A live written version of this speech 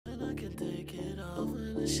I can take it off,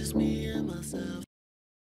 and it's just me and myself.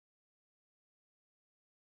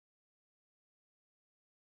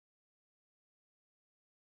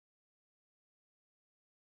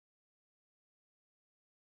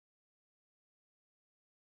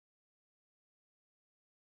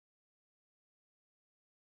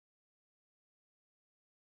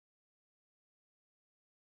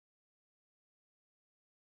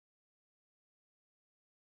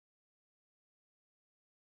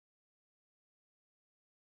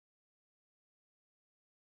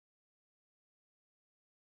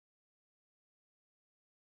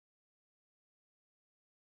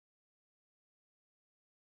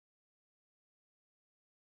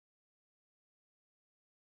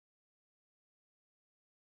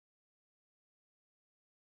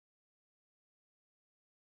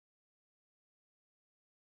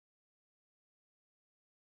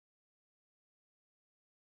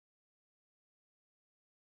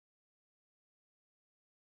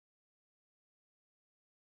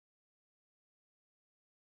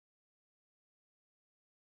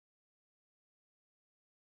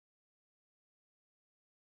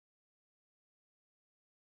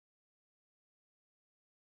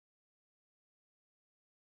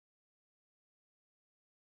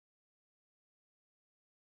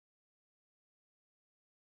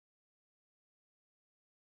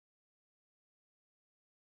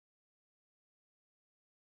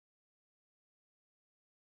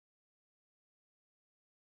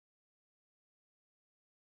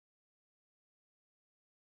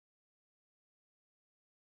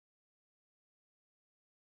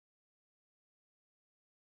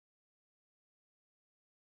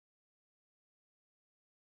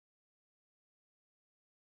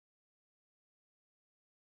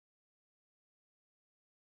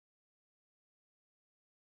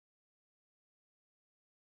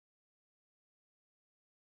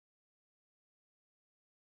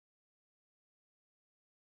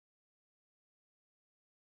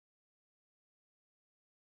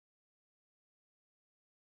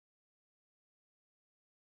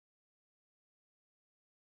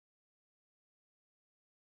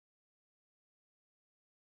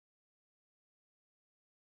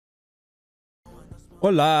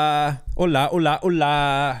 Hola, hola, hola,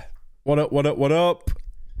 hola. What up, what up, what up?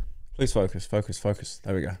 Please focus, focus, focus.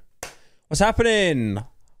 There we go. What's happening?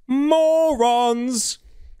 Morons!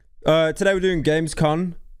 Today we're doing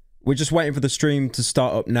Gamescom. We're just waiting for the stream to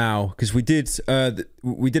start up now because we did a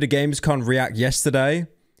Gamescom react yesterday.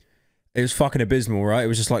 It was fucking abysmal, right? It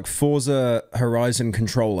was just like Forza Horizon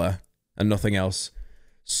controller and nothing else.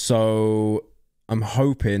 So I'm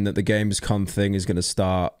hoping that the Gamescom thing is going to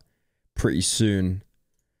start pretty soon.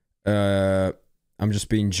 I'm just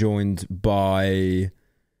being joined by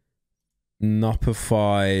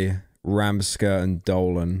Nopify, Ramska, and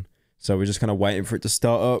Dolan. So we're just kind of waiting for it to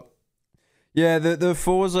start up. Yeah, the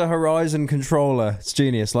Forza Horizon controller, it's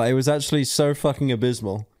genius. Like, it was actually so fucking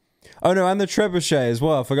abysmal. Oh no, and the trebuchet as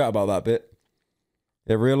well. I forgot about that bit.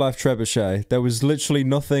 Yeah, real life trebuchet. There was literally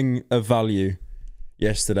nothing of value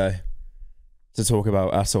yesterday to talk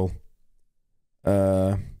about at all.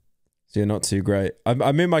 So you're not too great.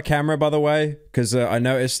 I'm in my camera, by the way, because I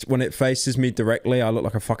noticed when it faces me directly, I look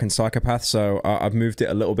like a fucking psychopath. So I've moved it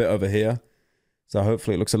a little bit over here. So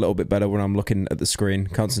hopefully it looks a little bit better when I'm looking at the screen,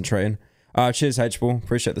 concentrating. Cheers, H-Ball.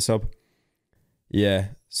 Appreciate the sub. Yeah,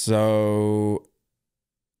 so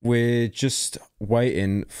we're just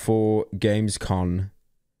waiting for Gamescom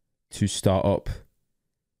to start up.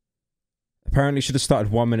 Apparently should have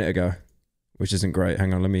started 1 minute ago, which isn't great.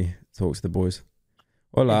 Hang on, let me talk to the boys.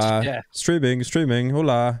 Hola. Yeah. Streaming.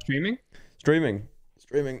 Hola. Streaming?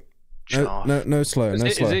 Streaming. No slow. Is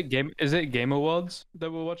it Game Awards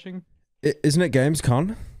that we're watching? Isn't it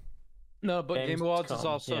Gamescom? No, but Game Awards is Gamescom,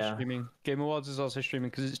 also yeah. streaming. Game Awards is also streaming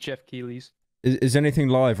because it's Jeff Keighley's. Is anything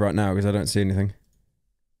live right now? Because I don't see anything.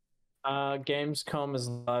 Gamescom is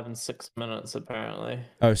live in 6 minutes, apparently.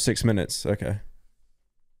 Oh, 6 minutes. Okay.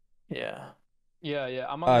 Yeah. Yeah.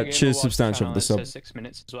 I'm on the Game cheers, Awards Substantial, channel, for the it sub. says 6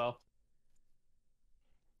 minutes as well.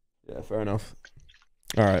 Yeah, fair enough.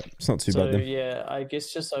 All right, it's not too So, bad then. yeah, I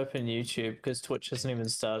guess just open YouTube because Twitch hasn't even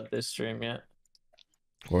started their stream yet.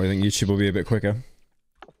 Well, I think YouTube will be a bit quicker.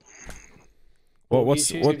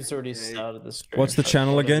 YouTube's already started the stream. What's the so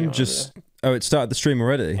channel whatever you again? wanna Just it started the stream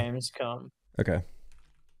already. do. Gamescom. Okay.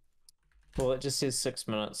 Well, it just says 6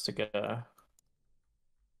 minutes to go. Oh,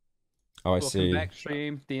 I Welcome see. back,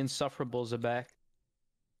 stream. The Insufferables are back.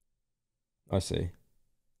 I see.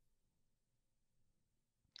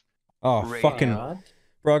 Oh, Raid fucking... What?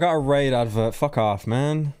 Bro, I got a raid advert. Fuck off,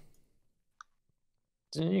 man.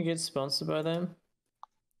 Didn't you get sponsored by them?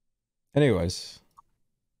 Anyways.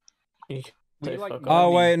 You We say like fuck Monday. Oh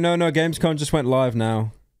off. wait, no, Gamescom just went live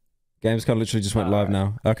now. Gamescom literally just went live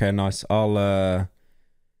now. Okay, nice. I'll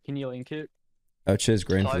Can you link it? oh, cheers,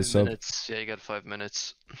 Green, for the 5 sub. minutes. Yeah, you got 5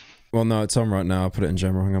 minutes. Well, no, it's on right now. I'll put it in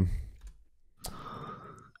general. Hang on.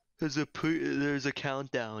 There's a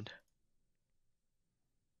countdown.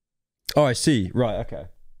 Oh, I see. Right, okay.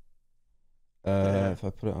 Yeah. If I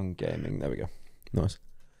put it on gaming, there we go. Nice.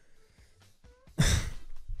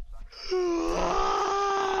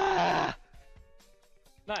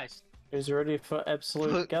 Nice. Who's ready for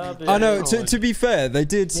absolute garbage? I know. To be fair, they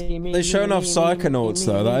did. Me, They shown off me, Psychonauts me,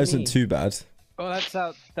 though. me, That me. isn't too bad. Oh, that's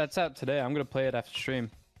out. That's out today. I'm gonna play it after stream.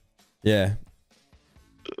 Yeah.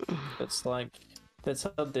 It's like, that's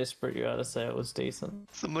how desperate you are to say it was decent.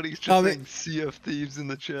 Somebody's just I mean- saying Sea of Thieves in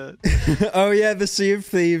the chat. Oh yeah, the Sea of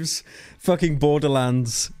Thieves, fucking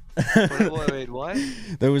Borderlands. wait, what?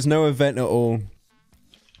 There was no event at all.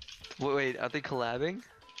 Wait, are they collabing?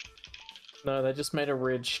 No, they just made a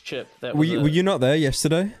red ship. That Were was you, were you not there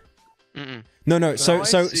yesterday? Mm-mm. No. So I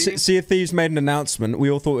so see. Sea of Thieves made an announcement. We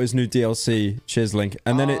all thought it was new DLC. Cheers, Link.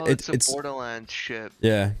 And then it's a it's Borderlands ship.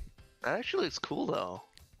 yeah. That actually looks cool though.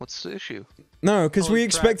 What's the issue? No, because we Holy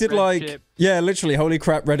crap, expected red like ship. yeah, literally, holy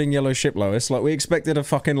crap, red and yellow ship, Lois. Like we expected a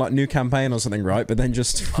fucking like new campaign or something, right? But then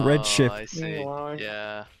just red Oh, ship. I see. Why?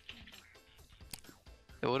 Yeah.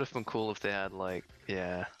 It would have been cool if they had like,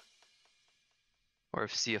 yeah. Or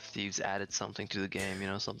if Sea of Thieves added something to the game, you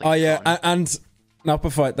know, something. Oh yeah, fun. and Napa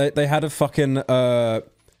Fight, they had a fucking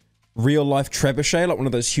real life trebuchet, like one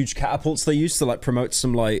of those huge catapults they used to like promote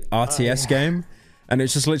some like RTS game, and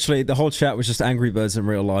it's just literally the whole chat was just Angry Birds in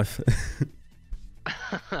real life.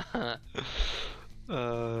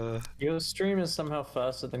 Your stream is somehow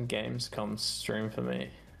faster than Gamescom's stream for me.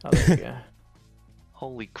 Oh, there you go.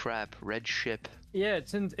 Holy crap, red ship. Yeah,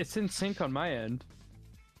 it's in sync on my end.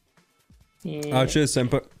 Yeah. Oh, cheers,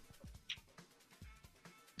 Simpa.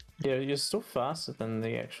 Yeah, you're still faster than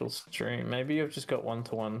the actual stream. Maybe you've just got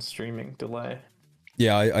one-to-one streaming delay.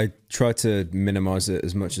 Yeah, I tried to minimize it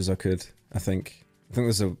as much as I could. I think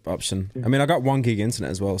there's an option. I mean, I got 1 gig internet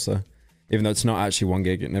as well, so even though it's not actually 1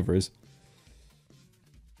 gig, it never is.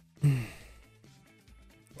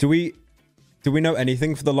 Do we know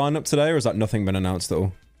anything for the lineup today, or has that nothing been announced at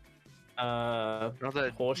all?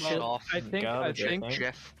 Another Horseshit. off. I think Garbage,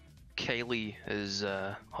 Jeff Cayley is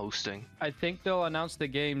hosting. I think they'll announce the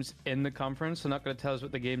games in the conference. They're not gonna tell us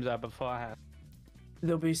what the games are beforehand.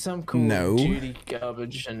 There'll be some cool No. Duty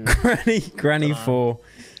garbage and Granny Dunno. 4.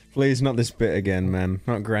 Please, not this bit again, man.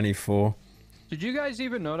 Not Granny 4. Did you guys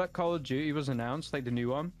even know that Call of Duty was announced, like the new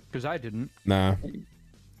one? Because I didn't. Nah.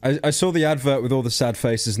 I saw the advert with all the sad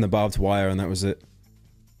faces and the barbed wire, and that was it.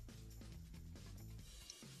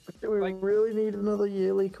 Do we really need another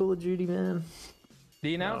yearly Call of Duty, man?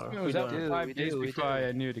 The announcement we was out don't. for 5 We days do, we before do.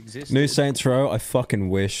 I knew it existed. New Saints Row, I fucking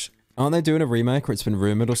wish. Aren't they doing a remake, or it's been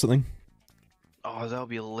rumored or something? Oh, that would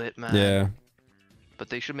be lit, man. Yeah. But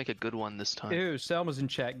they should make a good one this time. Ew, Selma's in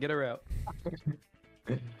chat. Get her out.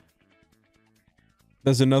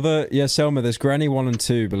 There's another... Yeah, Selma, there's Granny 1 and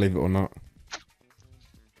 2, believe it or not.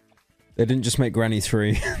 They didn't just make Granny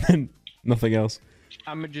 3, and nothing else.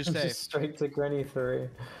 I'm gonna just say Just straight to Granny 3.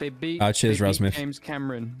 they beat. Cheers, they beat Rasmith. James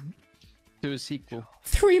Cameron to a sequel.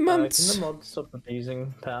 3 Can months! the mods stop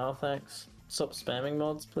abusing power, thanks? Stop spamming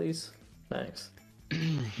mods, please? Thanks.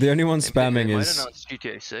 The only one They spamming might is... announce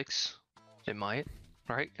GTA 6. They might.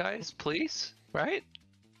 Right, guys? Please? Right?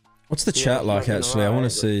 What's the Yeah, chat like, fucking actually? I want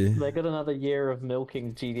right. to see... They got another year of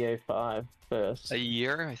milking GTA 5 first. A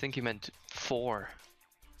year? I think you meant 4.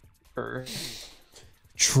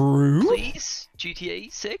 True? Please?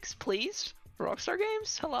 GTA 6, please? Rockstar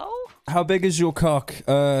Games? Hello? How big is your cock?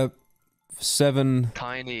 7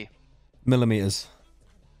 Tiny. millimeters.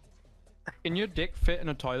 Can your dick fit in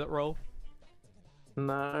a toilet roll?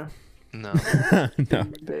 No. No. No.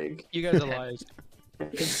 Big. You guys are liars.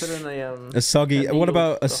 Considering a A soggy... a What needle-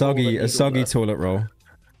 about a the hole the soggy... A needle soggy does. toilet roll?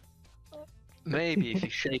 Maybe if you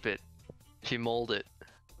shape it. If you mold it.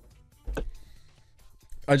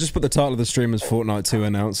 I just put the title of the stream as Fortnite 2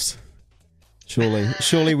 announced.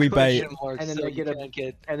 Surely we bait. Question mark, And then so they you get a- can't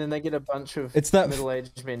get... And then they get a bunch of It's that-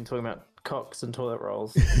 middle-aged men talking about cocks and toilet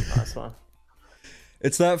rolls. Nice one.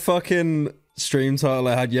 It's that fucking stream title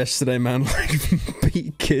I had yesterday, man. Like,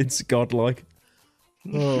 beat kids, godlike.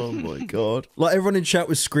 Oh my god. Like, everyone in chat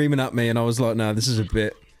was screaming at me, and I was like, nah, this is a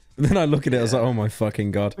bit. And then I look at it, I was like, oh my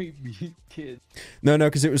fucking god. Kid. No,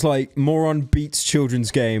 because it was like, moron beats children's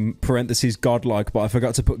game, parentheses, godlike, but I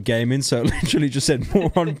forgot to put game in, so it literally just said,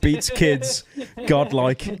 moron beats kids,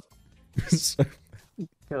 godlike. So,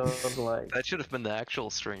 God, like, That should have been the actual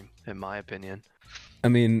stream, in my opinion. I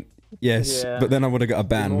mean, Yes, Yeah. but then I would have got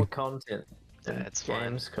a More ban. content. That's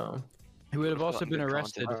fine. Gamescom. He would have We've also gotten been good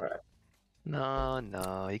arrested. content. Alright.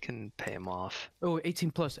 No, you can pay him off. Oh,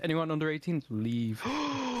 18 plus. Anyone under 18, leave.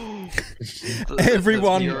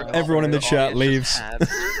 Everyone in the Our chat audience leaves. just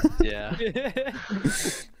halves. Yeah.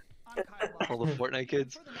 I'm Kyle All the Fortnite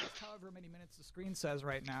kids. For the next however many minutes the screen says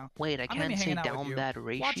right now, Wait, I I'm gonna be can't say hanging out with down you, that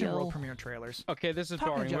watching world ratio. premiere trailers, Okay, this is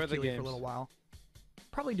talking to boring. Jeff Where are the Keighley for a games? little while,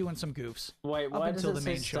 probably doing some goofs. Wait, Up why until does the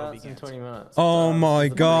it main say show starts in begins. 20 minutes? Oh my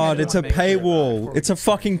god, it's a paywall. It's a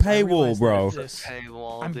fucking paywall, bro.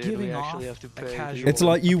 Paywall, I'm dude. giving We off actually have to a pay. casual- It's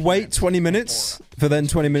like you wait 20 minutes for then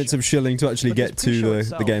 20 minutes of shilling to actually But this get to pre-show the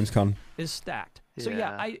itself Gamescom. is stacked. So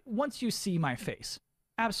yeah, Yeah. once you see my face,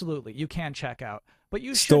 absolutely you can check out. But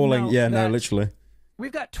you should Stalling, know yeah, no, that literally.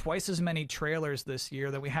 we've got twice as many trailers this year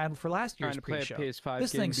that we had for last Trying year's to play a pre-show. PS5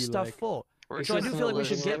 This game thing's be stuffed like- full. We're So I just do feel like we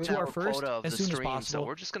gonna should get to our have a first quota of as the soon as stream, possible. So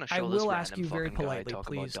we're just gonna show I this will ask random you very fucking guy politely, talk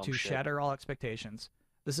about please, dumb to shit. shatter all expectations.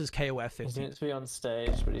 This is KOF He's 15. meant to be on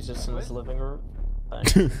stage, but he's just in his living room.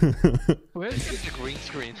 Where's It's a green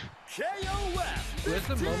screen. Where's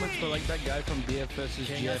the moments for like that guy from BF vs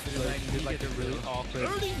GF like did like a really awkward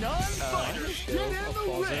still of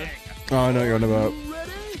Forza? Oh, I know what you're on about.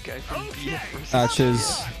 The guy from BF versus Arches.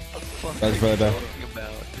 That's What further. are you talking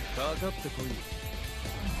about? Dog up the queen.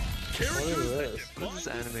 What is this? This is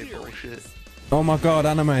anime bullshit. Oh my god,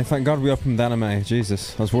 anime. Thank god we opened anime.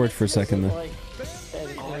 Jesus. I was worried for a second there. Like,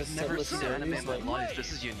 Oh, I've never seen anime in my life.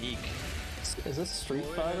 This is unique. Is this Street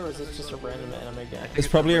Fighter or is this just a random anime game? It's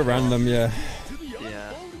probably a random, yeah.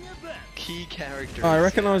 Yeah. Key characters. Oh, I yeah,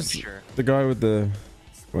 recognize I'm sure. the guy with the...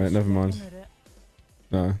 Wait, never mind.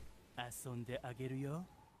 No.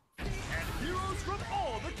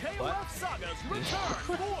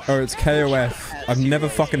 Oh, it's KOF. I've never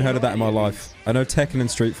fucking heard of that in my life. I know Tekken and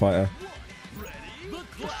Street Fighter. What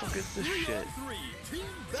the fuck is this shit?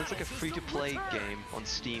 Sounds like a free-to-play game on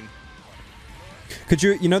Steam. Could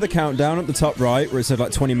you know the countdown at the top right where it said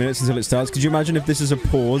like 20 minutes until it starts? Could you imagine if this is a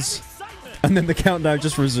pause and then the countdown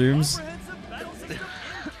just resumes?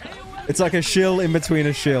 It's like a shill in between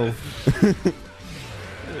a shill.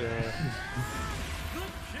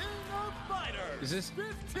 Is this?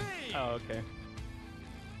 Oh, okay.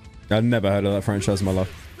 I've never heard of that franchise in my life.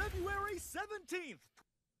 February 17th,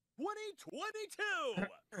 2022.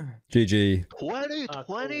 GG.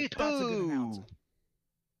 2022!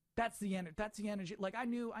 That's the energy. Like I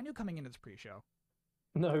knew coming into this pre-show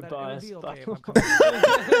No that it would bias. be okay if but- I'm coming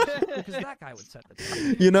because that guy would set the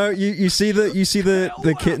tone. You know, you see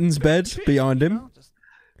the kitten's bed behind You him? know, just-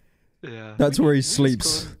 Yeah. That's where he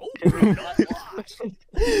sleeps. I can't.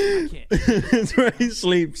 That's where he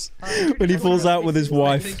sleeps when he falls out with his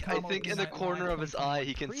wife. I think in the corner of his eye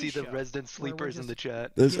he can see the resident sleepers in the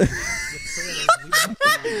chat. There's-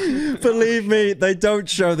 Believe me, they don't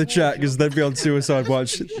show the chat because they'd be on suicide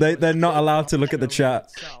watch. They're not allowed to look at the chat.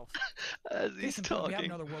 As he's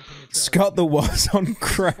talking. Scott the was on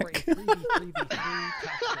crack.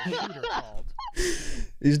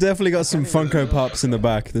 He's definitely got some Funko Pops in the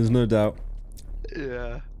back. There's no doubt.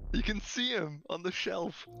 Yeah. You can see him on the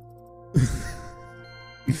shelf.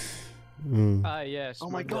 Ah, yes. Oh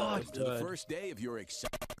my god. To the first day of your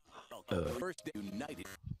excitement. The first day united.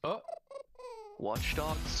 Oh, Watch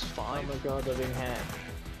Dogs Oh 5. my god, they're being hacked.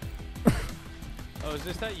 oh, is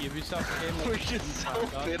this that Ubisoft game? that- We're just so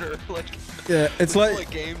bitter. Like, Yeah, it's like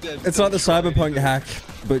game devs it's like the don't try Cyberpunk anything. hack,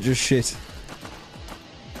 but just shit.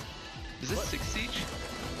 Is this Six Siege?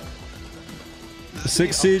 Is this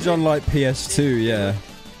Six the Siege update? on like PS2, yeah.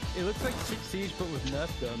 It looks like Six Siege, but with Nerf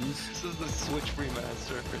guns. This is the Switch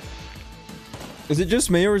remaster. Is it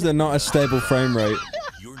just me or is there not a stable frame rate?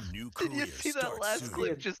 Your new Did career you see that starts last soon.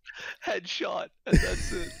 clip? Just headshot, and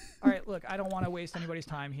that's it. All right, look, I don't want to waste anybody's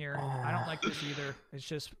time here. I don't like this either. It's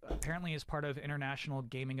just apparently as part of international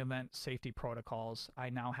gaming event safety protocols, I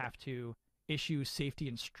now have to issue safety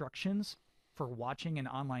instructions for watching an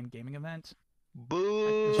online gaming event.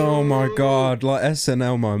 Boo! Oh my god, like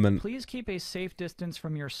SNL moment. Please keep a safe distance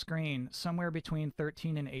from your screen, somewhere between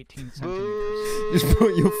 13 and 18 centimeters. Boo! Just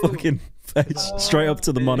put your fucking face straight up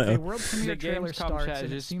to the If a monitor. world premiere The trailer Gamescom starts chat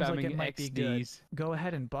and it is seems like it spamming might be good, XDs. go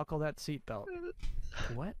ahead and buckle that seatbelt.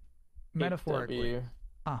 What? Metaphorically.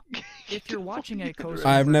 W. If you're watching a co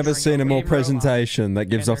I've never seen a more presentation that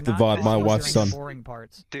gives off the vibe my wife's son. Boring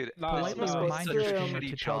parts. Dude, No, Politely no, remind such your a streamer shitty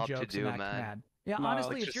to tell job to jokes do, and act man. mad. Yeah, No,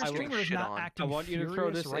 honestly, like, if your just streamer is shit not on. acting I want you to throw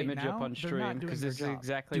furious this right image now, up on they're stream, not doing 'cause their this is job.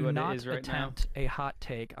 exactly Do what it not is right now. attempt a hot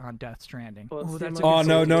take on Death Stranding. Well, it's Ooh, the that's a most Oh good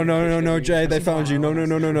no take. no no no no Jay, they found you. No no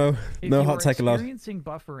no no no. If No you hot are take allowed. experiencing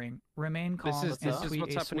buffering, remain calm is- and this is tweet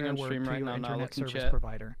what's a happening swear on word stream to right your now. Now internet look in service chat.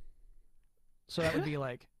 provider. So that would be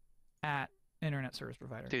like at internet service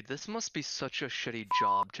provider. Dude, this must be such a shitty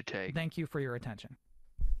job to take. Thank you for your attention.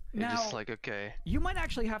 You're Now, just like, okay, you might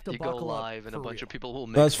actually have to you go buckle live up and a for bunch real, of people will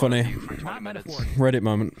make That's fun of funny. you for 20 not minutes. metaphorically, Reddit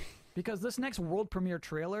moment. because this next world premiere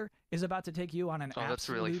trailer is about to take you on an Oh, that's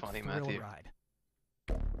really absolute funny, thrill Matthew. ride.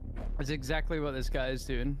 That's exactly what this guy is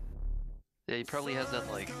doing. Yeah, he probably has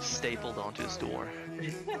that like stapled onto his door.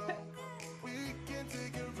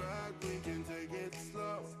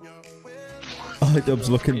 iDubbbz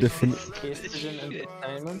looking different. Estrogen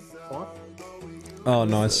Entertainment? What? Oh,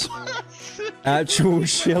 nice. Actual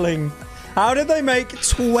shilling. How did they make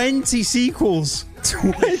 20 sequels?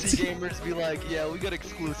 20. PC gamers be like, yeah, we got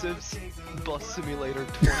exclusives. Bus Simulator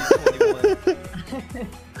 2021.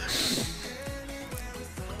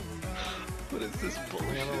 What is this We got a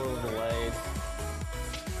bullshit? little delayed.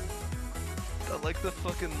 I like the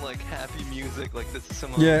fucking like happy music. Like this is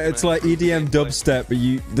some. Yeah, it's like EDM gameplay. dubstep,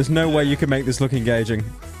 but there's no way you can make this look engaging.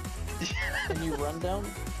 Can you run down?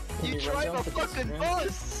 Can You run drive down a to the fucking screen?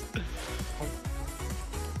 bus.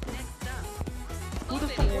 Who the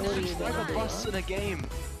fuck wants to drive a bus in a game?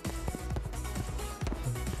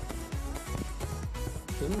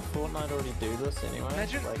 Didn't Fortnite already do this anyway?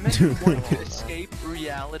 Imagine, Like, imagine wanting to come on, man. escape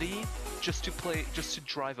reality just to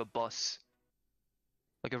drive a bus.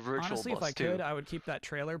 Like a virtual Honestly, if bus I too. could, I would keep that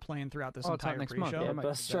trailer playing throughout this Oh, it's out entire next month, pre-show. yeah. Yeah, might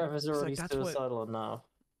bus do that. drivers are It's already like, that's what- suicidal enough.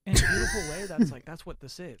 In a beautiful way, that's what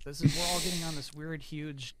this is. This is we're all getting on this weird,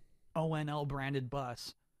 huge ONL branded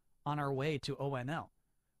bus on our way to ONL,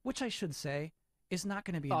 which I should say is not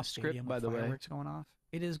going to be in a Off script, stadium by with the way. fireworks going off.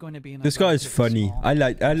 It is going to be in. This a guy's relatively funny.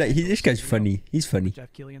 small This guy's studio funny. He's funny. with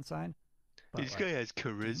Jeff Keighley inside. But, This like, guy has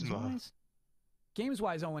charisma.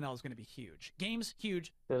 Games-wise, ONL is going to be huge. Games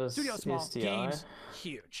huge. That is Studio small. STI. Games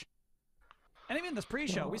huge. And even this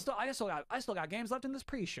pre-show, I still got games left in this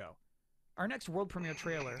pre-show. Our next world premiere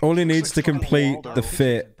trailer. All he needs like to fucking complete Waldo. the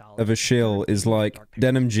fit of a shill is like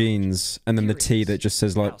denim jeans and then the T that just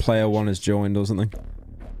says like player 1 has joined or something.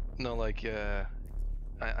 No, like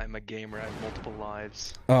I'm a gamer. I have multiple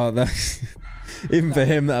lives. Oh, that's even for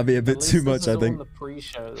him that'd be a At bit least too this much, is I all think. in the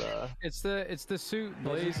pre-show though. It's the suit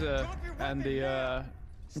blazer and the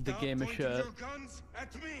gamer shirt.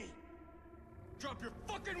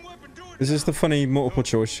 Is this the funny multiple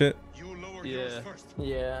choice shit? Yeah,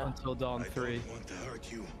 Yeah. until Dawn 3.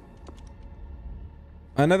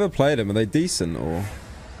 I never played them. Are they decent or?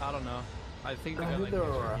 I don't know. I think they I got think like they're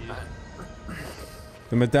mixed alright. reviews.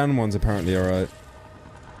 The Medan one's apparently alright.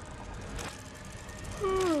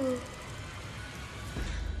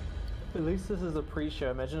 At least this is a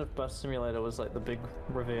pre-show. Imagine if Bus Simulator was like the big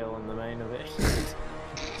reveal in the main event.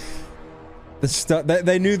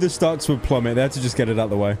 They knew the stocks would plummet. They had to just get it out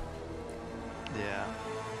the way. Yeah.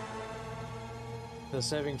 They're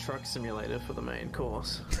saving Truck Simulator for the main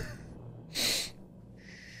course.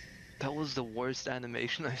 That was the worst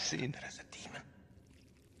animation I've seen.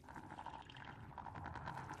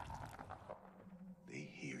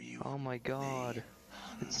 Oh my god.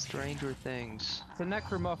 It's Stranger Things. It's a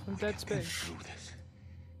Necromorph from Dead Space.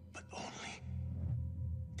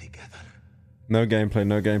 No gameplay,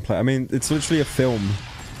 no gameplay. I mean, it's literally a film.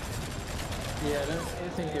 Yeah, I don't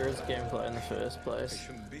think there is gameplay in the first place.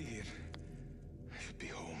 Shouldn't be here. I should be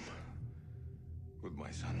home with my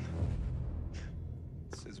son.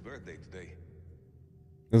 It's his birthday today.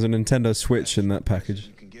 There's a Nintendo Switch in that package.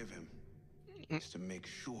 You can give him is to make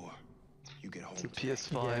sure you get home. It's a today.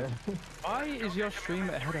 PS5. Why is your stream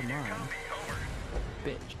ahead of mine?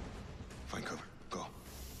 Bitch. Find cover. Go.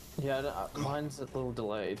 Yeah, mine's a little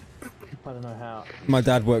delayed. I don't know how. My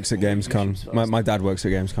dad works at Gamescom. My dad works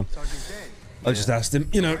at Gamescom. I just asked him,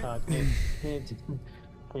 you know. Can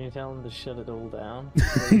you tell him to shut it all down?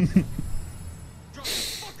 Drop your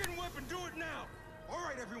fucking weapon, do it now!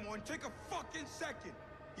 Alright everyone, take a fucking second!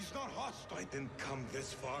 He's not hostile. I didn't come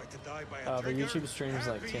this far to die by a The trigger. YouTube stream is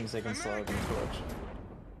like 10 seconds slower than Twitch.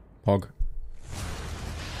 Pog.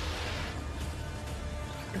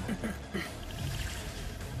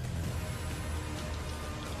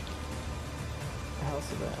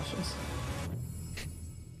 House of Ashes.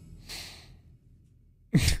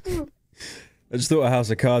 I just thought a House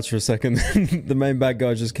of Cards for a second. The main bad guy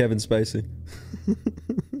is just Kevin Spacey.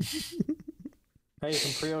 Hey, you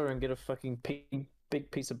can pre-order and get a fucking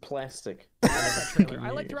big piece of plastic.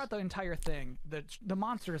 I like throughout the entire thing the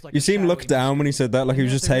monster is like. You a see him look shadowy down when he said that, like he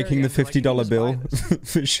was And just at the very taking the end, they're like, "You $50 just bill buy this." for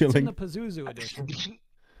It's in shilling. the Pazuzu edition.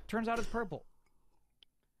 Turns out it's purple.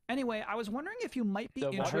 Anyway, I was wondering if you might be So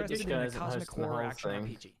why would interested this in a guy isn't cosmic hosting the horror whole action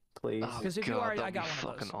thing? RPG. Please. Oh Because if you god, are, I that'd got be one of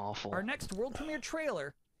fucking those. awful. Our next world premiere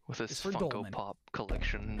trailer With this for Funko Dolman. Pop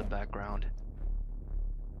collection in the background.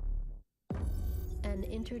 An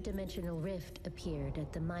interdimensional rift appeared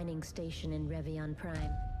at the mining station in Revion Prime.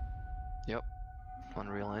 Yep.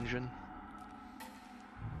 Unreal Engine.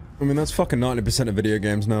 I mean, that's fucking 90% of video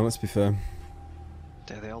games now, let's be fair.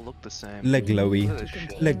 They all look the same. Leg glowy. To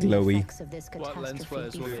contain Leg the glowy. effects of this What lens catastrophe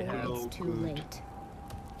flares will we before have? it's too late.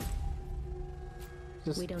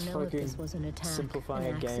 Just We don't know if this was an attack, simplifying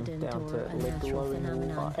an a game accident, down or to a leg natural glowing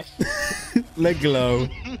phenomenon. Leg glow.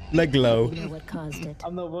 Leg glow. We know what caused it.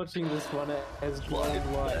 I'm not watching this one as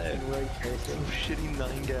glowing light and ray tracing. Shitty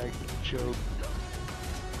 9-gag joke.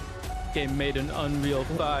 Game made in Unreal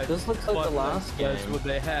 5. This looks like What the last lens game. would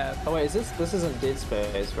they have? Oh wait, this isn't Dead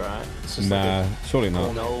Space, right? It's just Nah, surely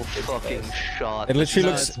not. No fucking shot. It literally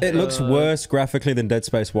No, looks. it's, It looks worse graphically than Dead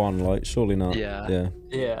Space 1. Like, surely not. Yeah. Yeah.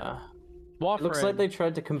 Yeah. Warframe. Looks like they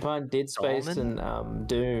tried to combine Dead Space Dolmen? and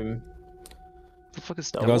Doom. What the fuck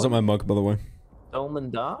is The guy's on my mug, by the way. Dolmen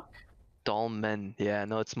Dark? Dolmen? Yeah,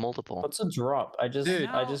 no, it's multiple. What's a drop? I just Dude.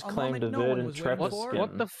 claimed a moment no one verdant was waiting trapper for. skin.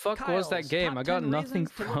 What the fuck was that Kyle's game? I top got 10 nothing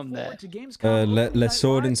reasons to look from forward that. to Gamescom Let Open Night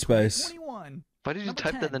Sword in Live Space. 2021. Why did you Number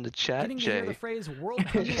type that 10, in the chat, getting to hear Jay? the phrase world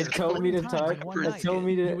It told me to type. It told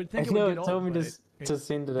me to. You would think it No, would it get told old, me but to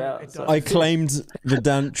send it out. it so- I claimed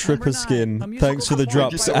Verdant Tripper skin. Thanks for the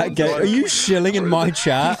drops. Are you shilling in my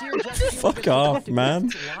chat? Fuck off, man.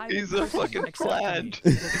 He's a fucking plaid.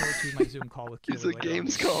 He's a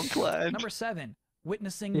Gamescom plaid. Number 7,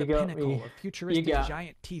 witnessing You the got pinnacle me. of futuristic got-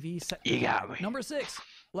 giant TV set. You got me. Number 6,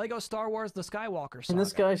 Lego Star Wars: The Skywalker Saga. And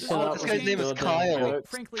this guy shut up. This with guy's his name is goddamn Kyle. jokes.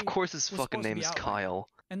 Frankly, Of course his was fucking supposed to name be is out right Kyle.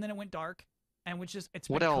 and then it went dark, and which is it's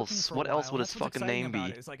What been else? cooking for a What else while, would and his that's what's fucking exciting name about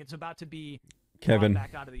be? it. It's like it's about to be Kevin.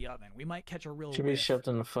 brought back out of the oven. We might catch a real Should be whiff shoved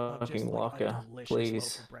in a of just, fucking like, a locker, delicious please.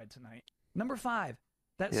 loaf of bread tonight. Number 5.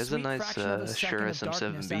 That He has a sweet nice, fraction of a second Shure of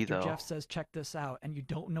darkness SM7B after though. Jeff says, "Check this out," and you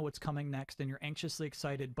don't know what's coming next, and you're anxiously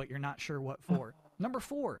excited, but you're not sure what for. Number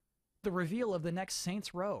 4. The reveal of the next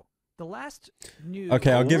Saints Row. The last new.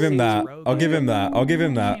 Okay, I'll give him that. I'll give him that. I'll give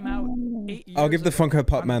him that. Came out 8 I'll years give the ago Funko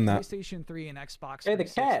Pop on man that. PlayStation 3 and Xbox. Hey, the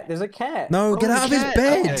 360. cat. There's a cat. No, get Oh, out of his cat.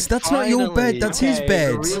 bed. Okay, That's not your finally. bed. That's his Okay,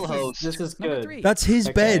 bed. the real host. This is Number good. 3. That's his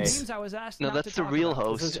Okay. bed. Games I was asked No, not that's to the talk real about.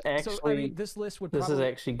 host. This is So, I actually. mean, this list would This is probably.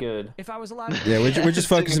 actually good. If I was allowed. Yeah, we're just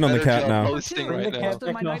focusing on the cat now. Hosting Number right two, now. most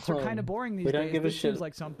of my nights are Home. kind of boring these We don't days. give a This seems shit.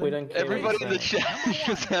 like something. We don't care. Everybody in the Number chat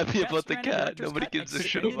is happy about the cat. Nobody gives a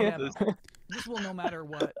shit about this. This will no matter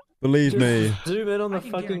what. Believe me. Zoom in on I the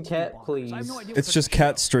can fucking guarantee cat, you bonkers. please. I have no idea what It's type just of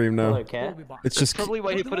cat show. stream Hello, now. cat. Will be bonkers. It's That's just probably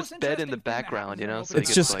why he The put his most bed in the interesting thing that background, you know? happens So in he it's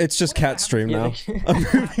gets, just like, it's just cat stream Yeah, now.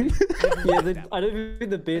 Yeah, I don't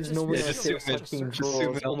think the bed's Just- normally Yeah, like just their zoom in. fucking Just zoom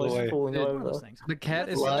drawers in all the way. almost falling Dude, One of over. those things. The cat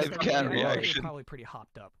is Live such a cat fucking- reaction. Probably pretty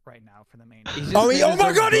hopped up right now for the main. Oh, oh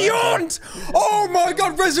my god, he yawned! Oh my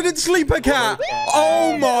god, Resident Sleeper Cat!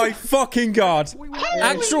 Oh my fucking god!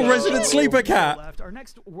 Actual Resident Sleeper Cat! Left. Our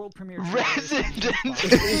next world premiere. Resident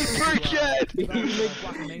Sleeper Cat!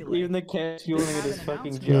 Even the cat's yawning at his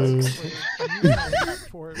fucking jokes.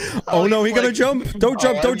 Oh no, he gonna jump! Don't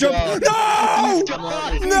jump, don't jump! No!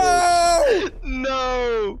 No!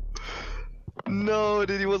 No! No,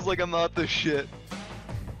 dude, he was like, I'm not this shit.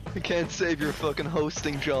 You can't save your fucking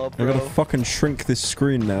hosting job, I bro. gotta fucking shrink this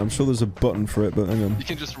screen now. I'm sure there's a button for it, but hang on. You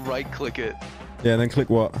can just right click it Yeah, then click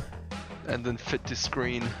what? and then fit to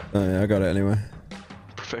screen. Oh yeah, I got it anyway.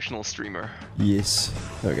 Professional streamer. Yes.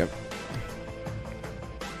 There we go.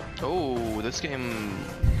 Oh, this game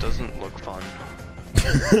doesn't look fun.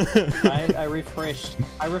 I refreshed.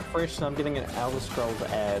 And I'm getting an Elder Scrolls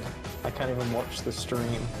ad. I can't even watch the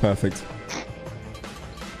stream. Perfect.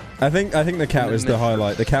 I think the cat was the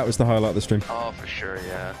highlight. The cat was the highlight of the stream. Oh, for sure,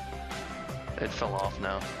 yeah. It fell off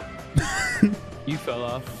now. You fell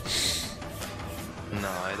off. No,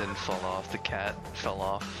 I didn't fall off. The cat fell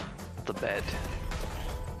off the bed.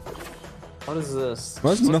 What is this?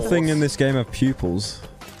 Why does nothing in this game have pupils?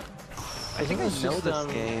 I think I it's know just, this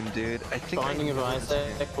game, dude. I think Binding I of know this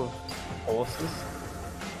Isaac game. with horses?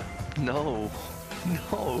 No.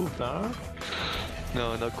 No. No?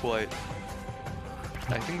 No, not quite.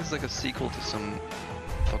 I think it's like a sequel to some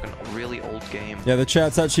fucking really old game. Yeah, the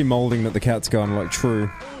chat's actually molding that the cat's gone, like, true.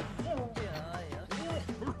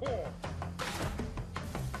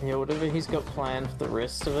 Yeah, whatever he's got planned for the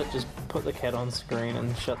rest of it, just put the cat on screen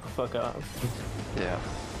and shut the fuck up. Yeah.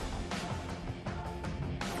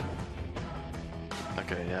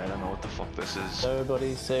 Okay, yeah, I don't know what the fuck this is.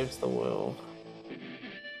 Nobody saves the world.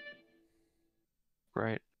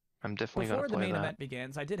 Right. I'm definitely Before gonna the play main that. event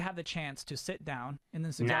begins, I did have the chance to sit down in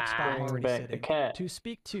this exact spot I'm Bring already back sitting the cat. to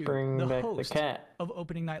speak to Bring the back the host cat. of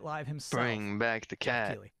Opening Night Live himself. Bring back the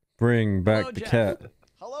cat. Keeley. Bring back Hello, the Jeff. cat.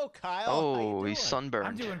 Hello, Kyle. How you Oh, doing? he's sunburned.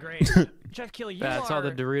 I'm doing great. Jeff Keighley, you That's are, all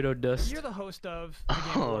the Dorito dust. You're the host of the Game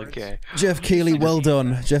Oh, Awards. okay. Jeff Keighley, well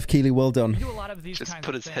done. Jeff Keighley, well You done. do a lot of these Just kinds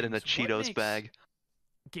put of his head in a things. What Cheetos makes bag.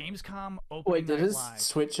 Gamescom opening Wait, did night it live?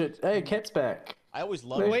 switch it? Hey, Cat's back. I always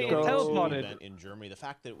loved Wait, going to the teleported. event in Germany. The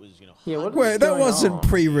fact that it was, Yeah, what Wait, that wasn't on?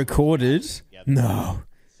 pre-recorded. Yeah, No.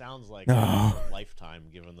 sounds like No. a lifetime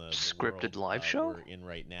given the Scripted world, live show? we're in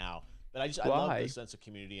right now. But I love Why? the sense of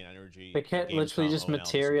community and energy. The cat Gamescom literally just home now, this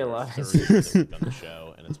is our materialized. third year that we've done the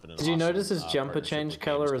show, and it's been an Did you notice awesome, his jumper partnership change with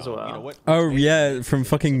color as Gamescom. well? You know what- Oh what's yeah, amazing from is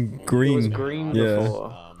fucking it's green. It was green Yeah.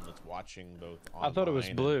 before. That's watching both I thought it was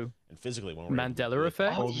online blue. and physically when we're able to Mandela do it.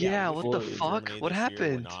 effect? Oh yeah, we what will the be in fuck? Germany What this year. We're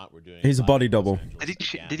happened? not. We're doing it He's a live body in Los double.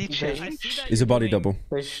 Angeles again. Did he I change? see that He's a you're body doing double.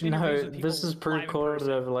 They should interviews know with this people is live in pre-recorded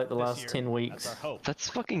person over like the this last year. 10 That's weeks. our hope. That's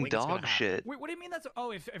I fucking think it's gonna dog happen. shit. Wait, what do you mean that's...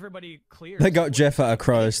 Oh, if everybody clears. They got Jeff out of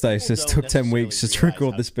cryostasis. People Took don't 10 weeks just to necessarily record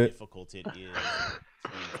realize this how bit. difficult it is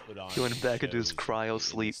to put on He went back into his shows cryo in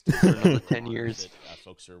sleep this for another day. 10 years. That,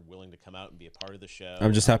 folks are willing to come out and be a part of the show.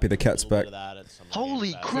 I'm just happy the cat's A little back. bit of that at some of the Holy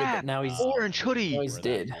games that- crap! now he's- Orange hoodie. now he's We're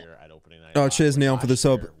dead. that here at opening night Oh, live, cheers, where Neon, for the last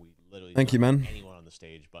sub. year we literally Thank you, didn't man. have anyone on the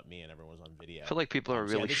stage but me, and everyone was on video. I feel like people are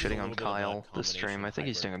So yeah, really this is a shitting on little bit of a Kyle this stream. combination I think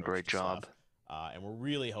he's doing a hybrid great approach to job. stuff. And we're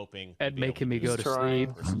really hoping Ed to be able making me do go some to trying. sleep.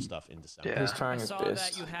 in-person stuff in December. Yeah. He's trying I his saw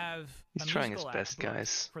best. that you have He's a trying his musical best, act booked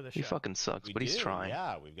guys. for the He show. fucking sucks, We but he's do, trying.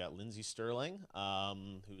 Yeah, we've got Lindsay Sterling,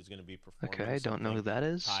 who's going to be performing. Okay, I don't know who that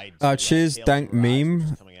is. tied to, Cheers, Tales Dank of Arise, which is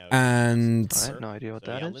Meme, coming out and I have no idea what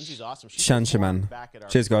So, that yeah, is. Lindsay's awesome. She Shanshaman. performed back at our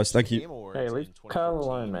Cheers, guys. first Thank you. Game Awards Hey, in leave 2014 Kyle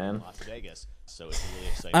alone, man. in Las Vegas. So it's a really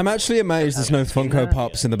exciting I'm work. actually amazed there's no Haven't Funko seen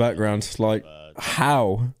Pops that in the yet. background. Like,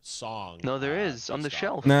 how? Song. No, there is, on the based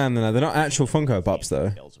shelf. off No, no, no. They're not actual Funko Pops, though.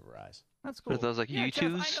 Tales of Arise. That's cool. Are those like yeah, Jeff,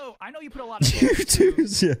 U2s? I know you put a lot of thought into-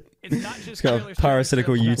 U2s, yeah. It's not just It's got trailers, pyrocynical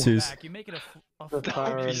trailers, trailers, U2s. back. You make it a The That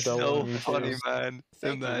Pyro would be and so Dolan funny, U2s. man.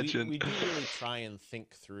 Thank you. Imagine. We do really try and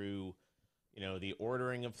think through, you know, the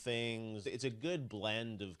ordering of things. It's a good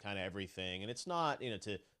blend of kind of everything, and it's not, you know,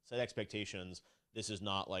 to set expectations. This is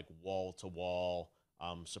not like wall to wall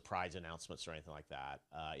surprise announcements or anything like that.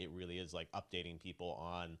 It really is like updating people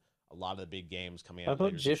on a lot of the big games coming I out thought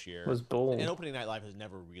later Jeff this year. was bald. And opening night live has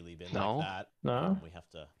never really been No. like that. No? We have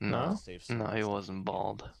to No. save some No, he stuff wasn't for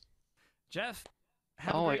bald. games. Jeff.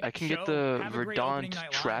 Have a Oh, great I can show. get the Have a great Verdant opening night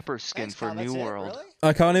live. Trapper skin Thanks, for Kyle, that's New it? World. Really?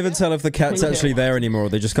 I can't even tell if the cat's Yeah. actually there anymore.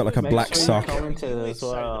 They just got like a Make black sure you sock. comment it Really as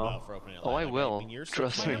excited well. about for opening night Oh, I live. mean, will. you're so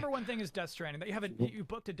Trust My me. excited. number one thing is Death Stranding. That you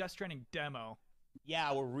booked a Death Stranding demo.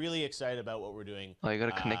 Yeah, we're really excited about what we're doing. Oh, you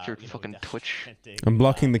gotta connect your you know, fucking Death Twitch. Stranding. I'm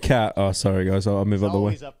blocking the cat. Oh, sorry, guys. I'll move He's out the way.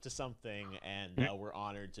 always up to something, and we're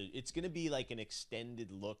honored to. It's going to be like an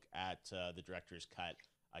extended look at the director's cut.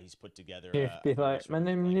 He's put together. Yeah, be like, my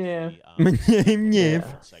name, yeah. My name, yeah.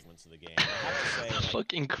 different segments of the game. I have to say, like,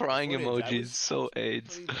 Fucking crying the footage, I emojis, was so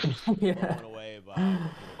AIDS. pretty Yeah. blown away by, you know,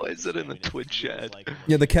 Why is it in the I mean, Twitch feels chat? like it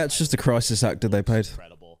Yeah, the was cat's just a crisis actor they played.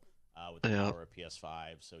 incredible, with the Yeah. power of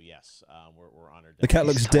PS5. So yes, we're honored. The cat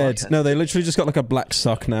looks He's dead. talking. No, they literally just got like a black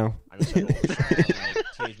sock now. I'm excited about what we're showing, like,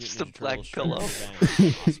 Teenage Just a Mutant Ninja black Turtles pillow.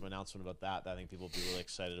 event. Awesome announcement about that. That I think people will be really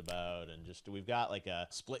excited about. And just we've got like a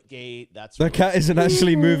split gate. That's The really cat isn't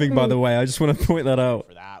actually moving, by the way. I just want to point that out.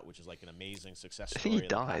 for that, which is like an amazing success I story. think he in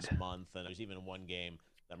the past died. month, and there's even one game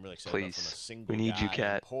that I'm really excited about from a Please, single we need you, guy in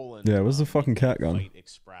cat. Poland. Yeah, where's the fucking cat gone? Fight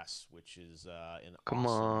Express, which is an Come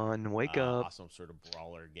awesome, on, wake up. awesome sort of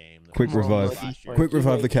brawler game. that Quick came out revive. last year. Quick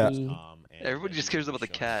revive the cat. And Everybody just cares about the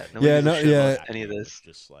cat. Yeah, Nobody gives a no, shit yeah. about any of this.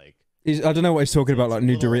 Just like I don't know what he's talking about, like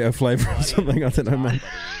new Dorito flavor or something. I don't know, man.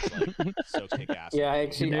 Yeah,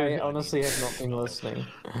 I honestly have not been listening.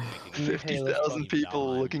 50,000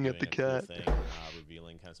 people looking at the cat.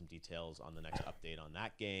 Revealing kind of some details on the next update on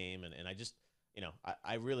that game, and I just, you know,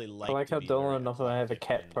 I really like. I like to how be Dolan very enough that I have a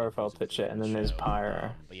cat eclectic profile and picture, and then the there's show.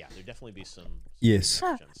 Pyro. But yeah, there'll definitely be some. Yes.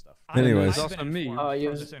 next-gen stuff. Anyways. I've been Also me. informed Oh, from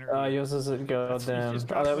yours, this interview. yours is a goddamn. Just Oh,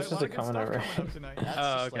 dropped that it. was just lot a of good comment stuff already. coming up tonight. That's Oh,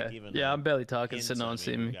 just, like, okay. even, Yeah, like, I'm barely talking, so hints. no I one mean,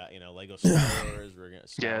 see we've me. got, you know, Lego Star Wars. We're gonna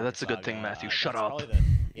Star Yeah, Wars that's a good Saga, thing, Matthew. Shut that's up. probably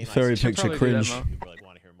the Furry nicest picture probably do that, cringe. Mo. People like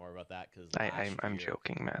want to hear more about that because I'm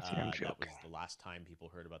joking, Matthew. I'm That joking. was the last time people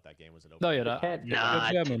heard about that game was at No, Open you're Beta. not. Cat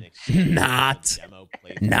Not. German. Not. Demo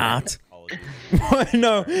playthrough Not. of Call of Duty. What?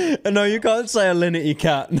 No, you can't say Alinity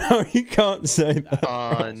cat. No, you can't say that.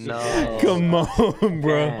 Oh no. Come on,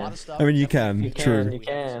 bro. Yeah. I mean, you can. You True. can, you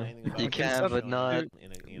can. You can, but not.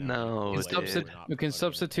 No, We can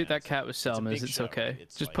substitute that cat with Selma's. It's okay.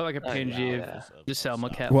 Just put like a Oh, PNG yeah. of the Selma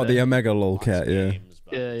cat. What, the there. Omega lol cat? Yeah.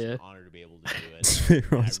 Yeah, yeah. Honor to be able to do it. It's very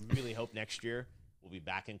And awesome. I really hope next year we'll be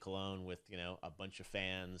back in Cologne with, you know, a bunch of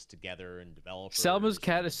fans together and developers. Selma's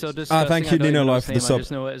cat is so This disgusting. thank you, I don't Nino even know Live, his for the name, sub. I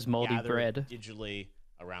just know it as moldy gathered bread. digitally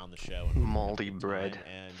around the show. And Moldy bread.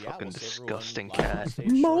 And Fucking we'll see everyone disgusting live on cat. stage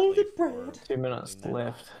shortly Moldy for bread. 2 minutes opening night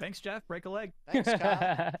left. live. Thanks, Jeff. Break a leg. Thanks,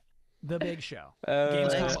 Kyle. The big show. Thanks,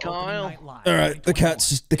 Gamescom opening Kyle. night live. All right, the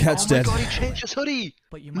 2021. cat's Oh my dead, god, he changed his hoodie!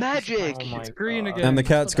 But you might be Magic! surprised. Oh my It's green God. again. and the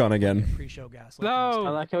Still cat's got gone again. pre-show gaslighting No. I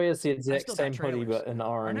like how he has the I exact still got same hoodie trailers. but in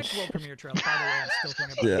Our orange. next world premiere trailer, by the way, I'm still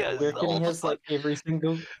thinking Yeah. about. Yes, I reckon he has like every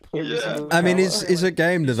single I mean, colour. is a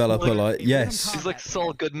game developer like yes? He's like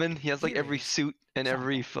Saul Goodman. He has like every suit and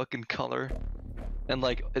every fucking color. And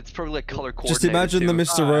like, it's probably like color coordinated. Just imagine the too.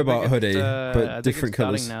 Mr. Robot hoodie, I but think different it's starting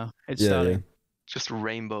colors. now. It's Yeah, starting. yeah. Just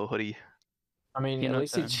rainbow hoodie. I mean, You at know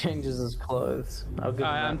least he that. changes his clothes. I'll give him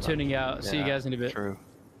I'm that tuning out. See you Yeah, guys in a bit. True.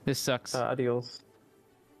 This sucks. Adios.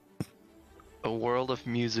 A world of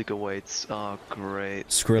music awaits. Oh, great.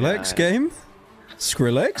 Skrillex Yeah. game?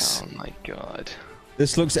 Skrillex? Oh my god.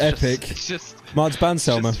 This looks It's epic. Just, it's just. Mods ban it's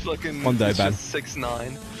Selma. just fucking, One day it's ban. just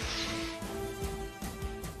 6ix9ine.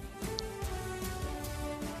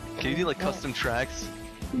 Can you do like custom tracks?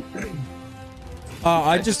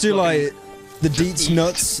 I just do like the Deets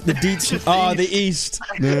nuts. The Deets. The East.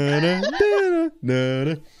 Na, na, na, na,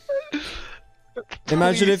 na.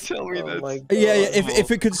 Imagine Please if. tell me Oh my that's Yeah,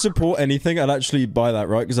 if it could support anything, I'd actually buy that,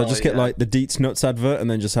 right? Because I just get yeah. like the Deets nuts advert and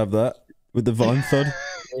then just have that with the Vine thud.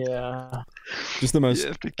 Yeah. Just the most you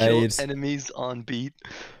have to kill AIDS. enemies on beat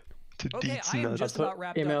to Okay, Deets I am nuts. just put about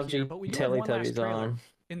wrapped up MLG here, but we do have one last Teletubbies trailer on.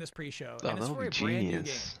 in this pre-show, Oh, and it's that for a would be brand new game.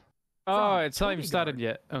 genius. Oh, From it's not even Toby started Guard,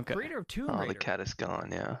 yet. Okay. Creator of Tomb Oh, Raider. the cat is gone,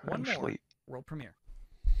 yeah. One more Actually. world premiere.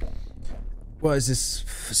 What is this?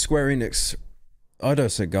 Square Enix.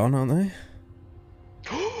 Eidos are gone, aren't they?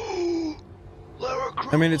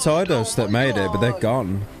 I mean, it's Eidos that made it, but they're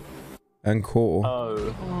gone. And Core.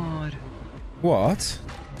 Oh. God. What?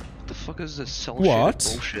 What the fuck is this cell What?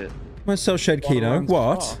 shaded bullshit? Where's Cell Shade Kino? one's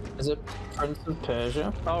What? Is it Prince of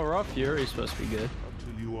Persia? Oh, Raw Fury is supposed to be good.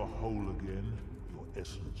 Until you are whole again, your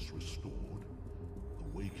essence restored,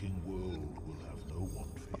 the waking world will have no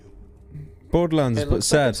want for you. Borderlands, It but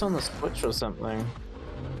looks like sad. it's on the Switch or something.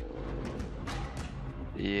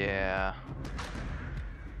 Yeah.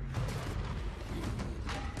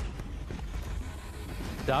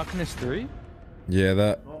 Darkness 3? Yeah,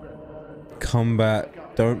 that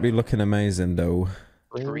combat don't be looking amazing though.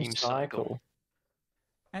 Dream Cycle.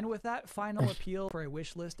 And with that final appeal for a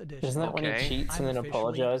wish list edition. Isn't that when he Okay. cheats and I'm then officially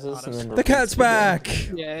apologizes out and of then The repeats cat's it again? back!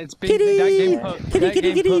 Yeah, it's been Kitty! that game put, Kitty, that kitty,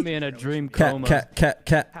 game kitty. put me in a dream coma.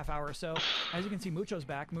 Cat. half hour or so. As you can see, Mucho's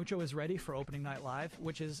back. Mucho is ready for opening night live,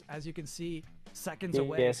 which is, as you can see, seconds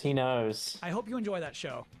away. Yes, he knows. I hope you enjoy that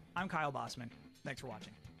show. I'm Kyle Bossman. Thanks for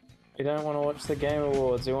watching. You don't want to watch the Game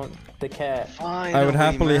Awards, you want the cat. Finally, I would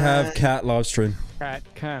happily have man. cat live stream. Cat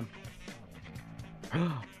cam.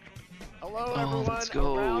 Hello, Oh, everyone let's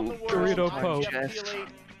go. around the world. Burrito I'm Pope. Jeff Keighley,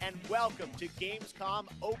 and welcome to Gamescom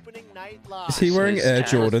Opening Night Live. Is he wearing Says Air cat.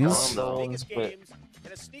 Jordans? The Oh, biggest but- games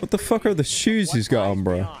and a sneak What the fuck are the shoes he's got on,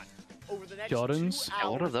 bro? beyond. Over the next Jordans? 2 Yeah,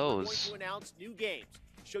 what are hours, we're going those? to announce new games,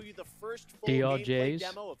 show you the first full DRJs? gameplay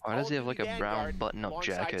demo of Why does he Call have of like a Duty brown Vanguard button-up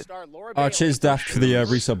alongside jacket? star Laura Oh, Bailey. cheers, Daft, for the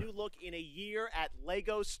resub. New look in a year at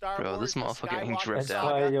Lego Star Bro, Wars: this The motherfucker getting Skywalker dripped That's out.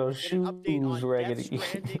 why Saga, your and an update on shoes raggedy. Death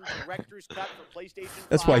Stranding director's cut for PlayStation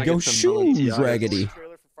That's why 5, your get some Balenciagas. shoes raggedy.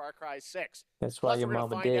 trailer for Far Cry 6. That's why Plus, your we're gonna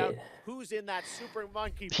mama find out dead. who's in that super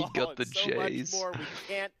monkey He ball got and the so much J's. more we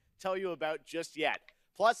can't tell you about just yet.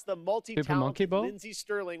 Plus, the Monkey multi-talented Ball? Lindsay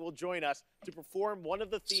Sterling will join us to perform one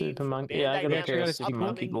of the themes Super from monkey. Yeah, I Bandai gotta check out Namco's Super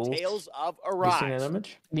monkey upcoming balls. Tales of Have you seen that Arise.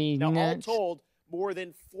 image? Now, all told, more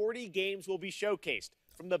than 40 games will be showcased.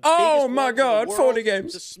 From the Oh biggest my ones in the God, world 40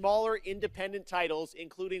 games. to smaller independent titles,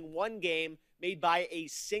 including one game made by a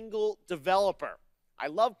single developer. I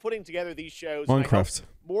love putting together these shows. and I hope Minecraft.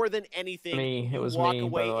 more than anything, Me, it you was walk me, by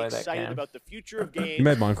away the way, that excited came. about the future of games. You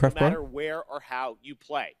made Minecraft, no bro? matter where or how you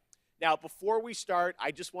play. Now, before we start, I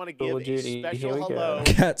just want to Call give of a Duty, special here we go. hello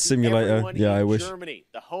Cat to simulator. everyone Yeah, I in wish. Germany,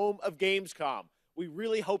 the home of Gamescom. We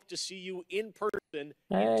really hope to see you in person in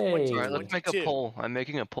Hey. 2022. Alright, let's make a poll. I'm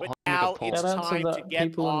making a poll. But I'm now making a poll. it's Shout out to time the to get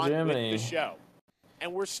people in on with Germany. the show.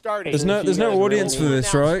 And we're starting. There's If no you guys audience for really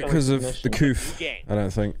this, announce right? Because of the recognition. coof. game. I don't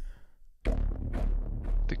think.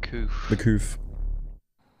 The coof. The coof.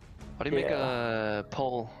 How do you make a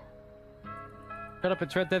poll? Shut up,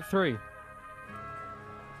 it's Red Dead 3.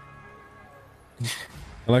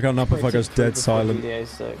 I like how Napa goes dead silent. GTA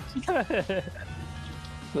 6.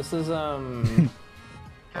 This is Oh,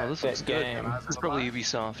 this that looks good. game. This is probably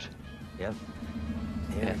Ubisoft. Yep.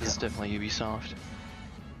 Yeah, this is definitely Ubisoft.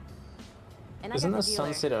 And Isn't this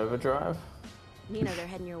Sunset Overdrive? You know they're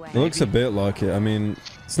heading your way. It looks a bit like it. I mean,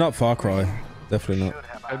 it's not Far Cry. Definitely not.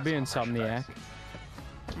 I'd be Insomniac.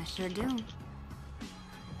 I sure do.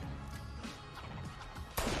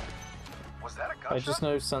 I just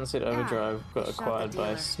know Sunset Overdrive got shot the acquired by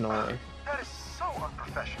dealer. Snorri. That is so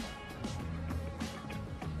unprofessional.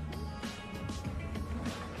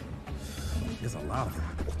 There's a lot of them.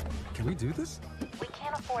 Can we do this? We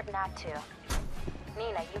can't afford not to.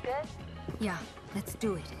 Nina, you good? Yeah, let's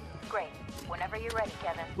do it. Great. Whenever you're ready,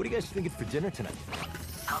 Kevin. What are you guys thinking for dinner tonight?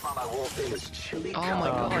 How about my world famous chili? Oh my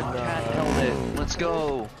god, cat held it. Let's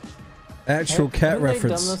go. Actual cat Haven't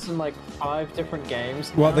reference. They done this in like 5 different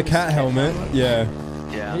games. What, now? the This cat helmet? Yeah.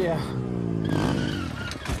 Yeah. Yeah.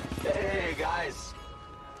 Hey guys.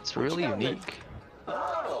 It's really unique.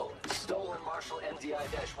 Oh, stolen Marshall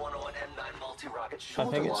MDI-101 M9 multi-rocket I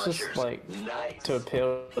shoulder think it's just like to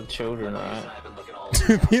appeal to children, right?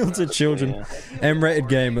 To appeal to children. M-rated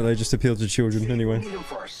game, but they just appeal to children anyway. We need them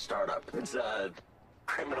for our startup. It's a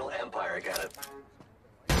criminal empire kind of.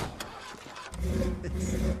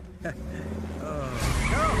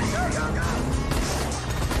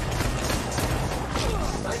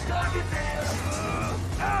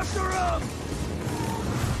 After him!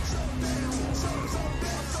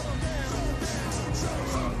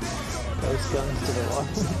 Those guns to the wall.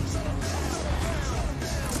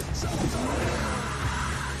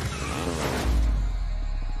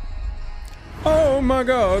 Oh my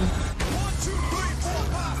god.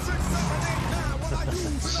 Is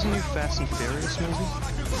this a new Fast and Furious movie?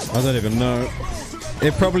 I don't even know.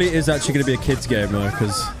 It probably is actually going to be a kid's game though,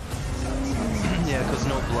 because... Yeah, because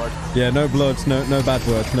no blood. Yeah, no blood, no bad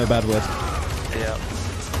word, no bad word. Yeah.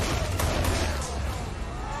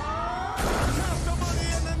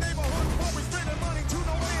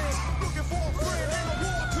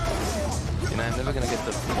 You know, I'm never gonna get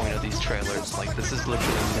the point of these trailers. Like, this is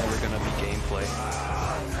literally never gonna be gameplay.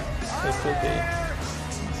 It could be.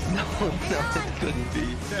 No, it couldn't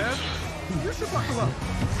be. Dad, you should buckle up.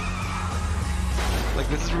 Like,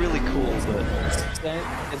 this is really cool, but...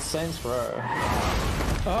 It's Saints Row.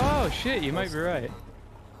 Oh shit, you might be right.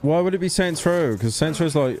 Why would it be Saints Row? Because Saints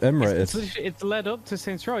Row's like M-rated. It's led up to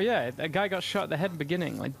Saints Row, yeah. A guy got shot in the head in the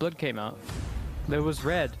beginning, like blood came out. There was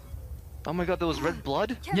red. Oh my god, there was red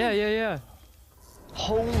blood? Yeah.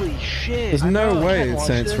 Holy shit! There's no I way can't it's watch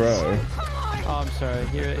Saints this. Row. Oh, I'm sorry.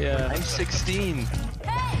 Yeah. I'm 16.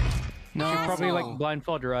 No. You're probably like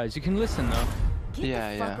blindfold your eyes. You can listen though.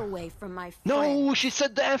 Get the fuck away from my friend. No, she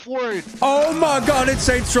said the F word. Oh my god, it's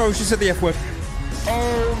Saints Row. She said the F word.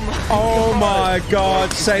 Oh my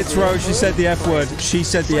god, Saints Row. She said the F word. She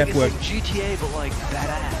said the F word. It's like GTA, but like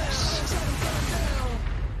badass.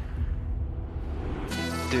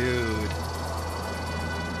 Dude.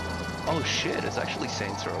 Oh shit, it's actually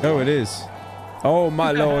Saints Row. Oh, it is. Oh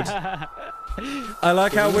my lord. I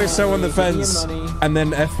like how we're so on the fence. And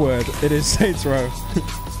then F word. It is Saints Row.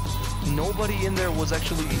 Nobody in there was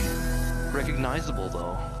actually recognizable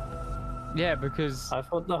though. Yeah, because I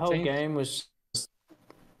thought the whole game was.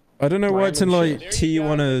 I don't know why it's in like There you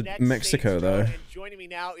go, the Tijuana, next Mexico Saints Row, though. and joining me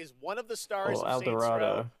now is one of the stars Oh, of El Saints Row,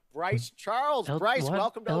 Dorado. Bryce Charles. Bryce, what?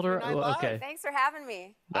 welcome to Elder Night Okay. Thanks for having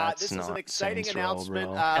me. This is an exciting Saints Row, announcement.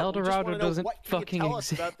 bro. El We just Dorado wanna know doesn't what can you fucking tell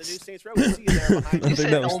us about the new exist. Saints Row. We see you there behind I you. think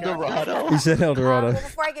that was- El Dorado. He said El Dorado. Well,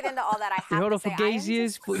 before I get into all that, I have Dorado to say I am Fugazi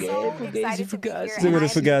just Fugazi, so Fugazi, excited to be here, Fugazi. and Dorado I'm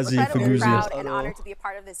Fugazi, incredibly Fugazi. proud and honored to be a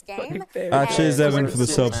part of this game. Cheers, And Evan, work for the with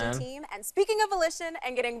sub. Volition team. And speaking of Volition,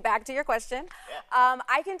 and getting back to your question,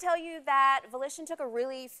 I can tell you that Volition took a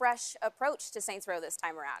really fresh approach to Saints Row this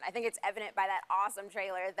time around. I think it's evident by that awesome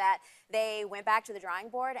trailer that they went back to the drawing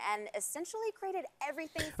board and essentially created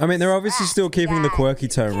everything. I mean, they're obviously still keeping the Yeah, quirky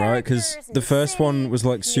tone, right? Because the first one was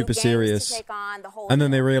like super serious, and then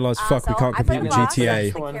they realized, fuck, we can't compete with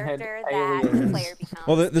GTA.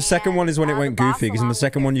 Well, the second one is when it went goofy, because in the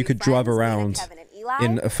second one you could drive around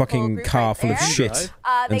in a fucking car full of shit They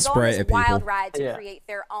and go on spray this it at people. wild ride to create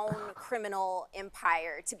their own criminal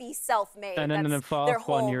empire, to be self-made. And then in the That's their fourth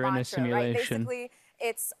one, whole you're in a mantra, right? simulation. Basically,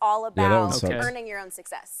 it's all Yeah, that one about sucks. earning your own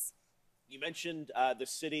success. You mentioned the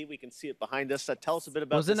city. We can see it behind us. Tell us a bit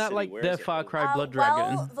about Wasn't the that city. like Where the is it? Far Cry Blood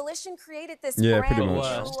Dragon? Well, Volition created this Yeah, brand pretty new,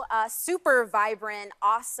 much. super vibrant,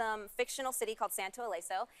 awesome fictional city called Santo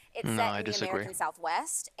Ileso. It's No, set I in the disagree. American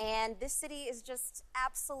Southwest, and this city is just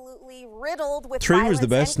absolutely riddled with 3 was the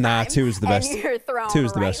violence best. and Nah, crime, 2 was the best. And you're thrown 2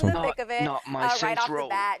 was the right best in one. the thick of it, Not my right Saints off Row. the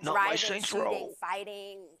bat, Not my driving, Saints shooting, Row.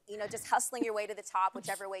 fighting, just hustling your way to the top,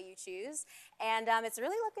 whichever way you choose. And it's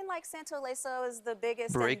really looking like Santo Ileso is the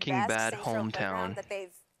biggest Breaking and best Bad Saints Row playground hometown. that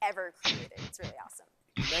they've ever created. It's really awesome.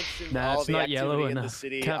 You mentioned Nah, all it's the not activity yellow in the enough.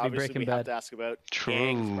 city. Can't be Obviously, Breaking we have Bad. to ask about True.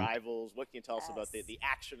 gangs, rivals. What can you tell us about the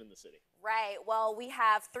action in the city? Right. Well, we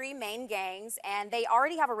have 3 main gangs, and they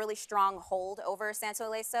already have a really strong hold over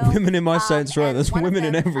Santo Ileso. Women in my Saints Row. and There's one of women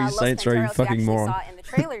in them, every Los Saints Row, you Venturos, we fucking actually moron. saw in the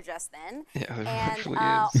trailer just then. Yeah, it And actually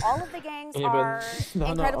is. all of the gangs Yeah, but are they're not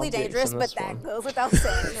incredibly objects dangerous, in but this that one. goes without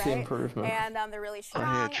saying, It's the right? improvement. And they're really Oh,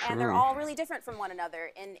 yeah, strong, and they're true. all really different from one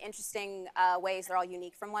another in interesting ways. They're all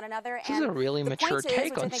unique from one another. This is and a really the mature point is, take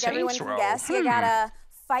which I on think everyone Saints can Row. guess, you gotta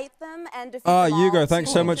fight them and defeat Ah, them all Hugo, to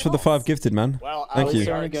thanks so win much the for the goals. 5 gifted, man. Well, Thank you. we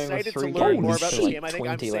are only going with excited to 3 learn games more about for this like game. I think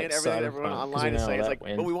I'm 20 saying like everything that everyone Cyberpunk, 'cause online you is know saying. It's that like,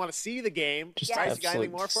 win. but we want to see the game. Just Guys, you got anything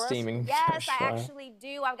absolute more for us? steaming Yes, trash I fire. actually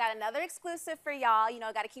do. I've got another exclusive for y'all. You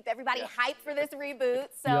know, got to keep everybody hyped for this reboot.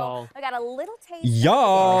 So Y'all. I got a little taste.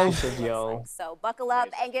 Y'all. Of She what said it looks y'all. like. So buckle up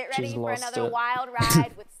and get ready She's for lost another it. wild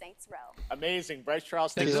ride with Saints Row. Amazing. Bryce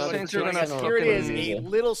Charles, Think thanks so the much for Saints are joining gonna us. Here it is, fucking a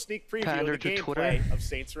little sneak preview pander of the to gameplay Twitter. of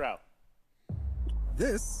Saints Row.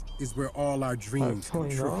 This is where all our dreams come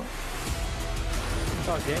Hopefully true. not.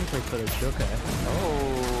 Oh, gameplay footage. Okay.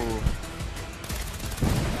 Oh.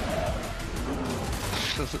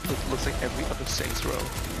 Looks like every other Saints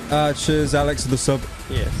Row. Cheers, Alex, for the sub.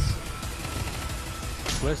 Yes.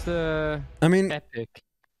 Where's the I mean, epic?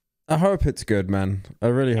 I hope it's good, man. I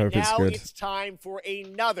really hope it's Now good. it's time for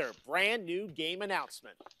another brand new game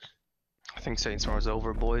announcement. I think Saints Row is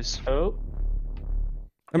over, boys. Oh.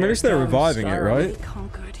 I mean, at least they're reviving it, right?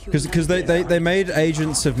 Because they made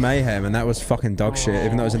Agents of Mayhem, and that was fucking dog shit,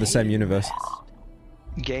 even though it was in the same universe.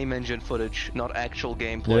 Game engine footage, not actual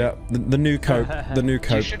gameplay. Yeah, the new cope. The new You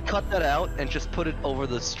cope. should cut that out and just put it over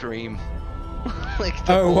the stream. Like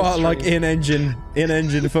the Oh, whole what? stream. Like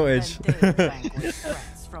in-engine footage? It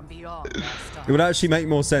would actually make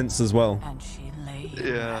more sense as well.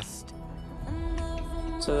 Yeah.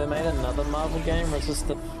 So they made another Marvel game, or is this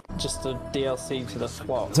just a DLC to the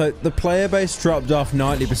flop? So the player base dropped off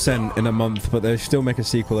 90% in a month, but they still make a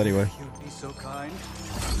sequel anyway.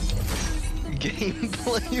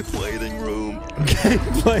 Gameplay waiting room.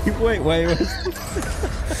 Gameplay, wait.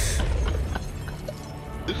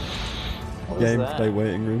 Gameplay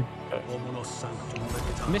waiting room.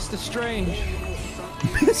 Mr. Strange.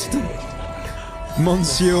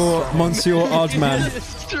 Monsieur Oddman.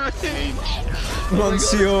 Strange.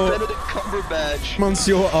 Monsieur. Oh my God, Benedict Cumberbatch.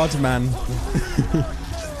 Monsieur Oddman.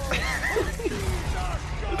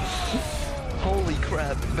 Holy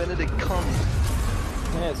crap, Benedict Cum.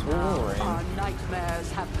 Yeah, it's Wolverine. Our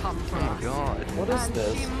nightmares have come Oh from my god. What is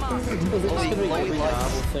this? Is this Glowy, gonna be glowy every lights.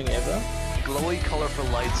 Marvel thing ever? Glowy colorful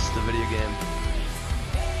lights, the video game.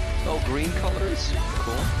 Oh, green colors?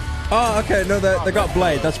 Cool. Oh, okay, no, they got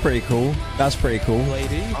Blade. That's pretty cool. That's pretty cool.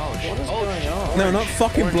 Lady. Oh, shit. What is going on? No, not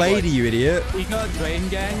fucking Orange Blade, lights. you idiot. You got Drain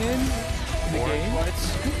Gang in the Orange game.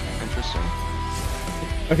 lights. Interesting.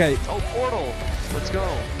 Okay, Oh, Portal. Let's go.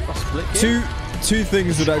 A split game. two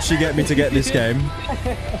things would actually get me to get this game.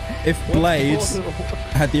 If Blade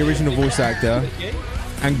had the original voice actor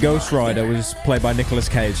and Ghost Rider was played by Nicolas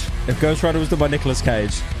Cage. If Ghost Rider was done by Nicolas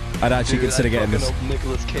Cage, I'd actually consider getting this.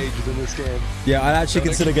 Nicolas Cage is in this game. Yeah, I'd actually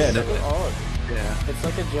consider getting it. It's odd. Yeah. It's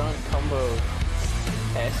like a giant combo of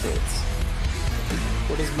assets.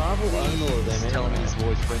 What does Marvel own all of them Telling me anyway? his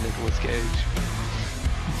voice by Nicolas Cage.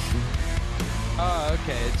 Oh,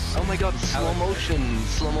 okay. It's Oh my god, slow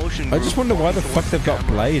motion. I just wonder why the fuck they've got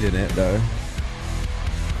Blade in it, though.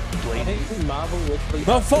 I think Marvel literally...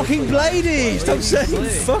 Not fucking Bladey! Stop saying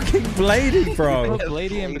Blade. fucking Bladey, bro.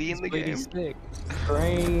 Bladey and Bladey in the game. stick.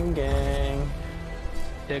 Drain Gang.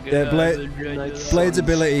 Yeah, Blade's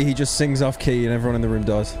ability, he just sings off key and everyone in the room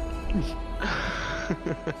dies.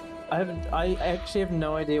 I actually have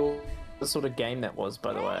no idea what sort of game that was,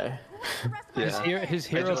 by the way. Yeah. His I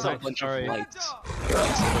hero just saw a back bunch story. of lights. I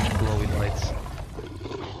just saw a bunch of glowy lights.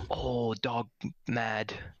 Oh, dog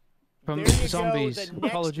mad. From There you Zombies, go. The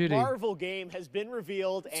Call of next Duty. Marvel game has been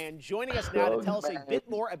revealed, and joining us now to tell us a bit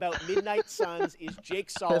more about Midnight Suns is Jake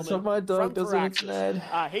Solomon That's what my dog from does when it's Firaxis. mad.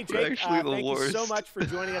 Hey We're Jake, actually the thank you so worst. much for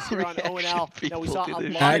joining us here on Reaction ONL. Now we people saw to a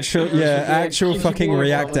this lot Actual, of yeah, actual You should fucking be a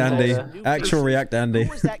React Andy. commentator. Actual React Andy. Who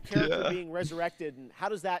was that character being resurrected, and how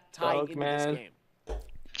does that tie Dog into man. this game?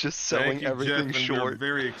 Just selling Thank you, Jeff, everything and We're short.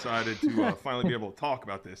 very excited to finally be able to talk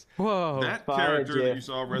about this. Whoa. That Fire, character that Jeff. you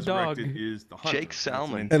saw resurrected Dog. is the Hunter. Jake That's an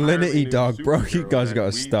Salmon. entirely Alinity new dog, bro, you superhero guys that gotta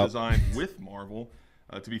we stop. designed with Marvel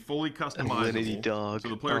to be fully customizable. Alinity dog. So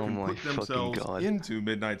the player Oh can my put fucking themselves God. into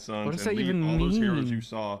Midnight Suns What does and that lead even all those heroes mean? you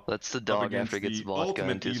saw That's the up dog against after it gets the vodka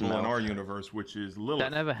ultimate into his evil in mouth. our universe, which is Lilith.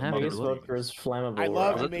 That never the I happened. mother guess of vodka demons. is flammable. I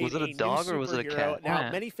love right? you made Was it a new dog or was it a superhero. cat? Now,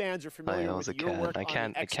 Cat. many fans are Oh, familiar yeah, it with was a your cat. work I on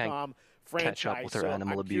can't- XCOM,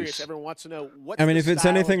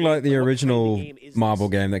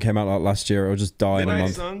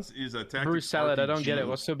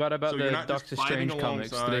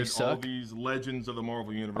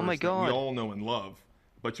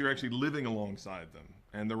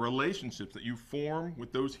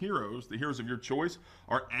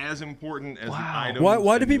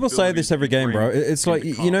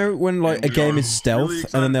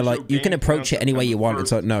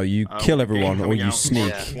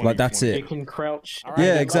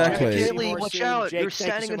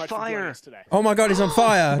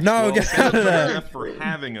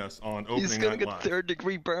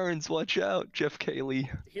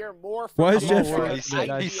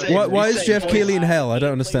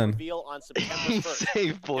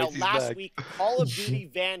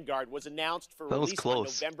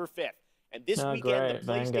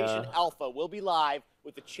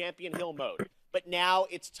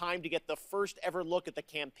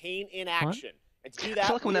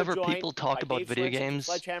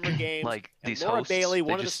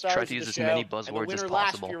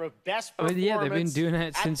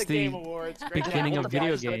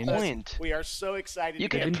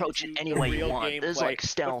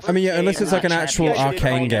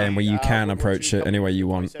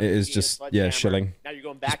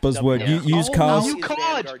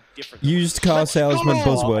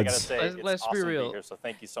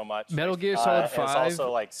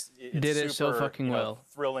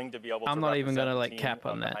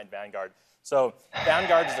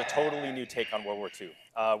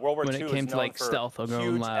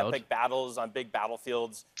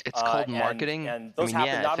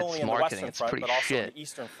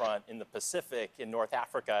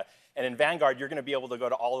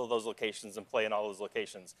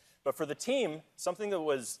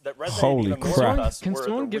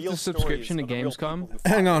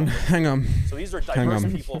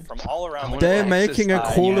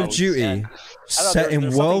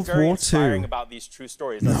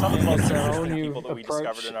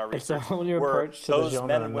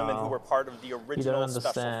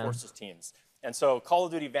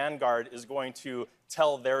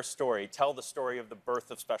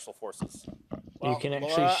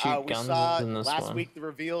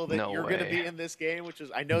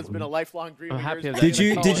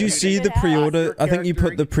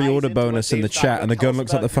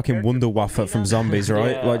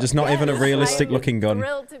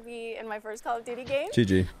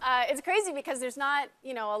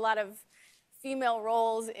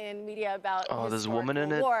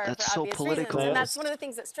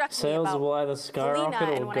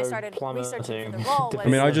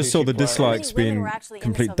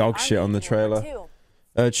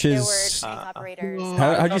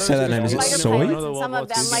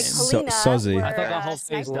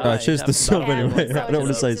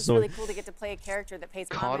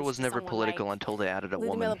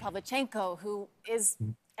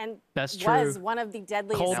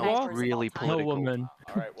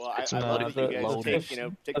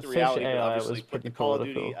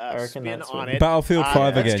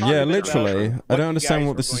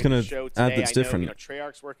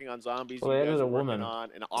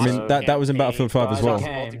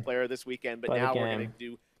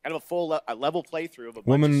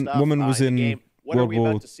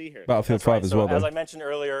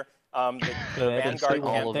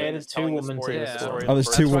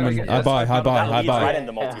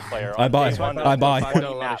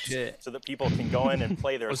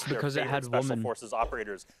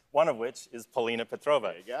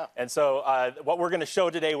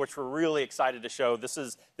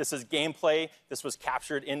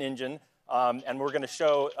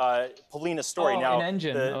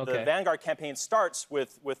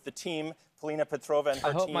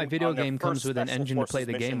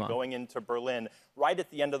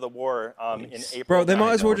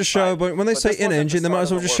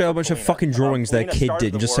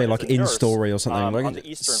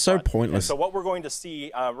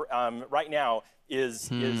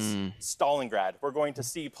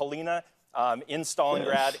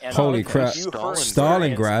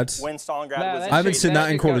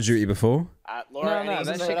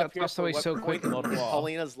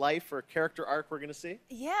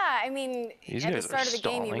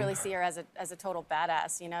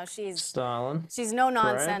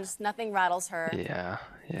 Yeah.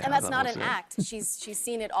 Yeah, and that's that not was an it. act. She's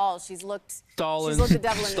seen it all. She's looked Stalin. the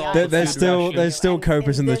devil in the eye. There's still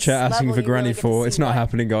copers in the this chat asking level, for you Granny really get to 4. It's see not what-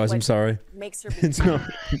 happening, guys. I'm what sorry. Makes her be It's not.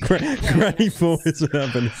 Granny 4 isn't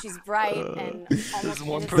happening. She's bright and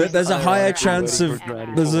almost There's a higher chance of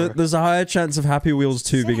there's a higher chance chance of Happy Wheels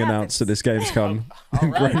 2 being announced at this Gamescom?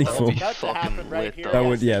 Granny Well, Full. it's about to happen right here. That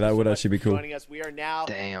would, Yes, yeah, that thank you would so much actually be for cool. joining us. We are now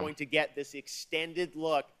going to get this extended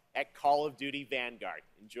look at Call of Duty Vanguard.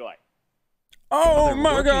 Enjoy. Oh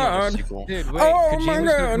my god! Dude, wait, Oh Kojima's my gonna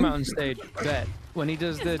god! come out on stage. Bet. When he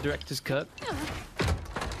does the director's cut.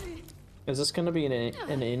 Is this going to be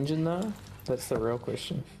an engine though? That's the real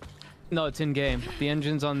question. No, it's in game. The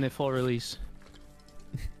engine's on the full release.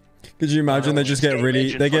 Could you imagine they just get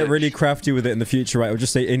really crafty with it in the future, right? It'll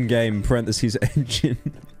just say in-game parentheses engine.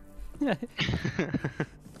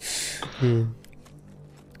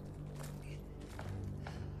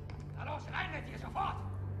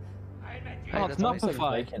 Oh, it's not for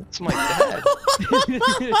fight. It's my dad.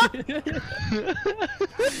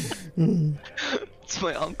 It's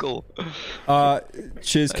my uncle. Cheers, I didn't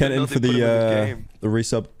know Kenton, they for put him in this the game.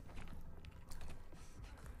 resub.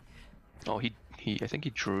 Oh, I think he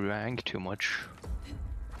drank too much.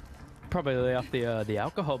 Probably off the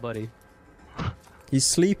alcohol, buddy. He's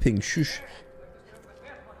sleeping. Shush.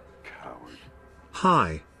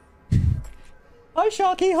 Hi. Hi,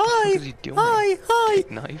 Sharky. Hi. What is he doing? Hi.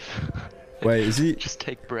 Take knife. Wait, is he? Just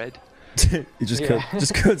take bread. He just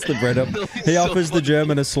cuts the bread up. He offers the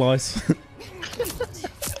German a slice.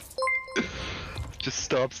 Just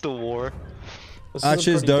stops the war.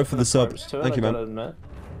 Cheers, Doe, for the sub. Thank you, man.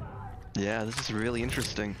 Yeah, this is really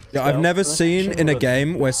interesting. Yeah, I've never seen in a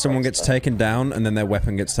game where someone gets taken down and then their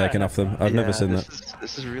weapon gets taken off them. I've never seen that.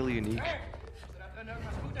 This is really unique.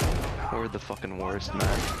 We're the fucking worst,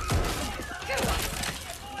 man.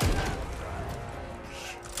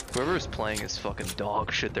 Whoever is playing is fucking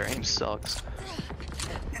dog shit. Their aim sucks.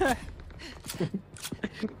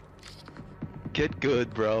 Get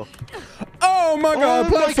good, bro. Oh my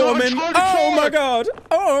god, platforming! Oh my god!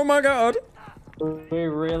 Oh my god! We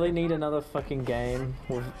really need another fucking game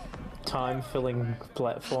with time-filling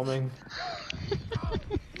platforming.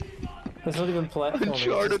 It's not even platforming.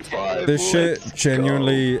 Uncharted 5. This shit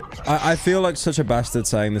genuinely... I feel like such a bastard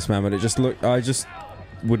saying this, man, but it just I just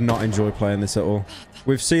would not enjoy playing this at all.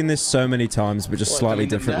 We've seen this so many times, but just slightly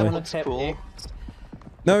differently. Cool.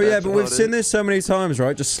 No, yeah, but we've seen this so many times,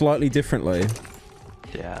 right? Just slightly differently.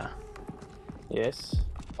 Yeah. Yes.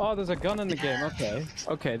 Oh, there's a gun in the game. Okay.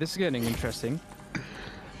 Okay, this is getting interesting.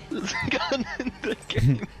 There's a gun in the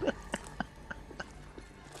game.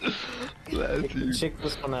 Check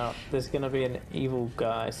this one out. There's gonna be an evil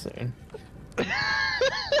guy soon.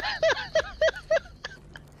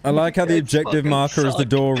 I like how the objective marker is the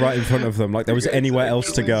door right in front of them, like there was anywhere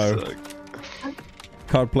else to go.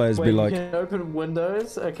 Card players be like... You can open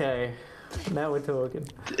windows? Okay. Now we're talking.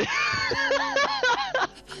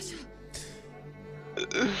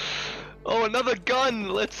 Oh, another gun!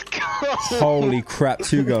 Let's go! Holy crap,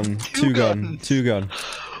 two gun.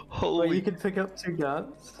 Holy... Wait, you can pick up 2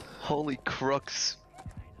 guns? Holy crux.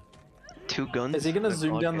 2 guns? Is he gonna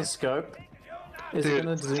zoom down the scope? Is he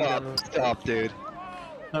gonna zoom down the scope? Stop, dude.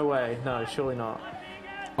 No way, no, surely not.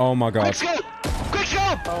 Oh my god. Quick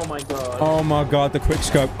scope! Oh my god. Oh my god, the quick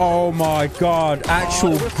scope. Oh my god,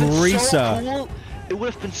 actual greaser. So cool. It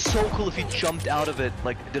would have been so cool if he jumped out of it,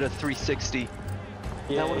 like did a 360.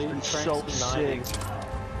 Yeah, that would have been so sick.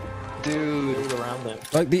 Dude. Around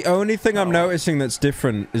it. Like the only thing I'm noticing that's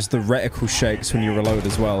different is the reticle shakes when you reload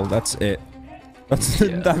as well. That's it. That's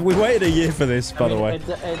we waited a year for this, by the way.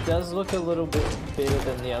 It does look a little bit better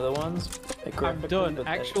than the other ones. I'm done.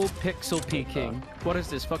 Actual pixel peeking. What is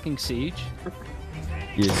this, fucking Siege?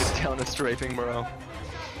 Yes. Counter strafing, bro.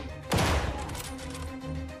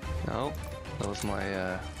 No, that was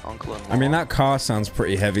my uncle. I mean, that car sounds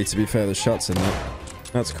pretty heavy, to be fair. The shots in that.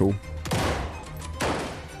 That's cool. Yeah,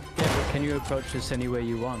 but can you approach this any way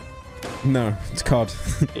you want? No, it's COD.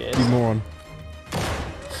 Yes. You moron.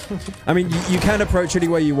 I mean, you can approach any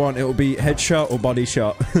way you want. It will be headshot or body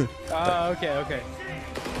shot. Oh, okay, okay.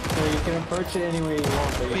 So you can approach it any way you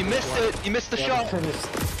want. But you missed it. You missed the shot.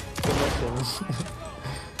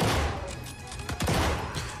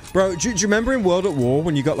 Bro, do you remember in World at War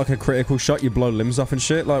when you got like a critical shot, you blow limbs off and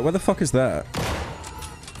shit? Like, where the fuck is that?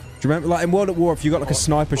 Do you remember, like, in World at War, if you got like a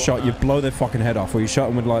sniper shot, you'd blow their fucking head off, or you shot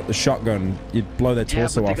them with like the shotgun, you'd blow their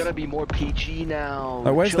torso yeah, but off. they gotta be more PG now.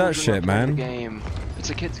 Like, where's that Children shit, are playing man? the game. It's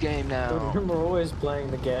a kid's game now. We're always playing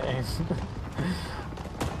the game.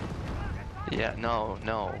 Yeah, no,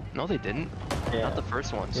 they didn't. Yeah. Not the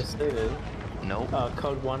first ones. Yes, they did. Nope.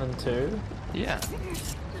 Code 1 and 2. Yeah.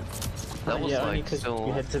 That was yeah, like still.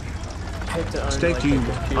 You had to own, Stay like, tuned.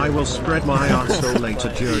 I will spread my arsehole later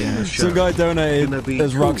during the show. Some guy donated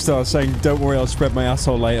as Rockstar saying, "Don't worry, I'll spread my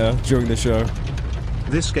asshole later during the show."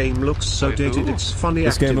 This game looks so dated. It's funny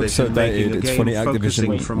This game looks so Activision dated, making a it's game funny Activision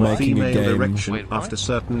focusing from a making a female game. erection Wait, what? after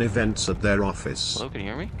certain events at their office. Hello, can you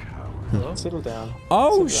hear me? Settle down.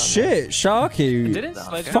 Oh Settle down, shit, Sharky! Didn't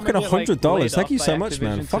Sledgehammer Fucking get, like, $100. laid Thank off you by so much,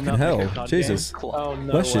 man. Activision to Fucking not make hell, a COD Jesus. game? Oh,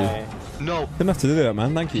 no Bless you. way. No. Didn't have to do that,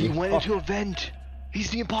 man. Thank He you. went into a vent. He's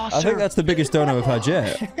the imposter. I think that's the biggest donor we've had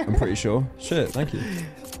yet. I'm pretty sure. Shit, thank you.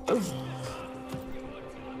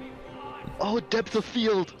 Oh, depth of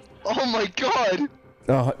field. Oh my god.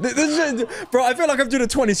 Oh, this is, bro, I feel like I'm doing a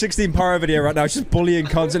 2016 Pyro video right now. It's just bullying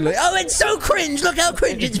constantly. Oh, it's so cringe. Look how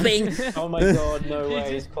cringe it's being. Oh my god, no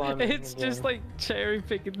way. He's climbing. It's just like cherry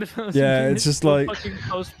picking the most. Yeah, it's just like,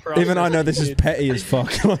 even I know this is petty as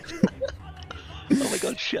fuck. Oh my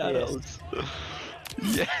god, shadows.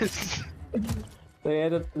 Yes. They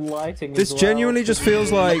added lighting. This as genuinely well. just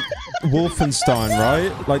feels like Wolfenstein,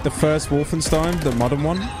 right? Like the first Wolfenstein, the modern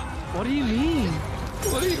one. What do you mean?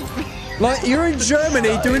 What do you mean? Like, you're in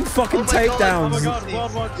Germany doing fucking takedowns. Oh my god,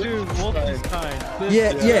 World War II, Wolfenstein.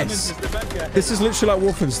 Yeah, yes. This is literally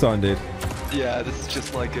like Wolfenstein, dude. Yeah, this is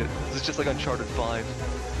just like it. This is just like Uncharted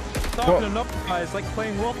 5. Talking up, guys, like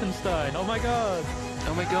playing Wolfenstein. Oh my god.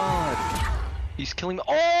 Oh my god. He's killing me.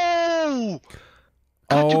 Oh!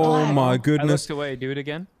 Oh my I goodness. looked away. Do it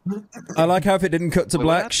again. I like how if it didn't cut to Wait,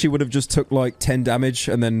 black, what? she would have just took like 10 damage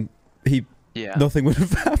and then Yeah. nothing would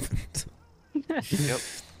have happened. Yep.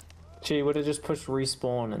 She would have just pushed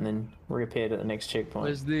respawn and then reappeared at the next checkpoint.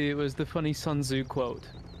 Was the funny Sun Tzu quote?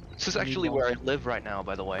 This is actually where I live right now,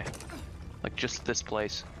 by the way. Like, just this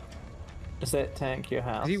place. Is that tank your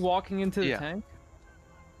house? Is he walking into the Yeah. tank?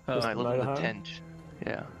 No, I live in the motorhome? tent.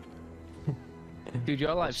 Yeah. Dude,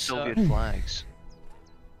 your life Soviet sucks. flags.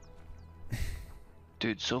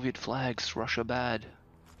 Dude, Soviet flags, Russia bad.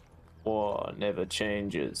 War never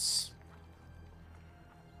changes.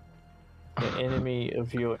 The enemy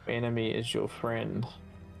of your enemy is your friend.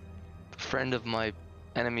 Friend of my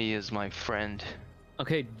enemy is my friend.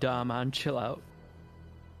 Okay, duh, man, chill out.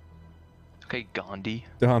 Okay, Gandhi.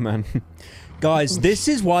 Oh man. Guys, this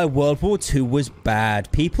is why World War II was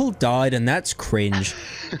bad. People died and that's cringe.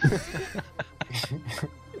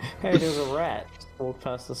 Hey, there's a rat. Just walked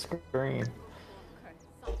past the screen.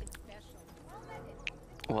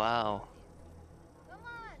 Wow.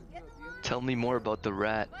 Tell me more about the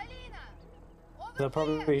rat. They'll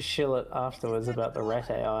probably shill it afterwards about the rat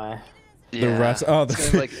AI. The rat. Oh, It's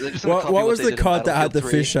gonna be like- they're just gonna what copy was they the did in card that had the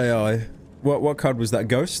Battlefield 3. fish AI? What card was that?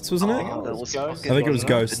 Ghosts, wasn't it? Oh, that was Ghosts. I think it was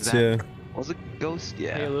Ghosts, Exactly. yeah. Was it Ghost?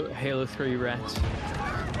 Yeah. Halo 3 rats. The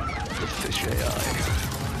fish AI.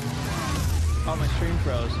 Oh, my stream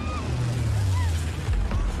froze.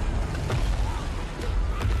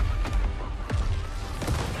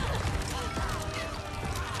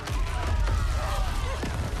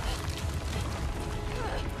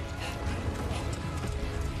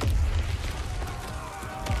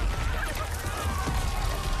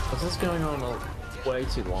 This is going on way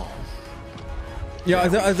too long. Yeah, I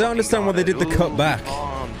don't understand why they did the cut back.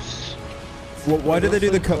 Bombs. Why did they do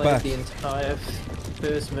the We've cut played back? The entire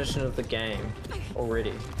first mission of the game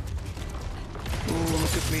already. Ooh,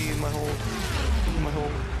 look at me, my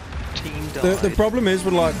whole team died. The problem is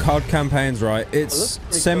with like COD campaigns, right? It's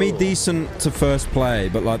pretty semi-decent to first play,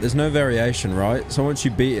 but like there's no variation, right? So once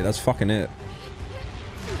you beat it, that's fucking it.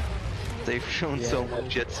 They've shown so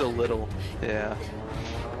much yet so little. Yeah.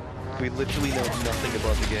 We literally know nothing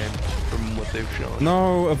about the game from what they've shown.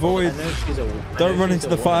 No, avoid. Don't run into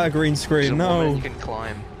the fire green There's screen. a No. woman you can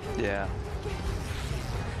climb. Yeah.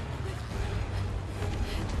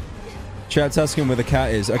 Chat's asking where the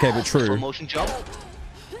cat is. Okay, but Slow true. motion jump.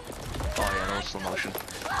 Oh yeah, no slow motion.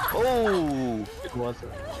 Oh! It was.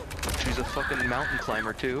 She's a fucking mountain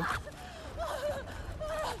climber too.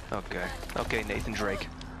 Okay. Okay, Nathan Drake.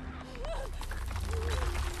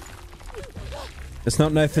 It's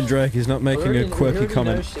not Nathan Drake. He's not making a quirky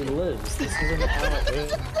comment. Know she lives. This is an hour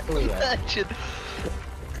earlier. Imagine.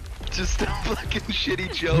 Just a fucking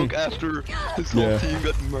shitty joke after his whole Yeah. team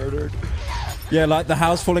got murdered. Yeah, like the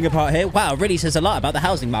house falling apart here. Wow, really says a lot about the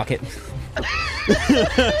housing market. Oh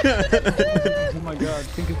my god,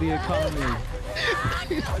 think of the economy.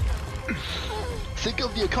 Think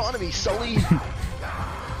of the economy, Sully.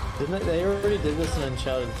 Didn't they? They already did this in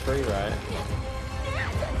Uncharted 3, right?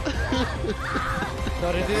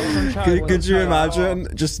 Could you imagine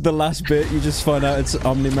just the last bit? You just find out it's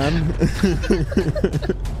Omni-Man.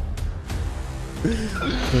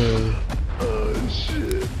 Oh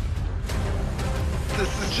shit.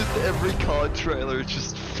 This is just every COD trailer, it's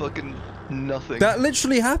just fucking nothing. That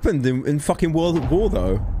literally happened in fucking World at War,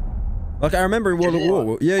 though. Like, I remember in World at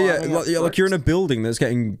War. Yeah, like you're in a building that's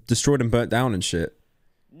getting destroyed and burnt down and shit.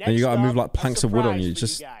 And you gotta Next move up, like a planks of wood on surprise you. for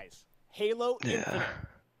Just guys. Halo Infinite.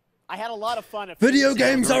 I had a lot of fun. video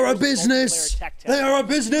games are a business. They are a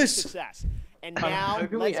business. Success. And now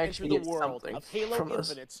hoping we let's enter actually the get world something of Halo from this.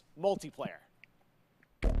 Infinite's multiplayer.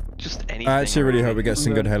 Just anything. I actually really hope we get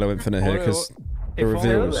some good Halo Infinite here because the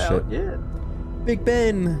reveal was shit. Yeah. Big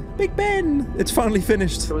Ben, Big Ben. It's finally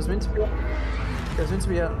finished. It was meant to be. It was meant to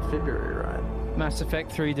be out in February, right? Mass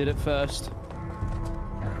Effect 3 did it first.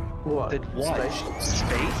 What? Did what?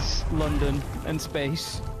 Space? London and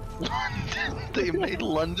space. They made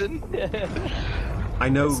London? I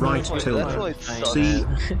know, right, That's Tilda. why it sucks. See,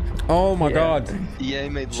 Oh my god. Yeah, he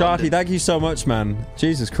made Sharky, London. thank you so much, man.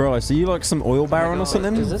 Jesus Christ. Are you like some oil baron or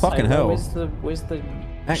something? Is this Fucking Halo? hell. Where's the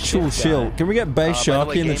Actual shit shield. guy? Can we get Base By the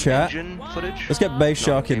way, Sharky in the game chat? engine footage? Let's get Base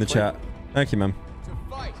No, Sharky in the gameplay. chat. Thank you, man.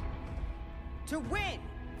 To win.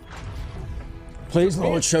 Please,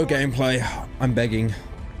 Lord, show gameplay. I'm begging.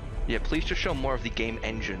 Yeah, please just show more of the game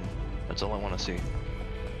engine. That's all I want to see.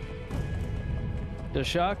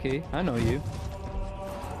 Sharky, I know you.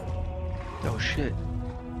 Oh shit.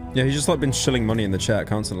 Yeah, he's just like been shilling money in the chat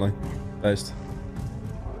constantly. Based.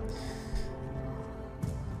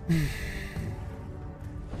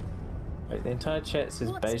 Wait, the entire chat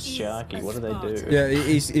says base Sharky. What do they do? Yeah,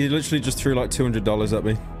 he literally just threw like $200 at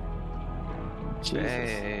me.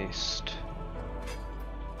 Based.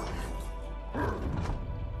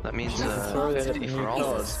 That means Throw that at 50 the for new all of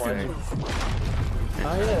cards. us. Why don't you-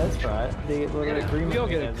 Oh yeah, that's right. The agreement. We all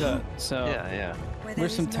get a ends. cut, so Yeah. we're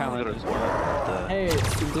some talent as well. Hey,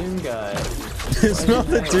 it's the Doom guy. It's not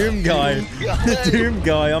the Doom guy. The Doom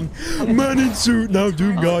guy. I'm man in suit now,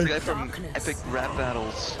 Doom The guy. guy from Epic Rap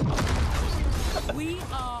Battles.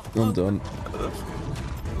 I'm done.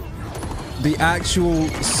 The actual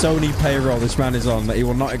Sony payroll this man is on that he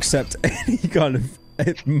will not accept any kind of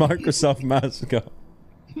Microsoft mascot.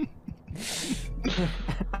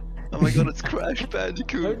 Oh my god, it's Crash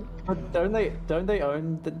Bandicoot. Don't they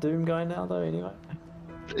own the Doom guy now though? Anyway.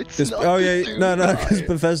 It's not Oh the yeah, Doom no, guy. because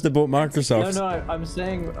Bethesda bought Microsoft. No, I'm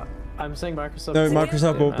saying Microsoft. No,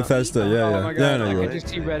 Microsoft bought Bethesda. Yeah, Oh yeah. my Yeah, god, no, I you're could right. just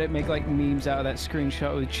see Reddit make like memes out of that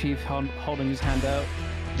screenshot with Chief holding his hand out.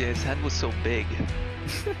 Yeah, his head was so big.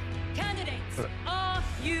 Candidates, are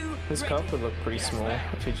you His cup would look pretty small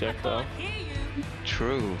if he jacked off.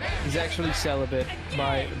 True. He's actually celibate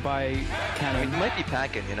by I mean, canon. he might be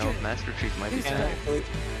packing, you know, Master Chief might be packing. Canonically,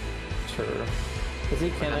 true. Is he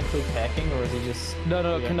canonically packing or is he just? No,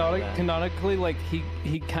 we don't know that. canonically, like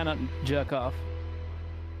he cannot jerk off.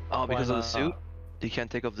 Oh, because of the not? suit? You can't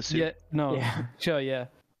take off the suit? Yeah, no, Yeah. sure, yeah.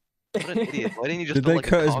 What an idiot. Why didn't you just Did put, they like, a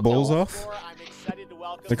cut his cock balls out? off?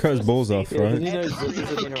 They cut his balls off, Yeah, right? you know,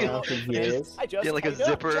 Zippy's been around for years. Yeah, like a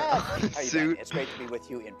zipper suit. It's great to be with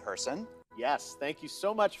you in person. Yes, thank you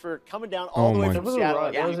so much for coming down all Oh the way my- from That was Seattle.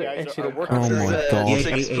 alright. That was You guys actually are the working Oh very my hard.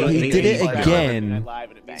 god. He did it again.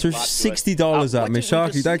 Threw $60 at me.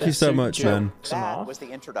 Sharky, thank you so much, man. That was the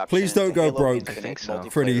introduction Please don't to go Halo broke Infinite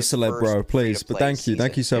for the multiplayer celeb bro, first please. But thank you.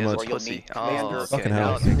 Thank you so season, much. where you'll Pussy. meet Oh, Commander okay, Fucking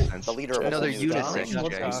now hell. it makes sense. the leader of No, they're the new unisex, generation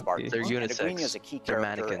Jay. of Spartans. They're And agreeing unisex. as a key They're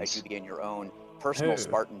character as mannequins. you begin your own personal Who?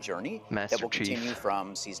 Spartan journey Master that will Chief. continue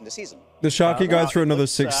from season to season. The Sharky guy threw another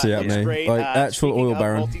 60 at me. Like, actual oil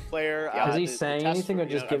baron. Is he saying anything or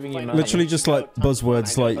just giving you money? Literally just like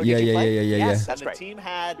buzzwords like, yeah, yeah, yeah, yeah, yeah, yeah. Yes, That's and great. the team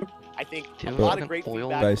had, I think, a But- lot of great Oil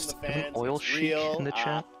feedback based. from the fans. Oil It's chic real, in the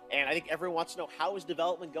chat. and I think everyone wants to know how is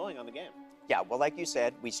development going on the game. Yeah, well, like you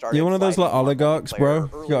said, we started. You're one of those like fighting on oligarchs, bro.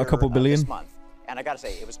 multiplayer You got a couple earlier, billion. this month. And I gotta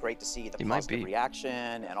say, it was great to see the You might positive be. reaction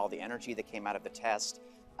and all the energy that came out of the test.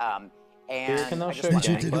 You And reckon they'll I show just want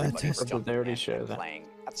to thank gameplay? everybody for Or did jumping they already in show and that? playing.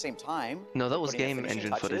 At the same time, No, that was putting the game finishing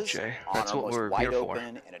engine footage, touches Jay. on That's our what most we're wide here for.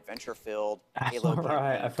 open and adventure-filled That's Halo alright.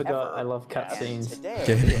 campaign I forgot. ever. I love And cutscenes. today,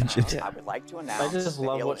 Game engine. I would like to announce just that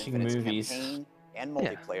love Halo watching Infinite's movies. campaign and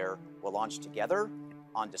Yeah. multiplayer will launch together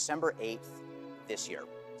on December 8th this year.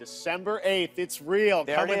 December 8th, it's real.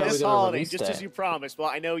 There Coming it is. this We got a holiday, release just as date. you promised. Well,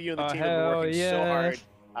 I know you and the Oh, team have been hell working so yeah.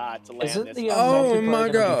 hard to land Isn't this. the Oh multiplayer my gonna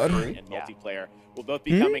be God. free? And multiplayer will both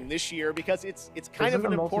be coming this year because it's kind Isn't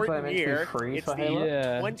of an the multiplayer important meant to be year. free It's for the Halo?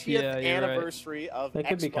 Yeah, 20th yeah, you're right. anniversary of That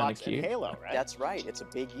could be kinda Xbox and cute. Halo, right? That's right. It's a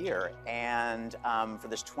big year. And for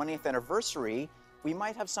this 20th anniversary, we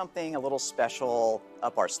might have something a little special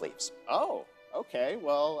up our sleeves. Oh, okay.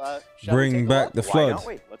 Well, shall we Bring take a back look? the Why flood. don't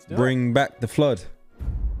we? Let's do it. Bring back the flood.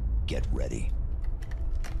 Get ready.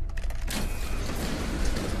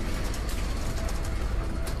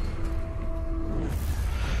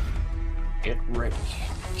 Get ready.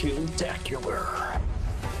 Killtacular.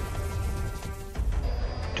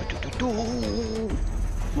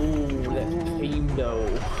 Ooh, that theme though.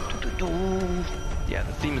 Yeah,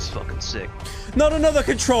 the theme is fucking sick. Not another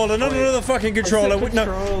controller, not another fucking controller.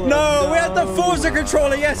 No, we had the Forza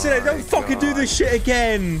controller yesterday. Don't fucking do this shit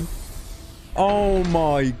again. Oh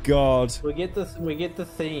my god. We get the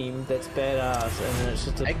theme that's badass, and then it's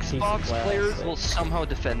just a piece of Xbox glass. players will somehow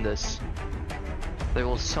defend this. They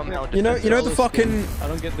will somehow defend You know the this. fucking. I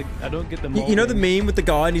don't get the. You know the meme with the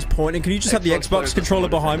guy and he's pointing. Can you just have the Xbox controller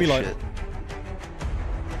behind me, like?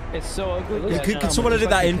 It's so ugly. Can someone edit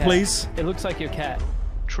that in, please? It looks like your cat.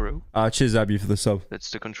 True. Cheers, Abby, for the sub.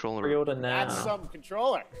 That's the controller. Pre-order now. That's some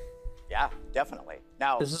controller. Yeah, definitely.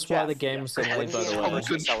 Now, This is why the game's so late, by the way.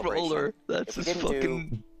 Controller. That's his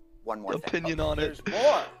fucking one more opinion on it.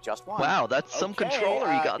 More. Just one. Wow, that's some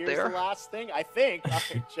controller you got here's there. The last thing, I think. All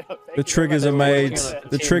right, Joe, thank The you triggers very are much. made.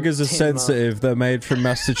 The triggers are sensitive. They're made from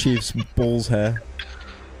Master Chief's balls hair.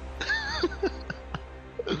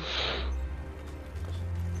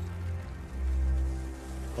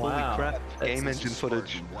 Wow. Holy crap! Game engine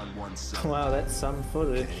footage. Wow, that's some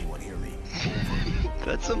footage.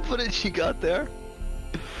 That's some footage you got there.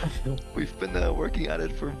 We've been working at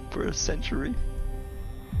it for a century.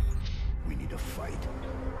 We need a fight.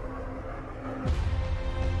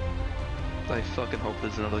 I fucking hope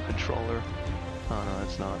there's another controller. Oh no,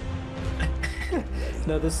 it's not.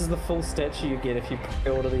 No, this is the full statue you get if you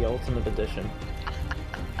pre-order the Ultimate Edition.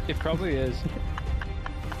 It probably is.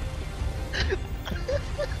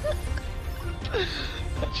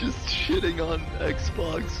 Just shitting on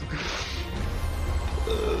Xbox.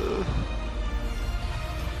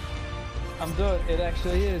 I'm done. It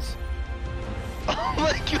actually is. Oh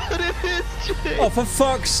my god, it is, Jay! Oh, for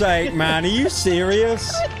fuck's sake, man. Are you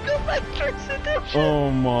serious? Oh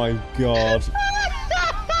my god.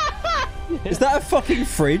 Is that a fucking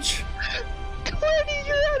fridge?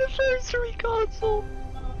 20-year anniversary console!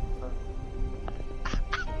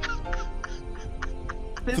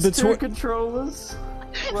 For the controllers.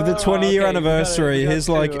 For the 20-year anniversary, here's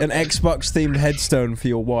like an Xbox-themed headstone for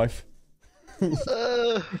your wife.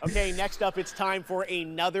 Okay, next up, it's time for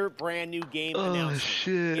another brand new game announcement.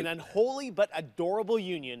 Shit. An unholy but adorable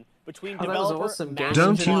union between Oh, that was developer awesome. Massive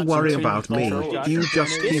Don't you Monster worry 2 about me. You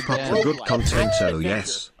just keep up the good content, oh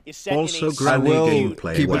yes. Also, I Granny will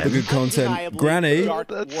gameplay keep up the when. good content. Granny,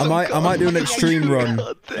 I might do an extreme run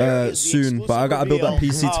soon, but I gotta build that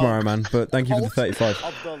PC tomorrow, man. But thank you for the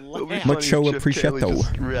 35. Mucho appreciato.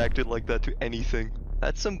 Just reacted like that to anything.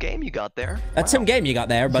 That's some game you got there. That's some game you got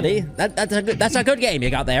there, buddy. That's a good game you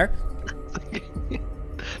got there.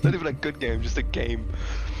 Not even a good game, just a game.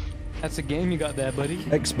 That's a game you got there, buddy.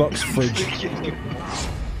 Xbox fridge.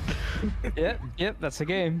 Yep, that's a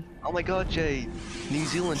game. Oh my god, Jay. New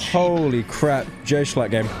Zealand sheep. Holy crap, Jay Schlatt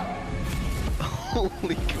game.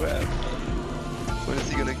 Holy crap. When is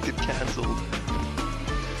he gonna get cancelled?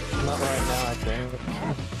 Not right now, I think.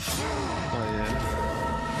 Oh yeah.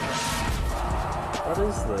 What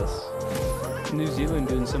is this? New Zealand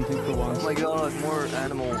doing something for once. Oh my god, more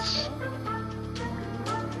animals.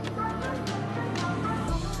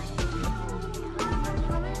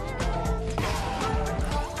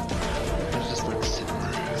 There's just like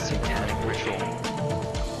satanic ritual.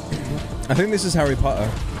 I think this is Harry Potter.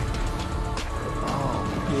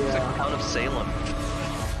 Oh, it's like Town of Salem.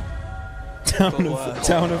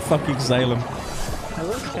 Town of fucking Salem. It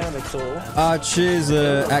looks kind of cool. Cheers,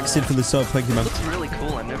 Axid for the sub. Thank you, man. It looks really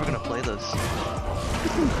cool. I'm never gonna play this.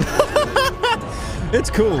 It's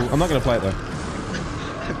cool. I'm not gonna play it though.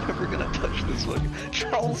 I'm never gonna touch this one.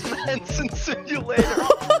 Charles Manson Simulator.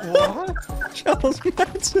 What? Charles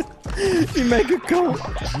Manson. You make a cult.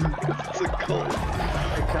 It's a cult.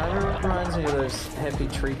 It kind of reminds me of those happy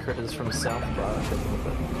tree critters from South Park.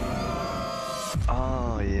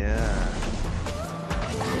 Oh yeah.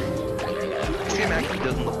 This game actually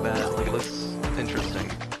doesn't look bad. Like it looks interesting.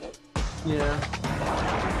 Yeah.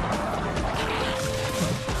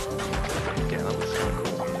 Yeah, that looks kind of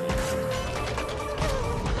cool.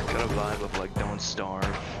 Got a vibe of like Don't Starve.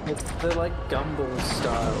 They're like Gumball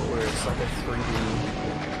style, where it's like a 3D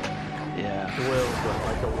Yeah. world, but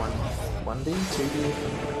like a 1D, 2D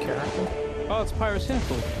character. Oh, it's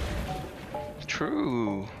Pyrocynical.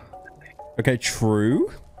 True. Okay,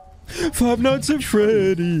 true. Five Nights at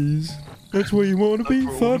Freddy's. That's where you want to be.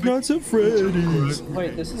 Five Nights at Freddy's.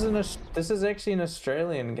 Wait, this is actually an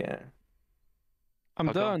Australian game. I'm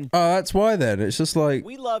done. Oh, that's why then. It's just like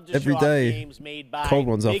We love to every show off day. games made by Cold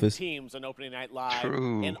One's big office. teams on Opening Night Live,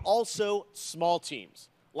 True. and also small teams.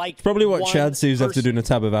 Like It's probably what one Chad sees after person. doing a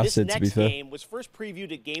tab of This acid, to be next fair. game was first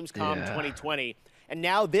previewed at Gamescom 2020, And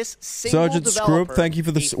now this single Sergeant developer, Scrub, thank you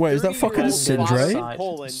for the. Wait, is that fucking Sindre?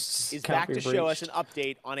 Poland is back to show us an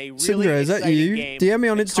update on a really Sindre, is that exciting you? game DM me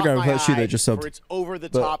on that caught Instagram my if that's you eye that just for subbed. its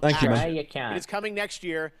over-the-top But thank you, action. man. It is coming next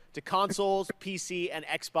year to consoles, PC, and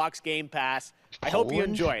Xbox Game Pass. I hope you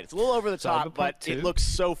enjoy it. It's a little over the top, but it looks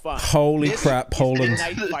so fun. Holy This crap, is Poland.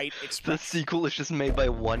 Midnight Fight The Express. sequel is just made by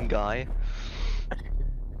one guy.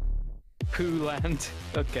 Pooland.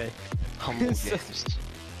 Okay. Humble Games.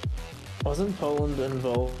 Wasn't Poland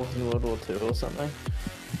involved in World War II or something?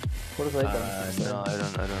 What have they done? since No, then?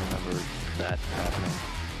 I don't remember that happening.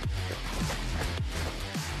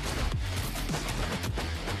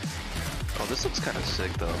 Oh, this looks kind of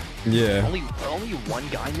sick though. Yeah. Only one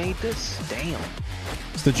guy made this? Damn.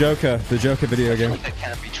 It's the Joker video game. That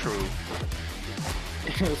can't be true.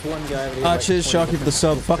 It was one guy. But he Ah, had, cheers, like, Sharky, for the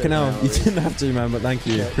sub. Fucking hell. You didn't have to, man, but thank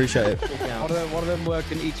you. Appreciate it. What of them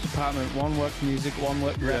work in each department? One worked music, one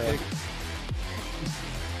worked graphic.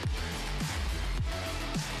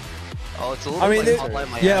 Oh, it's a little I mean, like Hotline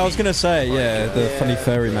Miami. yeah, I was gonna say, yeah, the Yeah, funny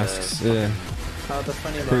fairy yeah. masks. Yeah. Oh, the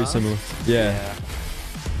funny Pretty mask. similar. Yeah.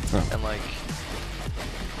 Oh. And like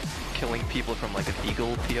killing people from like an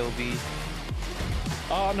eagle POV.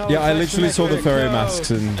 Oh no. Yeah, I it's literally saw the isometric. fairy No,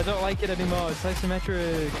 masks and. I don't like it anymore. It's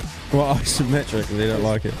isometric. Well, isometric, they don't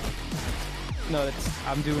like it. No,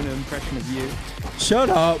 I'm doing an impression of you. Shut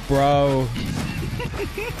up, bro.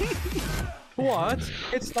 What?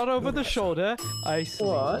 It's not over the shoulder. I see.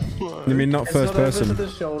 What? You mean not first person? Over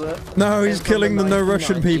the shoulder. No, he's It's from killing the no 1990s.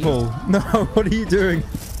 Russian people. No, what are you doing?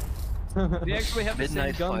 They actually have the same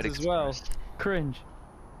Midnight guns Fight as well. Cringe.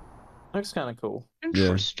 Looks kind of cool.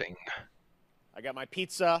 Interesting. I got my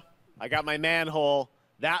pizza. I got my manhole.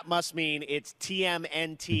 That must mean it's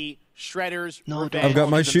TMNT Shredder's Revenge. I've got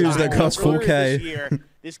my shoes that cost Earlier 4K. This year,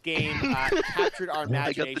 this game captured our I got the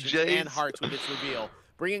imaginations J's. and hearts with its reveal,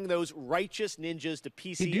 bringing those righteous ninjas to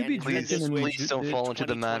PC He do be and drinking Nintendo in Switch Please don't in fall into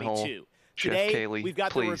the manhole. 2022. Chef Today, Kaylee, we've got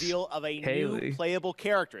the please. reveal of a new Kaylee. playable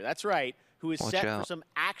character. That's right, who is Watch set for out. some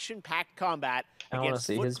action-packed combat I wanna against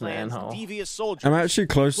see Foot his Clan's manhole. devious soldiers. I'm actually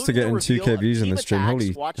close to including getting the reveal 2K views of on team this stream.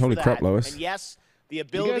 attacks. Watch Holy for crap, that. Lois. And yes, the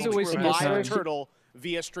ability to wasting your revive a time. turtle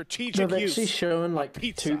via No, strategic they've use. actually shown like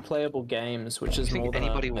pizza. 2 playable games, which is Do you more think than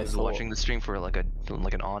anybody I was thought. watching the stream for like an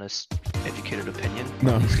honest, educated opinion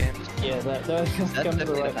No. on these games? Yeah, that That's come to the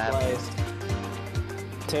definitely right gonna happen. place.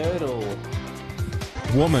 Turtle.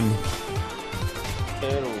 Woman.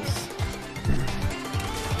 Turtles.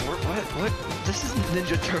 What? This isn't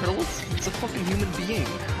Ninja Turtles. It's a fucking human being.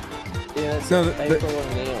 Yeah, it's No, like April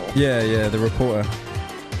O'Neil. Yeah, the reporter.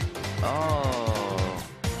 Oh.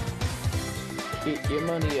 Get your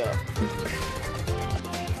money up.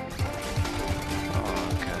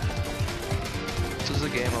 Oh, okay. This is a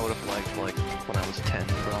game I would have liked like when I was 10,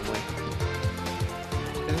 probably.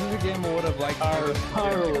 This is a game I would have liked. I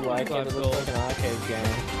really like it. It looks like an arcade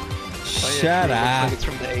game. Shut Looks up. like it's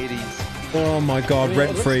from the 80s. Oh my god, I mean,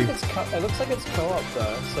 rent free. It looks like it's co-op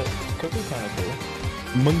though, so it could be kind of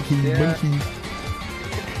cool. Monkey, Yeah. monkey.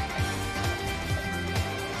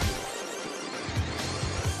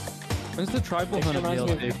 When's the Tribal It Hunter reminds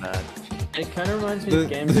me of- DLC? It kind of reminds me of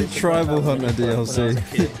games. The we used to Tribal play back Hunter when I was a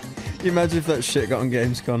DLC. kid. Can you imagine if that shit got on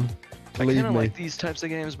Gamescom? I Believe kind of me. like these types of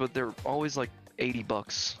games, but they're always like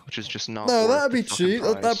 $80, which is just not. No, worth that'd the be fucking cheap.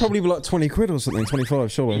 That'd price. probably be like 20 quid or something,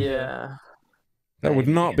 25 surely. Yeah. That would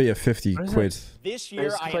not be a 50 What is quid. This I year,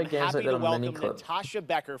 used to I play am games happy like to that on welcome Miniclip Natasha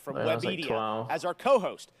Becker from when I was, like, Webedia 12. as our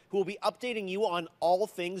co-host, who will be updating you on all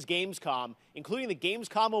things Gamescom, including the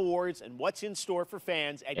Gamescom Awards and what's in store for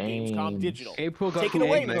fans at Gamescom Digital. April got Take it cool.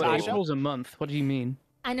 away, No, Natasha. April's a month. What do you mean?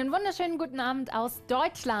 Einen wunderschönen guten Abend aus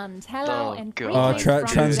Deutschland. Hello Oh, and God. greetings from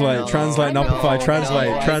translate, Germany. translate, I'm Amplify, Nicole, translate,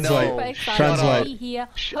 and I'm translate, super excited translate. to be here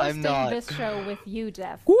I'm hosting not. this show with you,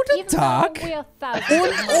 Jeff. Guten Even though Tag. we're thousands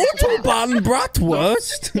Und of miles away.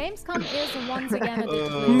 Autobahnbratwurst. Gamescom is once again a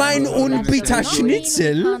digital Mein event, but unbitter that does not mean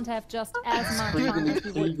Schnitzel. We can't have just as much fun as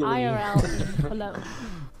we would IRL alone.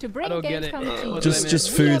 To bring don't get it. Gamescom to you,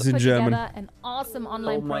 Just we foods have in put German. together an awesome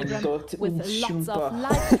online Oh my program God, with lots Unschumper. of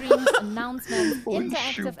live streams, announcements,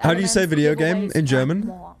 interactive How do you say elements, video game giveaways, in and German?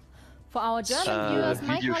 more. For our German viewers,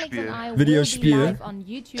 my colleagues and I will Videospiel. be live on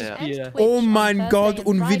YouTube Yeah. and Yeah. Twitch Oh on mein Thursday Gott, and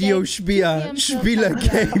und Friday, 2 Videospiel. p.m. till Spieler 7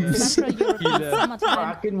 p.m. Games. Central European Spiele. summertime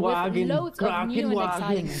Kraken with Wagen, loads of new and Kraken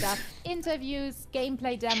exciting Wagen. stuff interviews,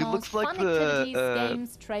 gameplay demos, She looks like fun activities,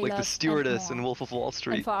 games, trailers, like the stewardess and in more. Wolf of Wall And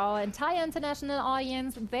Street. for our entire international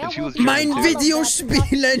audience, there And she will was be Mein all of Video that, plus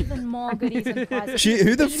spielen. even more goodies and prizes.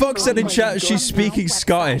 Who the fuck said in chat she's speaking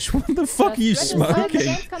Scottish? What the fuck are you Just register on the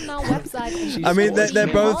smoking? Gamescom Now website and I mean, they're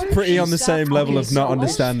both email pretty on the Start same level of not your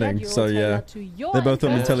understanding, so schedule yeah. tailored to your They're both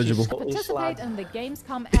interests. unintelligible. Participate in the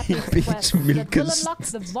Gamescom epic quest that will Milkers. unlock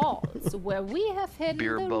the vaults where we have hidden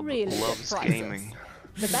Beer the Bub really good loves prizes. gaming.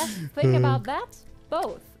 The best thing about that?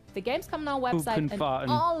 Both. The Gamescom Now website and Guten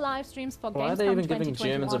all live streams for Why are they Gamescom even giving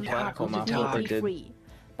Germans a 2021 are platform after what they completely did? free.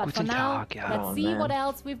 But for Guten now, Tag, yeah. let's Oh, see man. what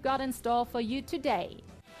else we've got in store for you today.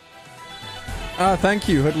 Ah, thank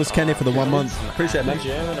you, Hoodless Kenny, for the 1 month. Appreciate it, man.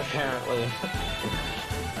 German, apparently.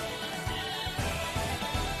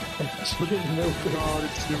 God,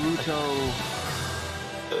 it's Naruto.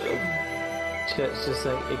 It's just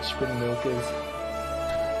like extra milkers.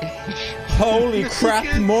 Holy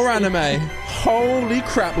crap, more anime. Holy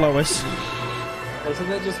crap, Lois. Doesn't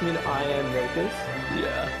that just mean I am milkers?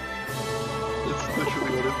 Yeah. That's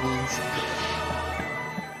literally what it means.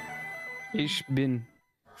 Ich bin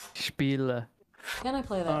Spieler. Can I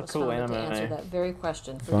Play That Oh, was cool founded to anime. answer that very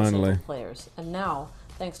question for Finally. disabled players. And now,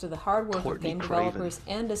 thanks to the hard work Courtney of game Craven. developers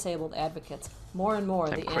and disabled advocates, more and more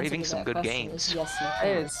I'm the answer craving to some that good question games. is yes, you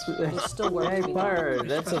Hey, can. it's There's still work hey, to be Pyro, done.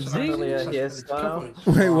 that's a familiar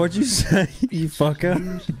hairstyle. Wait, what'd you say, you fucker?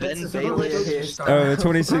 Ben Familiar Bailey. hairstyle. Oh, the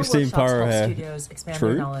 2016 Workshops Pyro help hair. studios expand True.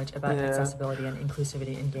 their knowledge about Yeah. accessibility and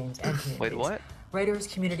inclusivity in games and communities. Wait, what? Writers,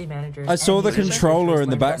 community managers. I saw and the users controller in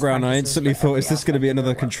the learn best background. I practices instantly for thought, every is this going to be aspect of another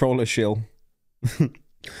their work. controller shill? Oh,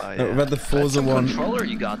 I yeah. read the Forza That's a one. controller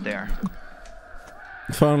you got there.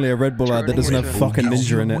 Finally, a Red Bull ad that doesn't have fucking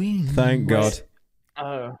Ninja in it. Thank God.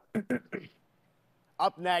 Oh.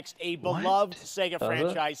 Up next, a beloved Sega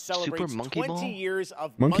franchise celebrates Monkey 20 Ball? years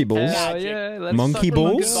of Monkey balls? magic. Yeah, let's Monkey suck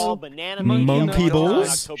balls? It's called Banana Monkey Monkey balls?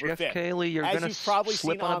 on October Jeff 5th. Cayley, you're As gonna you've probably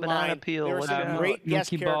slip seen on a banana online, peel. there are Let's some go. great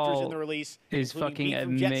guest Monkey characters in Ball the release, is including fucking Pete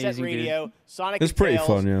from Jet Set amazing, dude. Radio, Sonic It's and pretty Tails,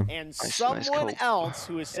 fun, yeah. and Nice someone coat. else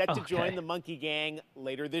who is set to Okay. join the Monkey Gang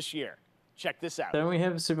later this year. Check this out. Don't we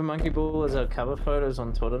have Super Monkey Ball as our cover photos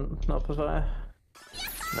on Twitter? Not Pavaya?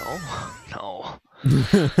 No. No.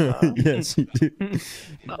 Yes, you do.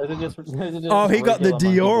 Oh, Oh, he got the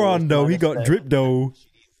Dior on though. He got drip though.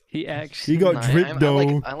 He actually. He got Nah, drip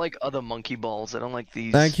though. I like other monkey balls. I don't like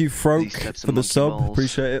these. Thank you, these Froke, types of for the monkey sub. balls.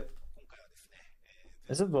 Appreciate it.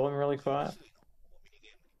 Is the volume really quiet?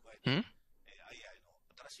 Hmm?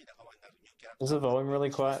 Is the volume really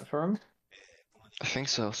quiet for him? I think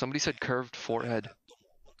so. Somebody said curved forehead.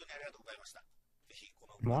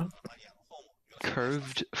 What?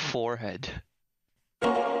 Curved forehead.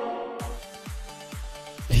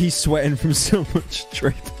 He's sweating from so much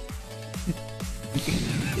drip.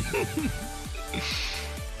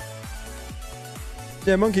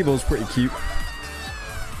 Yeah, Monkey Ball's pretty cute.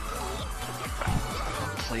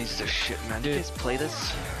 Plays this shit, man. Did you guys play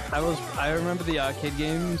this? I remember the arcade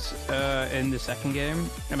games in the second game,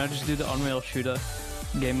 and I just do the Unreal Shooter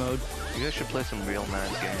game mode. You guys should play some real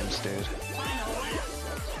man's games, dude.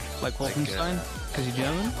 Like Wolfenstein? Because you're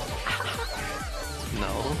German?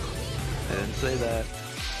 No, I didn't say that.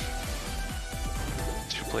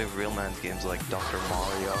 You should play real man's games like Dr.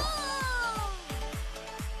 Mario.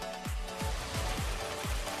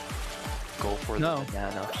 Go for the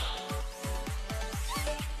banana.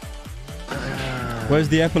 Where's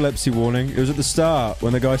the epilepsy warning? It was at the start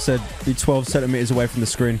when the guy said be 12 centimeters away from the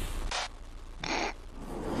screen. It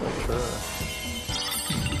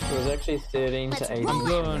was actually 13 to 18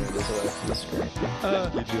 centimeters away from the screen.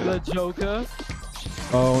 The Joker.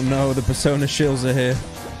 Oh no, the Persona shills are here.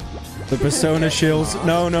 The Persona shills.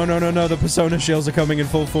 No, no, no, no, no. The Persona shills are coming in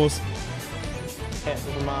full force. Cat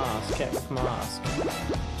with a mask, cat with a mask.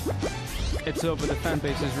 It's over, the fan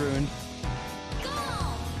base is ruined.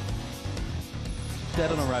 Dead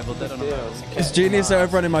on arrival, dead on arrival. It's genius how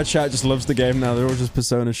everyone in my chat just loves the game now. They're all just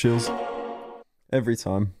Persona shills. Every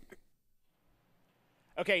time.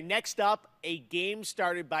 Okay, next up, a game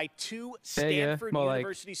started by two Stanford more like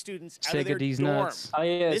University students out Sega of their D's dorm. nuts. Oh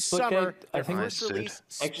yeah, This Splitgate, summer, I their think first release,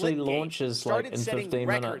 actually Splitgate, launches like started in setting 15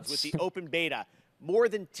 records minutes. with the open beta. More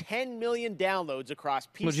than 10 million downloads across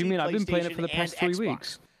PC, What do you mean? I've been playing it for the PlayStation, past and 3 Xbox.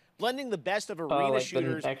 weeks. Blending the best of arena like the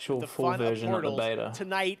shooters actual with the full fun version of of the Portals. beta.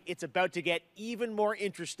 Tonight, it's about to get even more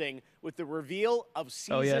interesting with the reveal of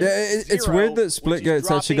season Yeah, it's weird that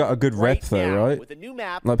Splitgate's actually got a good rep though, right? with a new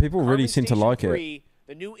map, Like people really seem to like it. 3,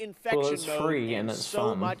 the new infection Well, it's mode, free and it's so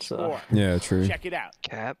fun, much so- more. Yeah, true. Check it out.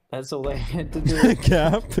 Cap. That's all they had to do.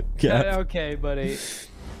 Cap. Cap. Okay, buddy.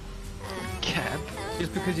 Cap.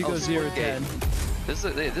 Just because you go Oh, 0-10. This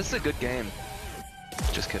is a good game.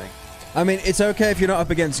 Just kidding. I mean, it's okay if you're not up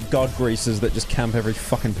against god greasers that just camp every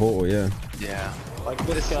fucking portal, yeah. Yeah. Like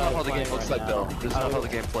This is not how the game looks right like, though. now. This is not how the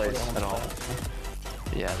game plays at all.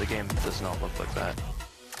 Yeah, the game does not look like that.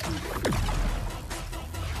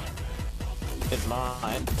 It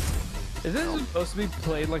might. Is this supposed to be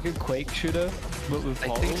played like a Quake shooter, but with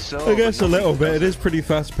I think so. I guess but a little nobody bit. It does is pretty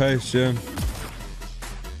fast paced, yeah.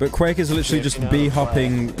 But Quake is literally Yeah, just you know,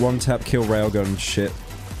 B-hopping, one-tap kill railgun shit.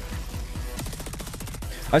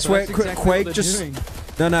 I swear, that's exactly what Quake they're just... doing.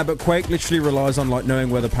 No, but Quake literally relies on like knowing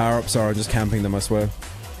where the power-ups are and just camping them, I swear.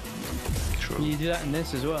 True. You do that in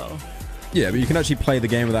this as well. Yeah, but you can actually play the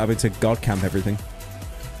game without having to god camp everything.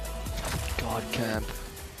 God camp.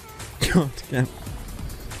 God camp.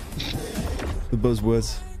 The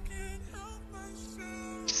buzzwords.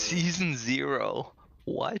 Season 0.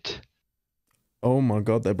 What? Oh my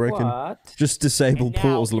god, they're breaking. What? Just disable And now,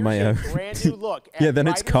 portals, here's a LeMayo. brand new look at Yeah, then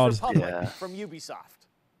it's Riders COD. Republic Yeah. from Ubisoft.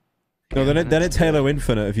 No, then it's Halo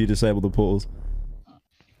Infinite if you disable the portals.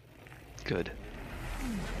 Good.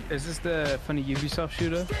 Is this the funny Ubisoft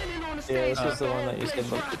shooter? Yeah, this is the one that you said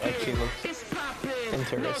actually looked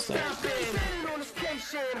interesting.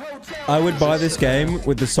 I would buy this game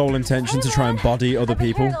with the sole intention to try and body other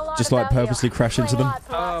people, just like purposely crash into them.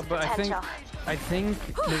 But I think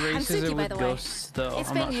the races are with ghosts though. It's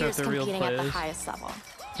I'm been not sure if years they're real competing at the players. highest level.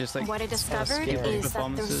 Just like What I discovered scary is that there's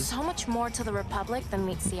performances. so much more to the Republic than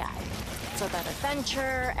meets the eye. So that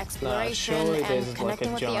adventure, exploration, surely and there's like connecting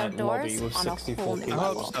a with the giant lobby outdoors with on a 64 whole new people. I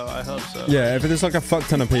level. hope so. I hope so. Yeah, if there's like a fuck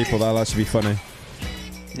ton of people, that'll actually be funny.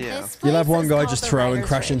 Yeah. This You'll have place one is guy called just the throw and Riders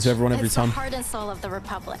crash Ridge. into everyone every It's time. the heart and soul of the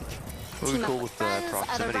Republic. Really Team cool up with with the friends, other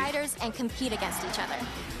proximity. riders, and compete against each other.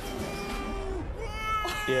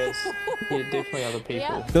 Yes, yeah, definitely other people.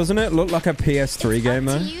 Yeah. Doesn't it look like a PS3 game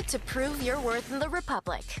Up though? to you to prove your worth in the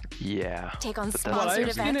Republic. Yeah. Take on But that's- sponsored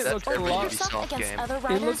I've seen events, it look or a put lot- yourself Ubisoft against game. other It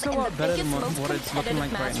riders looks a in lot the better biggest, than most what it's looking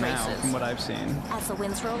like right competitive now, races. from what I've seen. As the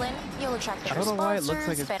wins roll in, you'll attract I better don't know why it sponsors, looks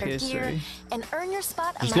like it's better gear, PS3. and earn your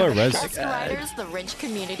spot It's among low the res. best riders the Ridge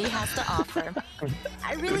community has to offer.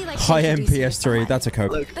 I really like High-end introducing you to PS3, one. that's a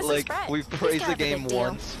cope. Like, This is like Fred. we've He's praised the got a game big deal.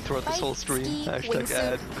 once throughout this whole stream. Ski, Hashtag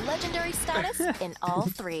ad. wingsuit, legendary status in all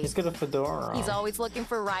three. He's got a fedora. He's always looking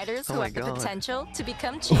for riders Oh who my have the God. potential to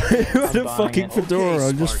become Who champions. had a buying fucking it. fedora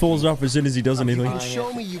and just falls off as soon as he does anything? buying Show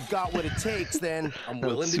it. me you've got what it takes, then I'm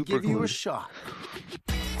That's willing to super give you cool. a shot.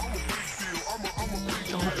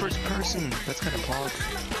 Oh, first person. That's kind of pog.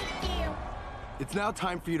 It's now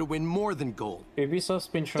time for you to win more than gold. Ubisoft's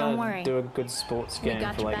been trying Don't worry. to do a good sports We game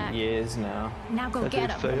got for your like back. years now. Now go Have get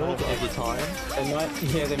they him. failed all the time?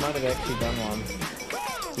 They might have actually done one.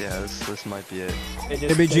 Yeah, this might be it.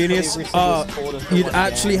 It'd be genius. You'd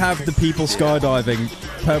actually have the people skydiving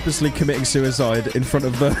purposely committing suicide in front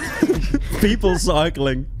of the people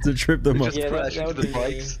cycling to trip them up. Just Yeah, crash that into would the be me.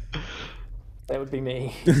 bikes. That would be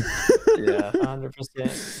me. Yeah. 100%.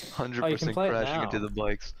 100% play it crashing now. into the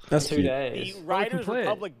bikes. That's 2 cute. days. The Riders play it.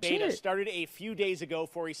 Republic beta Shit. started a few days ago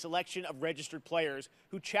for a selection of registered players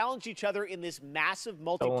who challenged each other in this massive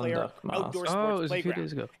multiplayer Duck Mask. outdoor Oh, it sports was a few playground.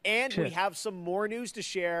 days ago. And we Shit. have some more news to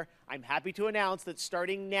share. I'm happy to announce that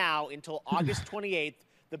starting now until August 28th,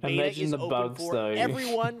 the beta Imagine is the open bugs, for though.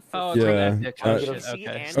 everyone for Oh, free. it's Yeah. on Epic. Uh, Oh, to shit. see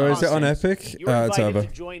Okay. and Or is it on content. Epic? You're It's invited over.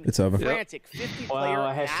 to join It's over. frantic 50-player Wow,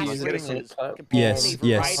 I have to mass use a races different platform. competing Yes, in a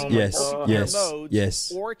yes, variety yes, of multiplayer yes, modes,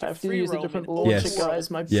 yes. or to I have to free use a roam different in launcher, Yes. guys.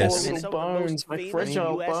 My Yes. poor some little of the most bones. My famous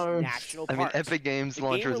fragile US bones. national I mean, parks. Epic Games The game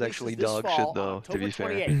launcher is releases actually this dog fall shit, on though, to October be fair.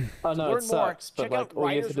 28th. I know To it learn more, sucks, but check like out all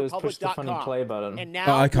you have to do is push the funny ridersrepublic.com. play button. And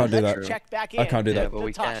now, I can't do let's that. check back I in can't do Yeah, that. but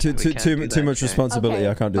we to can't. talk. Too we can't do that, much Shane. responsibility.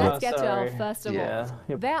 I can't do Let's that. get to our Sorry. first of Yeah, all.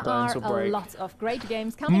 your There bones are will a break. lot of great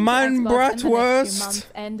games coming Mein to Xbox in the next Bratwurst. few months,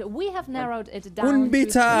 and we have narrowed it down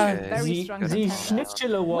Unbitter. to three very The strong the contenders.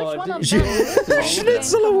 Schnitzel Award. Which one of Sch- them will the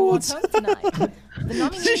Schnitzel game Awards. come tonight? The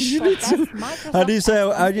nominees for Schnitzel. Best Microsoft How do you say?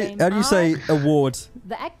 Xbox How do you game say are award?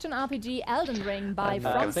 the action RPG Elden Ring by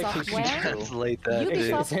know. From It's actually Software, Translate that, dude.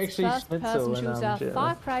 Ubisoft's It's actually first-person Schnitzel in shooter German.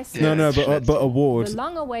 Far Cry 6, No, but award. the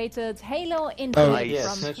long-awaited Halo Oh. Infinite Yes,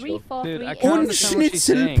 from Schnitzel. 343 Dude, I can't understand what she's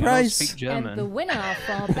saying. I don't Preis. speak German. and the winner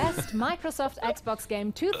for Best Microsoft Xbox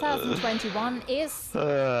Game 2021 is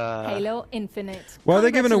Halo Infinite. Why are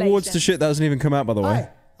they giving awards to Congratulations. shit that hasn't even come out, by the way? Hi,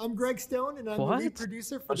 I'm Greg Stone, and I'm the What? lead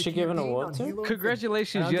producer for What's the she giving campaign award on to? Halo Infinite.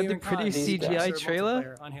 Congratulations, And you I'm had the David pretty Kahn, CGI producer trailer?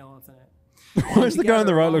 multiplayer on Halo Infinite. Why does the guy on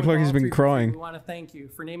the right Together, look like he's all been three crying? We want to thank you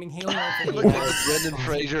for naming Halo Look Infinite. at the Brendan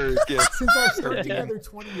Fraser gift. Since our start together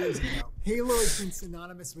 20 years ago, Halo has been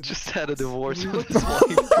synonymous with Just had a divorce with his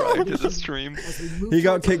wife prior to the stream. He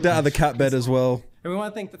got kicked out of the cat bed as well. And we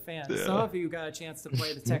want to thank the fans. Yeah. Some of you got a chance to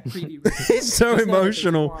play the tech preview. It's so Just now at the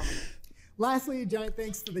emotional. forum. Lastly, a giant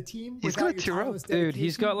thanks to the team. He's Without got your two tireless Dude,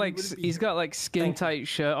 he's got dedication, we like wouldn't be skin tight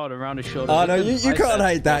shirt on around his shoulders. Oh no, you can't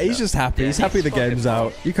hate that. He's just happy. He's happy the fucking game's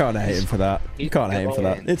out. You can't hate him for that. You can't hate him for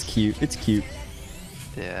that. It's cute. It's cute.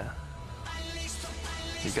 Yeah.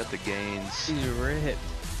 You got the gains. He's ripped.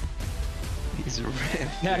 He's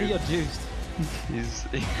ripped. Now you're juiced. He's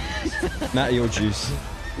Now you're juice.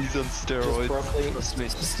 he's on Just steroids. broccoli,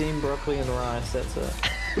 steamed broccoli and rice. That's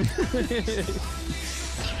it.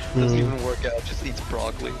 Doesn't even work out. Just eats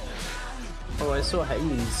broccoli. Oh, I saw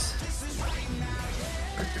Hades.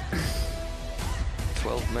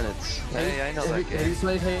 12 minutes. Hey, I know that Have you game.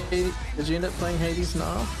 played Hades? Did you end up playing Hades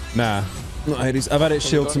now? Nah, not Hades. I've had it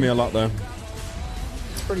shield to me a lot though.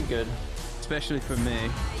 It's pretty good. Especially for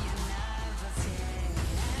me.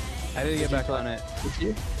 I did get back on it. Did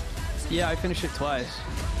you? Yeah, I finished it twice.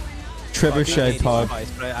 Trebuchet pod.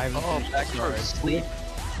 Twice, but I haven't finished back to sleep.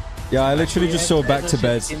 Yeah, I literally just saw back to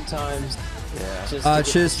bed. 10 times. Yeah.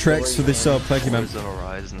 Cheers, Trex, for this sub. Thank you, man. Forza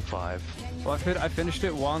Horizon 5. Well, I finished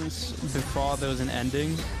it once before there was an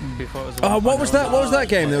ending. Before it was. Oh, what was that? What was that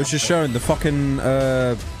game that was just showing? The fucking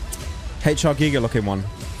HR Giga looking one.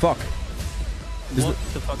 Fuck. What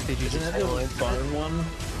the fuck did you just say? Bone one?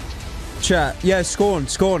 Chat. Yeah, Scorn.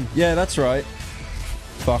 Scorn. Yeah, that's right.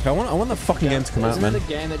 Fuck. I want that fucking game to come out, Isn't man. it a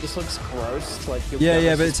game that just looks gross? Like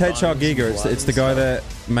Yeah, but it's HR Giga. It's the guy that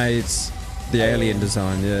made the alien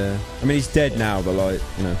design. Yeah. I mean, he's dead now, but like,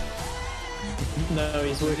 you know. No,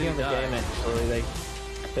 he's working on the game actually.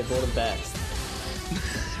 They brought him back.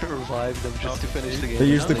 Revived them just to finish the game. They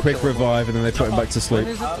used the quick revive and then they put him back to sleep.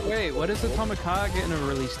 Wait, what is Atomic Heart getting a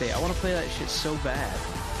release date? I want to play that shit so bad.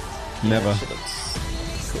 Never.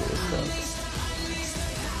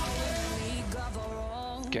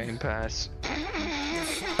 Game Pass.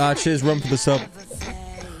 Cheers, run for the sub.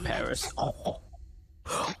 Paris.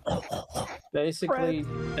 Basically,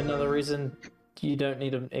 another reason you don't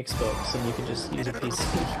need an Xbox and you can just use a PC.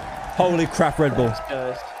 Holy crap, Red Bull.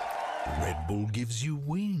 Red Bull gives you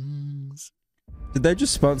wings. Did they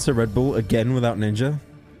just sponsor Red Bull again without Ninja?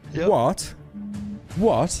 Yep. What?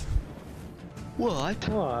 What? What?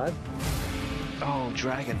 What? Oh,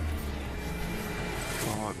 Dragon.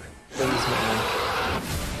 Fuck.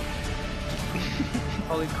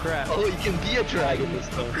 Holy crap. Oh, you can be a dragon this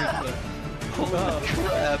time. Holy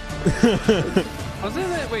crap. Wasn't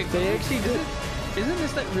that? Wait, they actually did. Isn't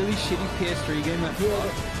this that really shitty PS3 game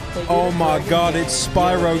that Oh my god, it's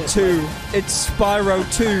Spyro 2. It's Spyro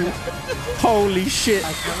 2. Holy shit.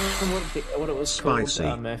 I can't remember what it was Spicy.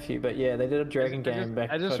 called, Matthew, but yeah, they did a dragon game back.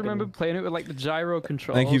 I just remember playing it with like the gyro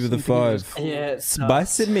controls. Thank you for the and thinking it was 5. cool. Yeah, it's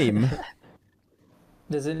Spicy meme.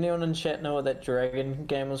 Does anyone in chat know what that dragon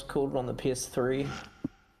game was called on the PS3?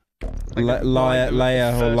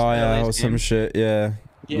 Leia or some shit, yeah.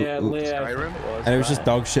 Yeah, Leia. And it was just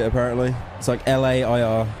dog shit apparently. It's like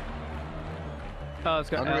LAIR. Oh, it's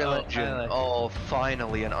got Unreal Engine. Oh,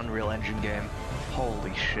 finally an Unreal Engine game.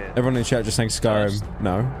 Holy shit. Everyone in chat just saying Skyrim.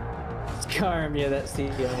 No. Skyrim, yeah, that's the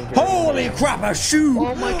only dragon Holy game. crap, a shoe!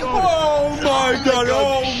 Oh my god! Oh my god,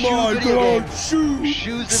 oh my god! Shoe!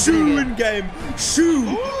 Shoes Shoe in game! Shoe!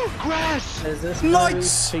 Grass! Is this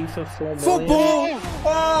Lights! FIFA 4 million? Football!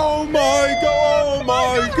 Oh my god! Oh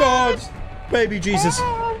my god! Baby Jesus.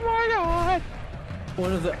 Oh my god!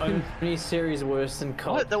 One of the only series worse than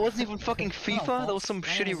COD. What? That wasn't even fucking FIFA? That was some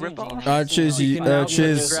shitty ripoff? Cheers,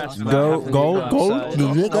 cheers.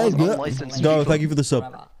 Go. Thank you for the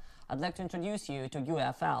sub. I'd like to introduce you to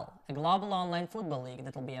UFL, a global online football league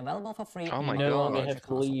that will be available for free. Oh my no longer god. have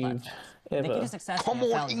to leave. The key to success Come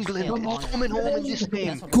on, England! I'm not coming home in this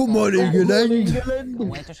game! Come on, England!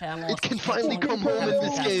 It can finally come home in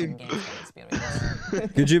this game!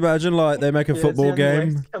 Could you imagine, like, they make a football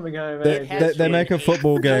game? They make a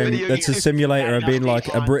football game that's a simulator of being like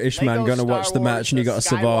a British man going to watch the match and you got to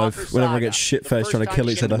survive whenever it gets shit-faced trying to kill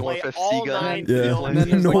each other. North FC guy. Yeah, And then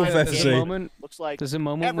there's North like a FC. moment, there's a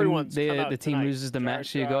moment when the team loses the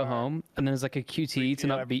match, so you go home, and there's like a QTE to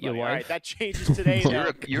not beat your All right, wife. that changes today.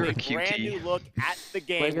 You're a brand QT. new look at the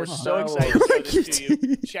game. Like We're a so Star excited Wars. to show this to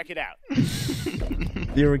you. Check it out.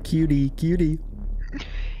 You're a cutie.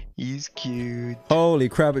 He's cute. Holy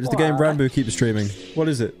crap, it's the game Rambo keeps streaming. What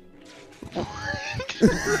is it? No,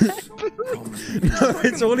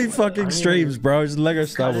 it's all he fucking streams, bro. It's Lego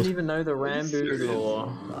Star I Wars. didn't even know the Rambo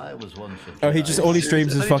lore. Oh, he just all he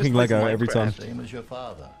streams is fucking Lego every time.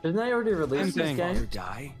 Didn't they already release this game?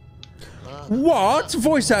 What?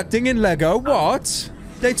 Voice acting in Lego? What?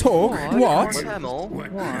 They talk? What?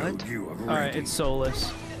 What? Alright, it's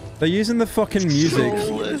soulless. They're using the fucking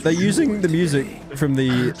music. They're using the music from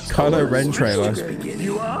the Kylo Ren trailer.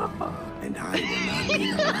 You are, and I will not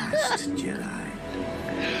be the last Jedi.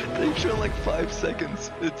 They show like 5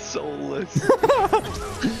 seconds. It's soulless.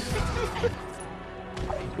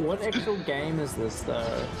 What actual game is this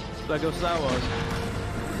though? Lego Star Wars.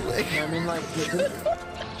 I mean, like,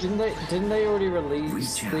 didn't they already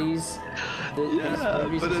release these? Yeah,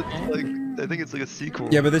 these but as it's games? like I think it's like a sequel.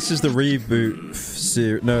 Yeah, but this is the reboot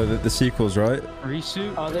series. No, the sequels, right?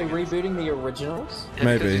 Reshoot? Are they rebooting the originals? Yeah,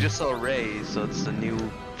 Maybe. because you just saw Ray, so it's the new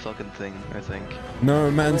fucking thing, I think. No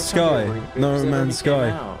Man's Sky. No Man's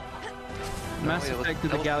Sky. Mass Effect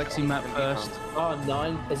of the Galaxy map first. Oh,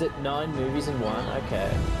 9. Is it 9 movies in one?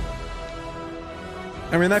 Okay.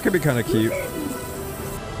 I mean, that could be kind of cute. Yeah.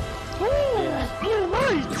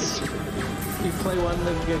 You play one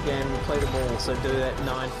video game, you play them all, so do that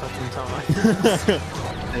 9 fucking times.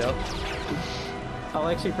 Yep. I'll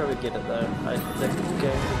actually probably get it though. The games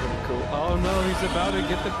are really cool. Oh no, he's about to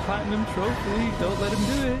get the platinum trophy. Don't let him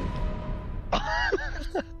do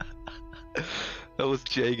it. That was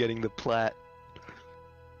Jay getting the plat.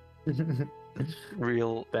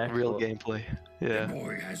 Real gameplay. Yeah. The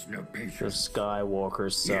boy has no patience. The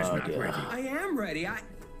Skywalker saga. I am ready.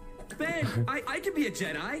 Ben, I can be a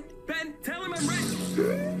Jedi. Ben, tell him I'm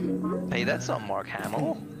ready. Hey, that's not Mark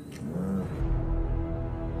Hamill.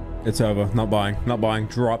 It's over. Not buying. Not buying.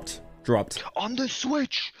 Dropped. On the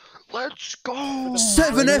Switch. Let's go.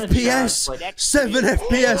 7 FPS. 7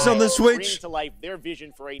 FPS on the Switch. Bring to life their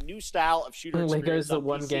vision for a new style of shooter Only experience goes the on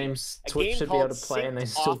one PC. game A Twitch game should be able called to play and they Synced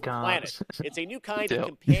still Off can't. Planet. It's a new kind Yep. of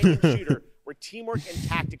companion shooter where teamwork and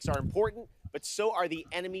tactics are important, but so are the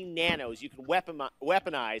enemy nanos you can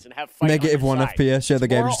weaponize and have fight Negative on 1 your side. FPS. Yeah, the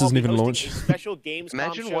game Tomorrow just doesn't I'll be even hosting launch. a special Gamescom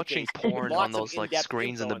Imagine watching showcase with porn lots on those of like in-depth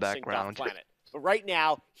screens in the info on Synced Off background. Planet. But right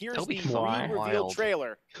now, here's That'll the be fucking revealed wild.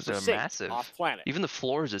 trailer Because for they're Synced massive. Off Planet. Even the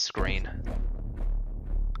floor is a screen.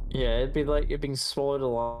 Yeah, it'd be like you're being swallowed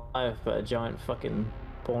alive by a giant fucking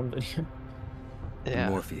porn video. Yeah.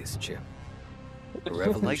 Morpheus chip. A Like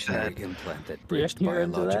revolutionary that. implant that bridged you're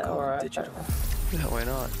into that? biological and Alright. digital. Yeah, why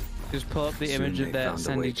not? Just pull up the Soon image of they that found a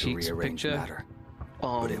Sandy way to Cheeks rearrange picture. matter.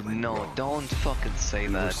 Oh But it went no, wrong. don't fucking say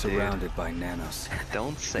We were that, dude. surrounded by nanos.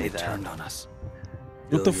 Don't say They that. turned on us.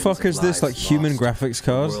 What the fuck is this? Like human graphics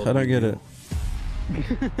card? I don't get it.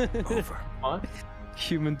 Over. What?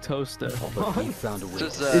 Human toaster. But we found a way.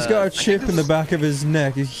 He's got a chip in the back of his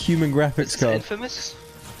neck. A human graphics card. Infamous?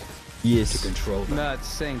 Yes. To control them. No,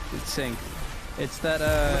 it's synced. It's synced. It's that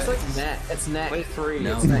It's like Knack. It's Knack 3.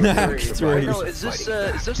 No, It's Knack 3. 3. No, is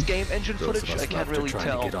this game engine Those footage? of us I can't left are really trying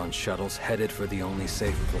tell. to get on shuttles headed for the only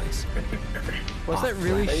safe place. What's that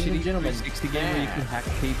really Ladies and shitty gentlemen, 360 game where you can hack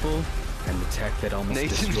people? And the tech that almost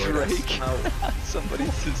Nathan destroyed Drake. us Somebody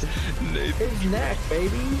says Nathan. It's Knack,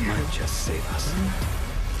 baby. might just save us.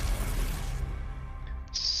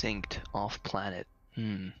 Synced off planet.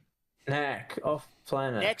 Knack off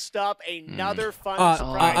planet. Next up, another fun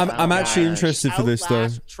surprise. I'm actually interested for this though.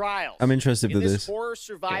 Outlast Trials. I'm interested for In this this. horror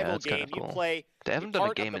survival that's kinda game, you cool. play. They haven't the done a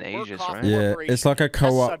part game of in the ages, Murkoff right? Yeah, Corporation it's like a test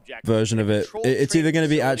co-op subject version of it. controlled It's either going to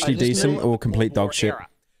be training actually facility decent of or the complete Cold War dog shit. era.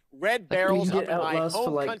 Red You Barrels can up get in my Outlast for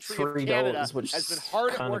home like country of $3, Canada which has been is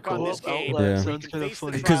hard at kinda work cool. on this game. Yeah. You can face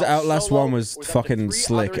the Because trials Outlast solo 1 was or with up to fucking 3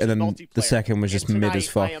 slick, others and in then the multiplayer. second was just And mid as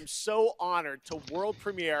tonight, fuck. I am so honored to world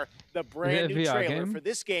premiere the brand new VR trailer game? for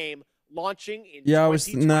this game launching in Yeah, I was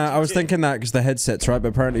 2022. thinking that because the headsets, right? But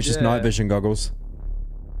apparently it's just Yeah. night vision goggles.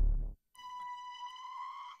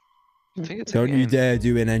 I think it's a Don't you game. dare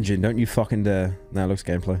do an engine. Don't you fucking dare. Now looks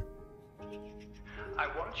gameplay. I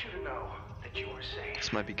want you to know that you are safe.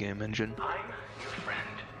 This might be game engine. I'm your friend.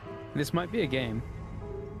 This might be a game.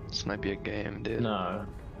 This might be a game, dude. No.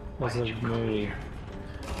 This is a movie.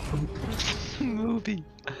 Movie.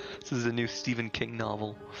 This is a new Stephen King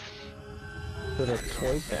novel. With a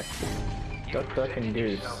toy pack. Duck, duck, and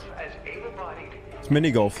goose. As able-bodied It's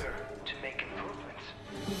mini golf. to make improvements.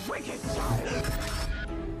 Wicked.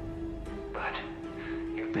 But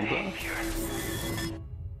your behavior.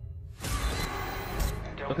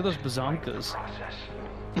 Look at those bazonkas. Process.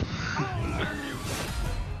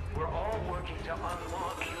 We're all working to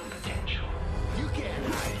unlock your potential. You can't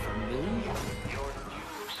hide from me. Your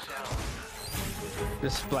new self.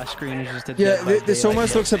 This splash screen is just a Yeah, Dead by this Daylight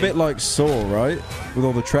almost looks a DLC. bit like Saw, right? With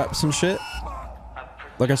all the traps and shit.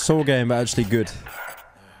 Like a Saw game, but actually good.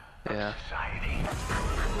 Yeah.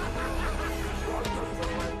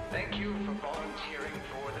 Thank you for volunteering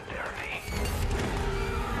for the therapy.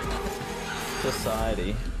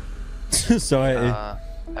 Society. Society.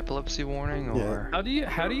 Epilepsy warning or How do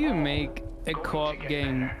you make a co-op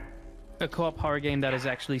game, a co-op horror game that is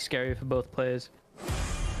actually scary for both players?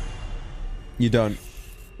 You don't.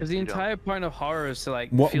 Because the entire point of horror is to like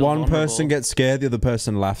What feel one vulnerable. person gets scared, the other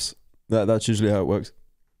person laughs. That's usually how it works.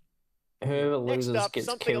 Whoever Next loses up, gets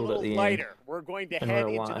something a killed at little the lighter. end. We're going to in head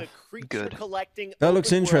real into the life. creature collecting. That looks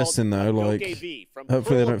open interesting world though. of Like, Yogebi from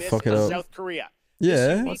hopefully they Pearl don't Abyss fuck it in up. South Korea. Yeah. This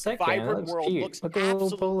unique, What's that game? vibrant That looks world cute. looks Look at the little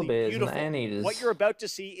polar absolutely bears and the beautiful. anteaters. What you're about to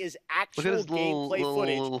see is actual his little- gameplay little-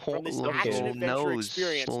 footage little from this little action-adventure nose,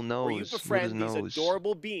 experience little where you nose. Look at befriend his these nose.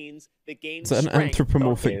 adorable beings that gain Is that an strength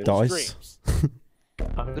anthropomorphic from dice? dreams.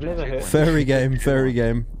 I've never heard. Fairy game, fairy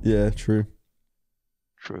game. Yeah, true.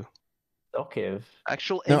 True. Dokiv.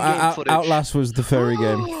 Actual No, in-game footage. Outlast was the fairy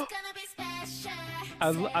game.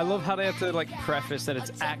 I love how they have to like preface that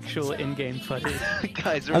it's actual in-game footage.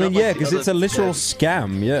 Guys, I mean, yeah, because it's a literal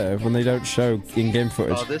scam. Yeah, when they don't show in-game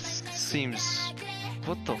footage. Oh, this seems.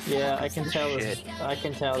 What the? Yeah, fuck I is can this tell shit? this. I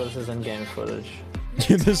can tell this is in-game footage.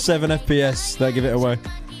 The 7 FPS, they give it away.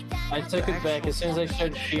 I took it back as soon as they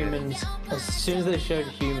showed humans. As soon as they showed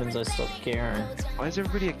humans, I stopped caring. Why is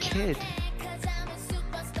everybody a kid?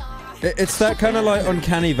 It's that kind of like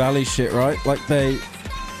uncanny valley shit, right? Like the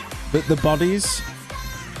bodies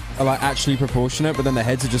are like actually proportionate, but then the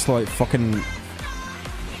heads are just like fucking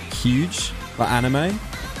huge, like anime.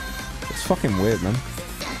 It's fucking weird, man.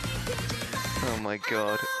 Oh my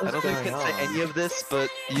god. I don't think I can say any of this, but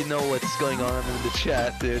you know what's going on in the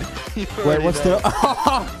chat, dude. You Wait, already what's know.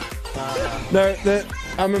 No,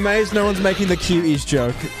 I'm amazed no one's making the cuties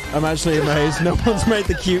joke. I'm actually amazed no one's made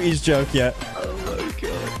the cuties joke yet. Oh my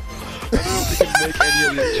god. I don't think I can make any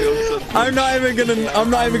of these jokes on I'm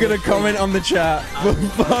not even gonna comment on the chat. But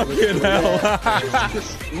fucking hell.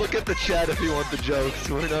 Just look at the chat if you want the jokes.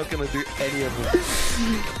 We're not gonna do any of them.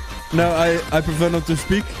 No, I prefer not to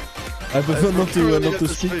speak. I prefer not to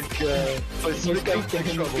speak. If I speak, I'm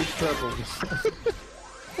in trouble.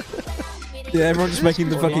 Yeah, everyone's just making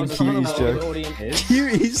the fucking cuties joke.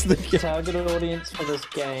 Cuties, the target audience for this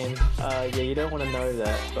game. Yeah, you don't want to know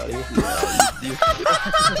that, buddy.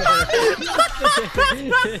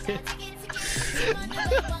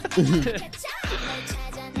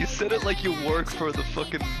 You said it like you work for the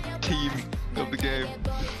fucking team of the game.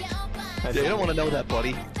 Yeah, you don't want to know that,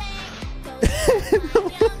 buddy.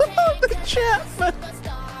 The chat, man.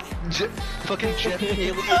 Fucking Jeff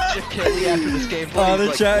Kelly after this game. Oh, the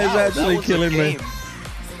like, chat is wow, that actually was a killing me. game.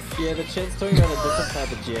 Yeah, the chat's talking about a different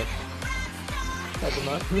type of Jeff. At the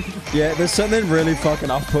moment. Yeah, there's something really fucking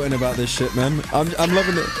off-putting about this shit, man. I'm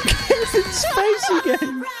loving it. It's Spacey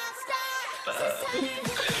game.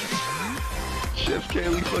 Jeff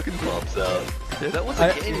Kelly fucking pops out. Yeah, that was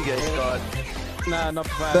a game you guys thought. Nah, not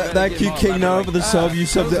bad. Thank you, King Noah, for the sub. You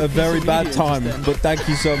subbed at a very bad time, but thank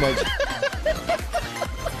you so much.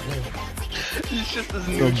 He's just as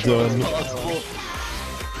I'm neutral as done. possible.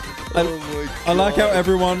 I like how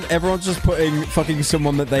everyone's just putting fucking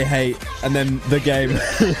someone that they hate and then the game.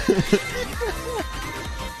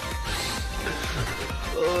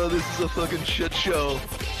 Oh, this is a fucking shit show.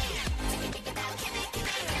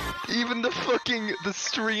 Even the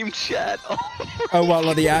stream chat. Oh, well,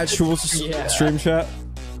 like the actual stream chat?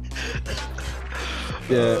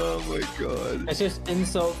 Yeah. Oh my god. It's just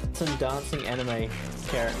insults and dancing anime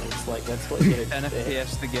characters. Like, that's what you get. 10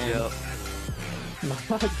 FPS the game.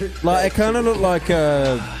 Like, it kind of looked like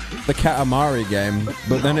the Katamari game,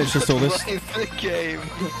 but then it's just all this. Play the game.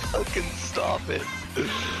 Fucking stop it.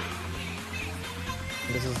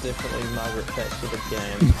 This is definitely Margaret Thatcher the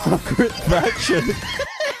game. Margaret Thatcher.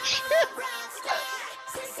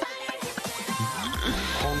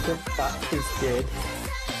 Honker Butt is dead.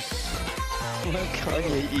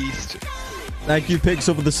 Kanye East. Thank you,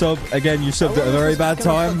 Pixel, for the sub. Again, you subbed at a very bad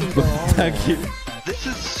time, but thank you. This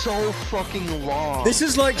is so fucking long. This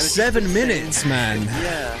is like And it's 7 just the minutes, same man. shit.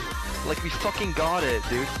 Yeah. Like, we fucking got it,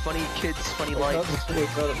 dude. Funny kids, funny life. We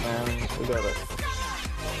got it, man. We got it.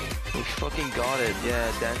 We fucking got it.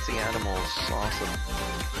 Yeah, dancing animals. Awesome.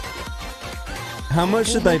 How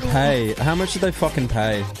much did they pay? How much did they fucking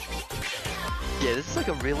pay? Yeah, this is like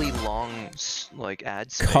a really long, like,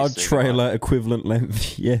 ad space. COD they got. trailer equivalent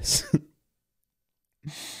length, yes.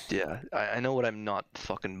 Yeah, I know what I'm not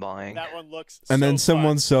fucking buying. That one looks And then so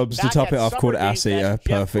someone fun. subs to Back top at it off Summer called Game Ass Eater. Fest,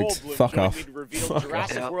 Jeff Perfect. Goldblum Fuck joined off. me to reveal Fuck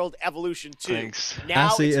Jurassic off. World Evolution 2. Thanks. Now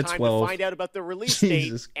Ass Eater it's time 12. to find out about the release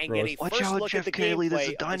Jesus date and get a Watch first out, look Jeff at the Kelly, there's a gameplay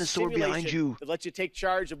of the dinosaur behind simulation you. that lets you take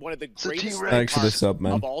charge of one of the greatest T-Rex. Thanks for the parks sub,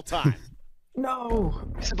 man. of all time. No!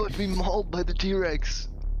 He's about to be mauled by the T-Rex.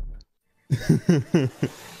 Why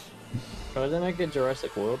did they make a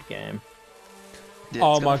Jurassic World game? Yeah,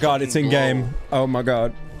 Oh it's my gonna god, it's in fucking game. blow. Oh my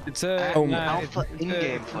god. It's a Oh, alpha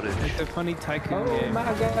in-game footage. It's a funny tycoon Oh game. my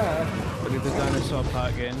god! But it's a dinosaur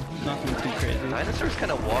park game. Nothing too crazy. Dinosaurs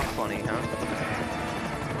kind of walk funny, huh?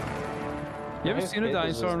 You ever I seen a hate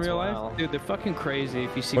dinosaur in lizards real as well. life? Dude, they're fucking crazy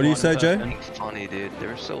if you see What do you one say, in Jay? person. Funny, dude.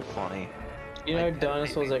 They're so funny. You know,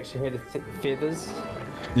 dinosaurs actually had Yeah. feathers.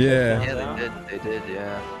 Yeah, they did,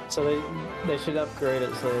 yeah. So they should upgrade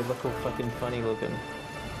it so they look all fucking funny looking.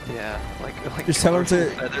 Yeah, like Just tell them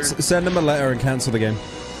to send them a letter and cancel the game.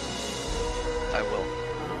 I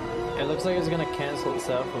will. It looks like it's gonna cancel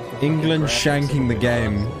itself with the England fucking graphics shanking the of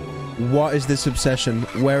game. What is this obsession?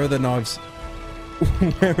 Where are the knives?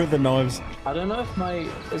 Where are the knives? I don't know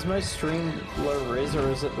if is my stream low res or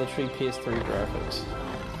is it literally PS3 graphics?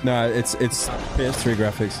 No, it's PS3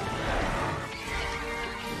 graphics.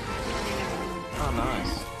 Oh,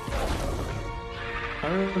 nice. I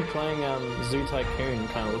remember playing Zoo Tycoon,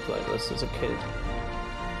 kind of looked like this as a kid.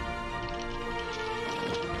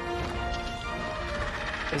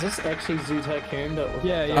 Is this actually Zoo Tycoon?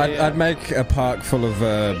 I'd make a park full of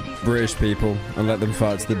British people and let them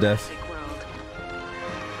fight to the death.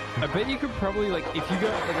 I bet you could probably, like, if you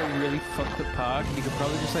got like a really fucked up park, you could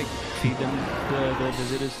probably just like feed them the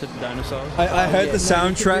visitors to the dinosaurs. I heard the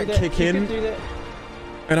soundtrack kick in,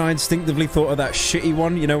 and I instinctively thought of that shitty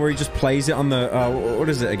one, you know, where he just plays it on the what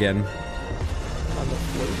is it again? On the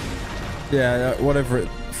flute. Yeah, whatever it.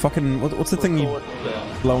 Fucking what's the thing you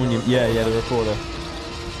blow on your? Yeah, the recorder.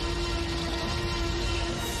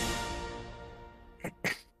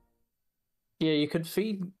 Yeah, you could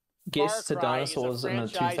feed guests to Far Cry dinosaurs is a in the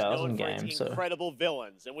franchise 2000 known for game. its So. incredible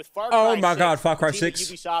villains, and with Far Oh Cry my 6, God, Far Cry the team at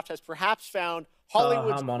 6. Ubisoft has perhaps found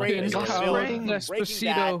Hollywood's Monica greatest is villain, Despacito.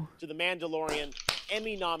 Breaking Bad to The Mandalorian,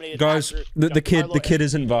 Emmy-nominated Guys, actor the Giancarlo kid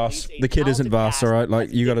isn't Esposito Voss. leads a The kid isn't talented Voss. cast All right,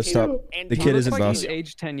 like you gotta stop. and The kid isn't Looks like Voss. he's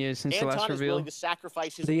aged 10 years since the last Anton is reveal. willing to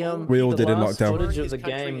sacrifice his The own We all the did in last lockdown. footage of his the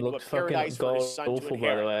country game into a looked fucking paradise for his son to awful, by the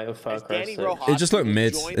inherit. way. Of Far As Cry Danny 6. Rojas It just looked will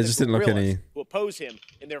mid. join It the just didn't look guerrillas any. who oppose him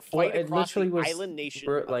in their Well, fight it across the literally was island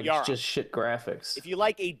nation like of Yara. just shit graphics. If you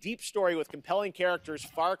like a deep story with compelling characters,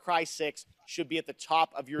 Far Cry 6 should be at the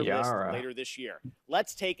top of your Yara. list later this year.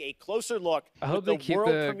 Let's take a closer look I at hope the they keep world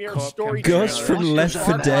the premiere co-op story campaign. Gus from Left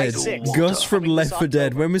 4 Dead. Gus from Left 4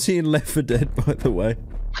 Dead. When was he in Left 4 Dead, by the way?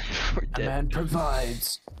 A man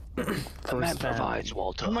provides. A man provides,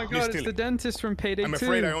 Walter. Oh my god, it's the dentist from Payday 2. I'm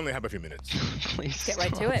afraid I only have a few minutes. Please Get right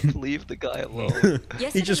to stop. it. Leave the guy alone.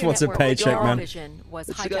 He just wants a paycheck, man. Was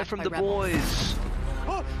It's the guy hijacked from by The rebels. Boys.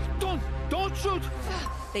 Oh, don't shoot!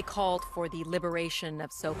 They called for the liberation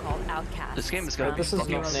of so-called outcasts. This game is gonna be This is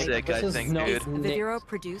fucking not Nick. sick, This I is think, not dude. The Nick. Bureau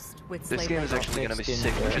produced with This slave game is labor. actually gonna be Mixed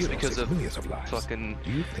sick in just there. because of Millions of lives. fucking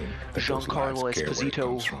Do you think that those Giancarlo lives care where it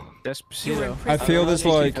comes Esposito. from? Despacito. I feel there's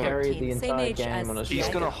like. Carry the Same entire age game as on his He's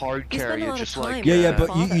Jake. gonna hard He spent carry a it lot of just time like Yeah,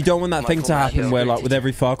 but you don't want that thing to Michael happen Mann. where, like, with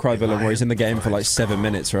every Far Cry villain, where he's in the game for like 7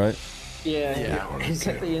 minutes, right? Yeah, he's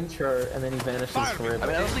at the intro and then he vanishes forever. I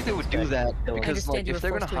mean, I don't think they would do that because, understand like, you if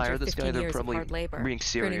they're were gonna forced to hire endure this guy, 15 they're years of probably hard labor, being burning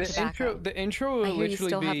serious. The intro will I hear you literally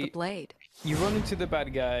still have be the blade. you run into the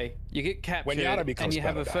bad guy, you get captured, Yara becomes and you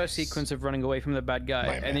have a first paradise, sequence of running away from the bad guy,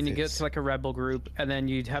 my and then you get methods. to like a rebel group, and then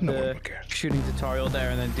you'd have No one the will care. shooting tutorial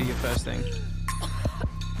there, and then do your first thing.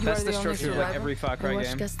 That's the structure of like every Far Cry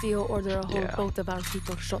game. Castillo order a whole Yeah. boat of our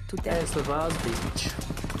people shot to Yeah, it's death. the Vaz Beach.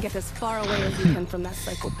 Get as far away as you can from that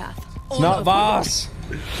psychopath. It's not Voss.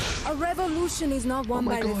 A revolution is not Oh won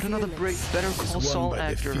my by the god, another great fearless. Better Call Saul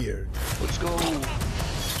actor. Let's go.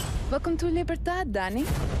 Welcome to Libertad, Danny.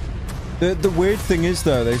 The weird thing is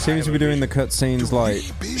though, they seem to be doing the cutscenes like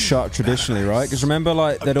shot traditionally, right? Because remember,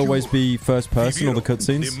 like there'd always be first person all the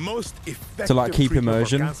cutscenes to like keep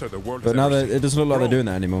immersion, but now it doesn't look like they're doing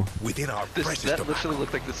that anymore. That literally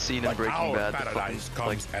looked like the scene in Breaking Bad. The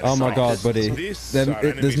fucking, like, Oh my god, buddy,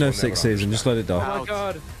 there's no sixth season. Just let it Oh die. my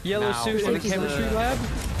god, yellow suit in the chemistry lab.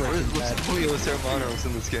 Los Hermanos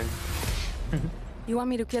in this game. You want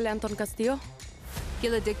me to kill Anton Castillo?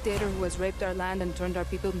 Kill a dictator who has raped our land and turned our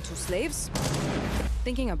people into slaves?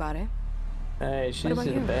 Thinking about it. Hey, she's about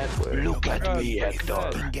in a you? bad word. Look at me, Hector.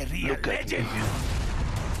 Look at me.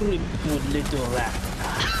 Good little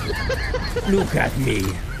rat. Look at me.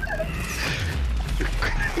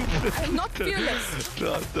 I'm not fearless.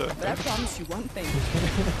 But I promise you one thing.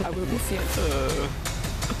 I will be fearless.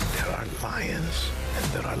 There are lions and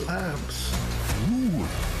there are lambs.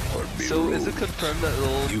 So is it confirmed that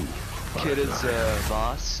little kid is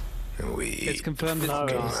Voss? It's confirmed it's No,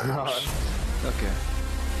 he's not. Okay.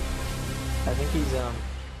 I think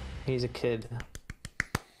he's a kid.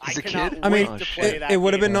 He's a cannot kid? I mean, wait to play that it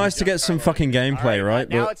would have been game. nice to get some fucking gameplay, right?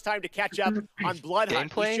 Now But it's time to catch up on Blood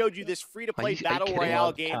Hunt. We Gameplay? showed you this free-to-play Are you battle kidding? royale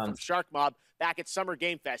Blood game from Hunt. Shark Mob back at Summer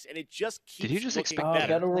Game Fest, and it just keeps Did you just looking expect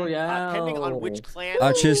better. Battle Royale. Depending on which clan.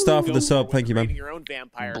 cheers, Star, for you the go sub. Thank you, man. creating your own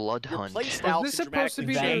vampire. Blood Your Hunt. play style Is this can supposed to dramatically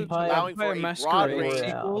be the change, Vampire allowing for a broad Masquerade range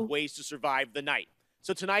sequel? of ways to survive the night.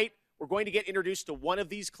 So tonight, we're going to get introduced to one of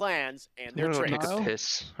these clans and I'm their gonna go tricks. take a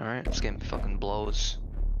piss. Alright, this game fucking blows.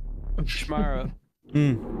 Shmara.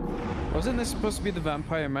 Hmm. Wasn't this supposed to be the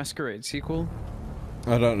Vampire Masquerade sequel?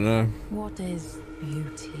 I don't know. What is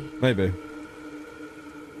beauty? Maybe.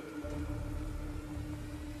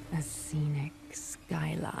 A scenic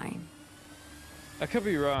skyline. I could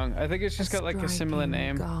be wrong. I think it's just got like a similar striking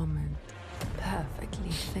name. Garment,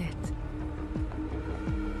 perfectly fit.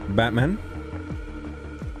 Batman?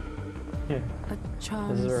 Yeah. A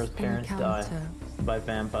chance This is where his parents die encounter, by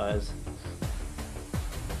vampires.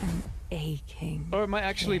 an aching. Or it might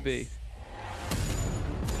actually be.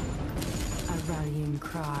 A rallying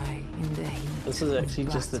cry in the heat. This is actually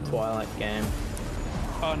just the Twilight game.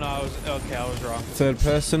 Oh no, I was wrong. Third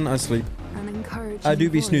person, I sleep. An encouraging I do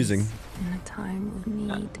be voice snoozing. in a time of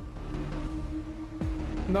need.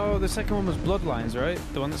 No, the second one was Bloodlines, right?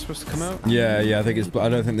 The one that's supposed to come out? Yeah, I think it's. I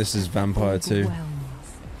don't think this is Vampire 2.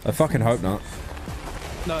 I fucking hope not.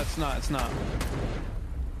 No, it's not. It's not.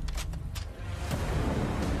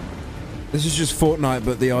 This is just Fortnite,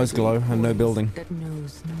 but the eyes glow and no building. That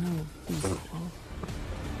knows no equal.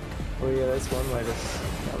 Oh yeah, that's one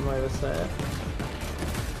way to say it.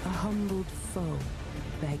 A humbled foe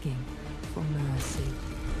begging for mercy.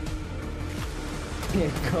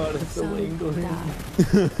 Yeah, God, it's all English.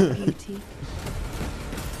 Beauty.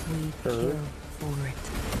 We kill for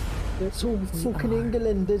it. It's all fucking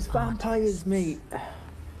England. There's vampires, mate.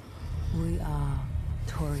 We are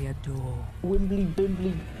Toreador. Wimbly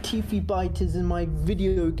bimbly teethy biters in my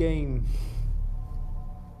video game.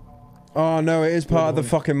 Oh no, it is part of the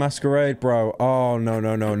fucking masquerade, bro. Oh no.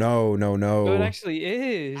 Oh, it actually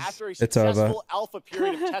is. After a It's over. successful alpha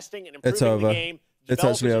period of testing and improving It's over. the game, It's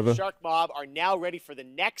developers actually over. of Shark Mob are now ready for the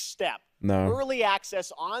next step. No. Early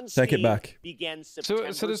access on Steam Take it back. begins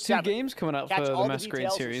September So there's two 7th. games coming out Catch for all the the Masquerade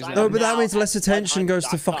details series. and then. No, but that now means less at attention goes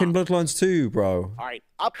to fucking Bloodlines 2, bro. All right,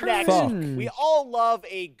 up next, Fuck. we all love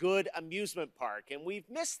a good amusement park, and we've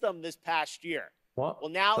missed them this past year. What?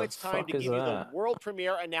 Well, now the it's time fuck to is give you the that? world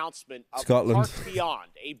premiere announcement of Scotland. Park Beyond,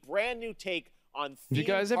 a brand new take on Did you theme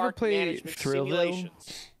guys ever park play management Thrillville?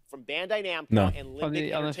 simulations from Bandai Namco No. and Limbic On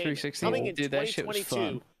the Entertainment, 360? coming in Dude, that shit was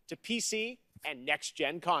 2022 fun. to PC and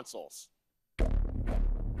next-gen consoles.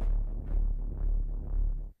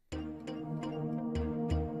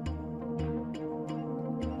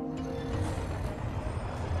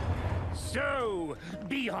 So,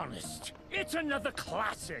 be honest. It's another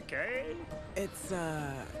classic, eh? It's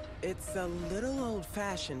a little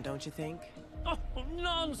old-fashioned, don't you think? Oh,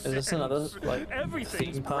 nonsense. Is this another like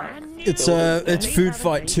Everything's theme park? brand new. It's Food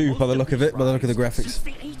Fight 2 by the look of it, by the look of the graphics.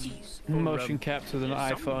 Motion caps with an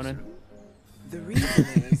iPhone in. The reason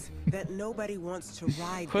is that nobody wants to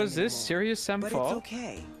ride What is them this? anymore. Serious Sam But it's Fall?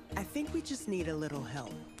 okay. I think we just need a little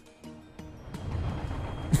help.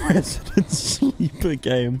 Resident Sleeper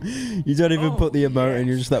game. You don't even put the emote in,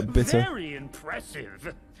 you're just that bitter. Very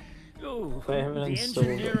impressive. Oh, They haven't the installed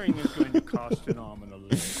it. engineering is going to cost an arm and a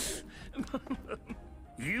leg.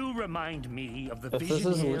 You remind me of the If this is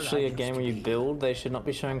visionary literally I a game where you build, they should not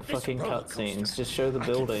be showing fucking roller cutscenes. Just show the I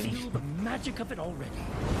can building. feel the magic of it already.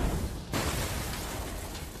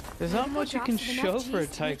 There's not much you can show for a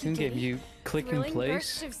Tycoon game. You click in Thrilling place.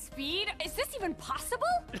 bursts of speed? Is this even possible?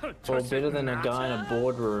 Or better than a guy in a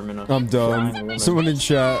boardroom in a I'm flying done. woman. Someone in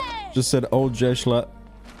chat just said old Jay Schlatt.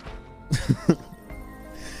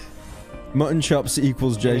 Mutton chops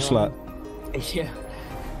equals Jay Schlatt. Yeah.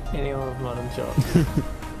 Anyone with mutton chop.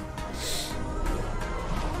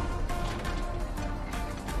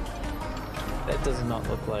 That does not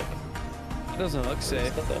look like. It doesn't look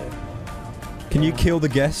safe. Can you kill the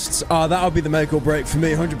guests? Ah, that'll be the make or break for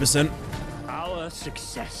me, 100%. Our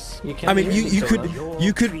success. I mean, you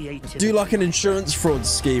could do like an insurance fraud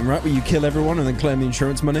scheme, right? Where you kill everyone and then claim the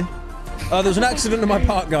insurance money. There's an accident in my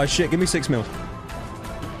park, guys. Shit, give me 6 mil.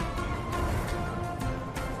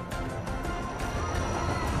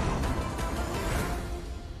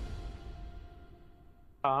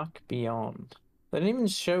 Park Beyond. They didn't even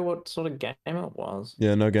show what sort of game it was.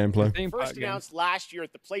 Yeah, no gameplay. First announced last year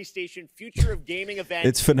at the PlayStation Future of Gaming event.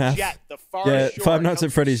 It's FNAF. Jet, the Yeah, Far Five Nights Shore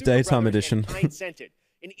at Freddy's comes from Super Daytime Brothers Edition. and Kind Scented,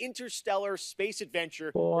 an interstellar space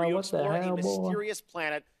adventure where you what the explore hell, a boy? mysterious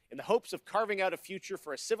planet in the hopes of carving out a future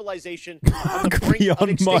for a civilization on the brink of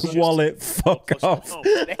Beyond my extinction. wallet, fuck off.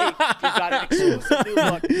 Today, we've got an exclusive new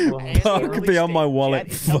look and Park release Beyond date. my wallet,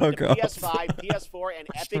 Jet is out fuck to off. PS5, PS4, and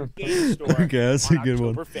Epic Games Store Okay, that's a on good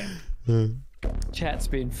one. October 5th. Chat's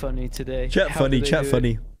been funny today. Chat How funny, do they chat do it?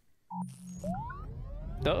 funny.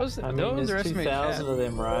 Those, I mean, those there's underestimate 2,000 Chat. of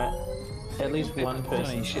them, right? At least one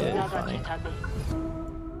person shit. funny.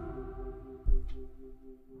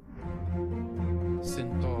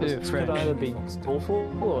 Dude, This Fred. could either be awful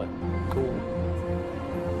or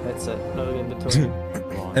cool. That's it. No in between.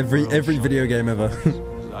 Every video game ever.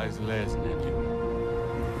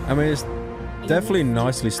 I mean, it's definitely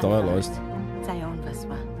nicely stylized.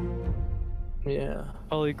 Yeah.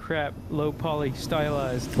 Holy crap, low poly,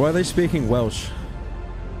 stylized. Why are they speaking Welsh?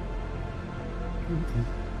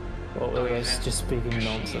 Well, are they just speaking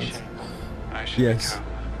nonsense? Yes.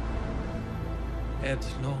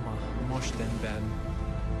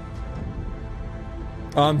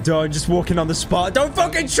 I'm done just walking on the spot. Don't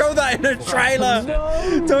fucking show that in a trailer!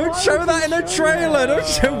 No, don't show that in a trailer! Don't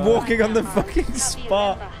show walking on the fucking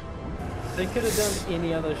spot. They could have done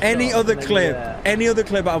any other shot. Any other clip. Any other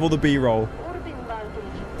clip out of all the B-roll.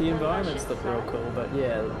 The environments look real cool, but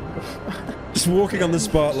yeah. Just walking on the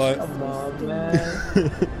spotlight. Come on,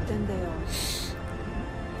 man.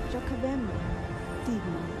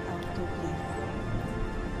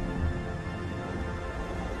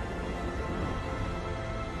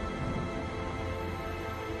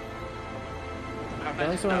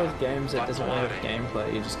 It's one of those games that doesn't really have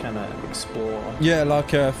gameplay, you just kind of explore. Yeah, like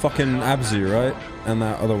fucking Abzu, right? And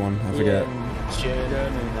that other one, I forget.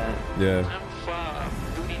 Yeah.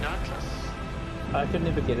 I could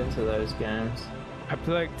never get into those games. I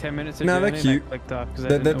played like 10 minutes of No, they're cute.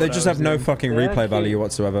 They just have no fucking replay value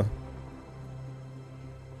whatsoever.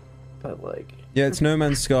 But like... Yeah, it's No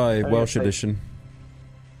Man's Sky, Welsh edition.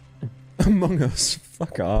 Among Us.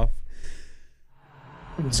 Fuck off.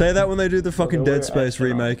 Say that when they do the fucking Dead Space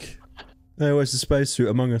remake. Hey, where's the spacesuit?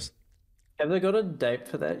 Among Us. Have they got a date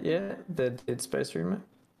for that yet? The Dead Space remake?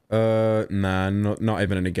 Nah, not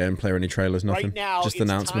even any gameplay or any trailers, nothing. Right now, just it's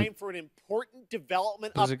announcement. time for an important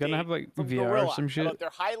development Is update it gonna have like from VR Guerrilla or some shit? about their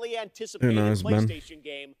highly anticipated knows, man? PlayStation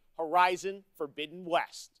game, Horizon Forbidden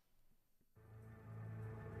West.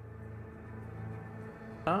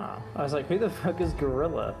 Ah, I was like, who the fuck is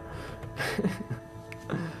Guerrilla?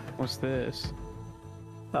 What's this?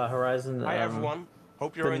 Horizon. Hi everyone.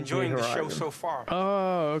 Hope you're enjoying the show so far.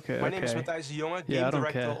 Oh, okay. My name is Matthijs de Jonge, game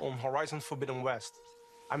director on Horizon Forbidden West.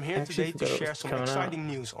 I'm here today to share some exciting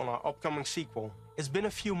news on our upcoming sequel. It's been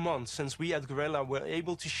a few months since we at Guerrilla were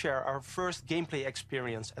able to share our first gameplay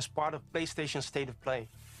experience as part of PlayStation State of Play,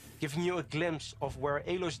 giving you a glimpse of where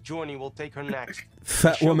Aloy's journey will take her next.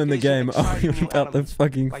 Fat woman the game. Oh, you're about the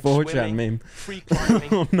fucking 4chan meme.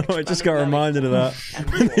 Oh no, I just got reminded of that.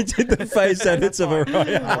 When they did the face edits of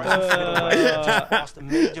Orion. Passed a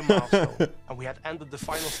major milestone, and we had ended the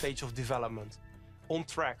final stage of development. On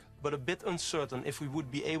track, but a bit uncertain if we would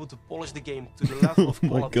be able to polish the game to the level of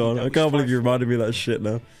quality. Oh my god, I can't believe you reminded me of that shit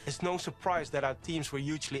now. It's no surprise that our teams were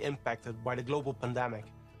hugely impacted by the global pandemic.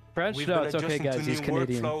 Brad, We've been okay, adjusting guys, to he's new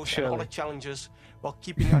Canadian. workflows and other challenges while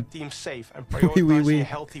keeping our team safe and prioritizing a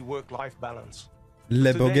healthy work-life balance.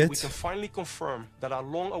 Today, we can finally confirm that our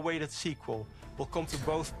long-awaited sequel will come to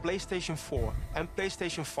both PlayStation 4 and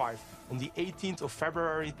PlayStation 5 on the 18th of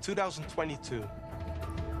February 2022.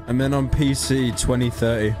 And then on PC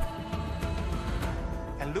 2030.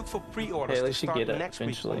 And look for pre-orders to start next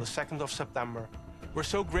week on the 2nd of September. We're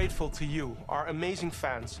so grateful to you, our amazing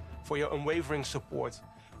fans, for your unwavering support.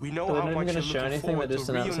 We know how much you're looking forward to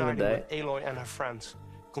reuniting with Aloy and her friends,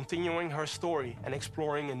 continuing her story and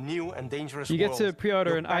exploring a new and dangerous world. You get to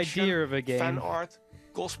pre-order an passion, idea of a game. Fan art,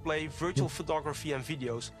 cosplay, virtual photography and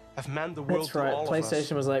videos have meant the world That's right. to all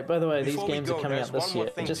PlayStation of us. was like, by the way, Before these games we are go, coming there's out this one more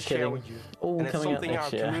year. thing Just to share kidding. with you, All and it's coming out something our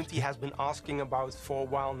next year. community has been asking about for a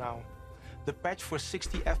while now. The patch for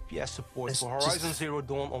 60 FPS support for Horizon Zero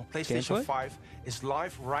Dawn on PlayStation 5 is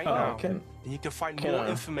live right now, and you can find more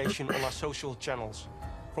information on our social channels.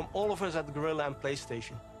 From all of us at Guerrilla and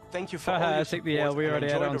PlayStation, thank you for all your take the L. support We and already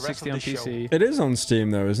had enjoy it on the rest 60 of on the show. PC. It is on Steam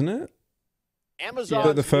though, isn't it?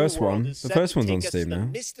 Amazon's the first New World one. is The set first to one's take on us Steam to the now.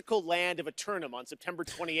 mystical land of Eternum on September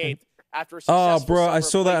 28th after a Oh, successful bro, I summer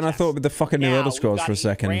saw that and I playtest. thought with the fucking new Now, Elder we've Scrolls got for a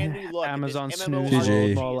second. brand new look at Amazon this snooze, GG.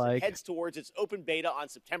 MMORPG more as it like. heads towards its open beta on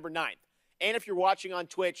September 9th. And if you're watching on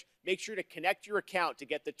Twitch, make sure to connect your account to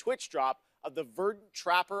get the Twitch drop of the Verdant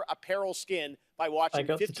Trapper apparel skin by watching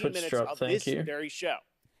got the 15 Twitch minutes drop, of thank this you. very show.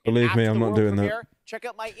 Believe me, I'm not doing that. Check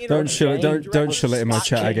out my Don't chill it. Don't chill it in my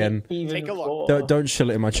chat again. Take a look. Don't chill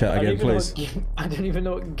it in my chat again, please. I don't even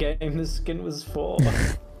know what game the skin was for.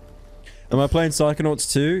 Am I playing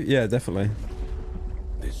Psychonauts 2? Yeah, definitely.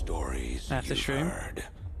 The stories After stream? heard,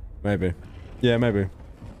 Maybe. Yeah, maybe.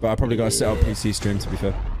 But I probably got to set up PC stream to be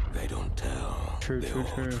fair. they don't tell True.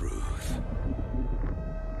 truth.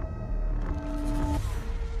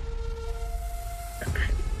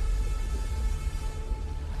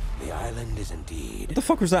 The island is indeed. What the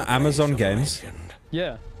fuck was that? Amazon Games?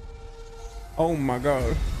 Yeah. Oh my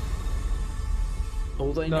god.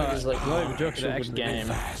 All they know is like no, joking, good actually. game.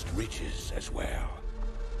 Vast riches as well.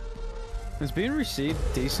 It's being received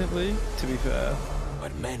decently, to be fair.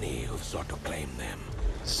 but many who've sought to claim them.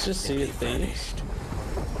 It's just Sea of Thieves.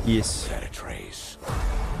 Yes. Without a trace.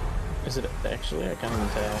 Is it actually? I can't even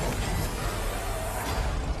tell.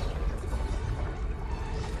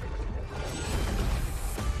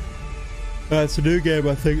 It's a new game,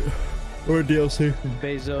 I think. Or a DLC.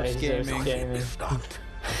 Bezos Gaming.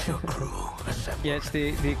 Yeah, it's the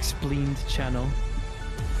explained channel.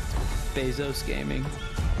 Bezos Gaming.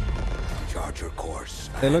 Charger course.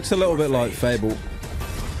 It looks a little bit like Fable.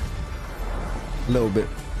 A little bit.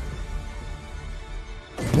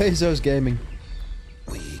 Bezos Gaming.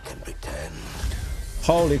 We can pretend.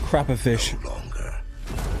 Holy crap, a fish.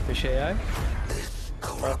 Fish AI?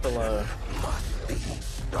 Buffalo.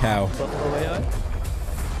 Cow. Buffalo AI?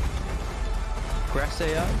 Grass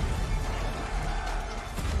AI?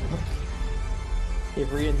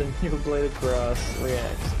 Every new blade of grass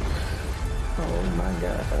reacts. Oh my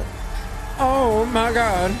god. Oh my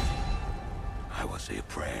god. I will say a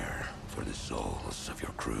prayer for the souls of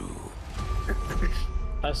your crew.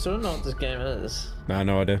 I still don't know what this game is. Nah,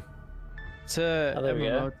 no idea. It's a there we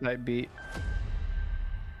MMO go. type beat.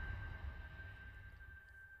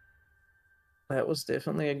 That was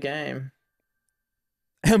definitely a game.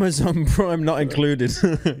 Amazon Prime not included.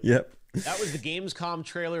 Yep. That was the Gamescom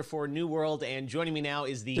trailer for New World, and joining me now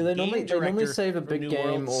is the Do they game normally director save a for big New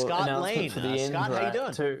game World, or Scott announcement Lane. for the end? Scott, how you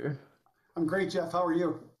doing? Too. I'm great, Jeff. How are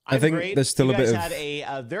you? I think great. there's still you a bit guys of. had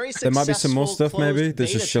a very There might be some more successful stuff, maybe. closed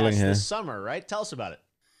There's just beta chilling test here. this summer, right? Tell us about it.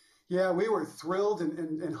 Yeah, we were thrilled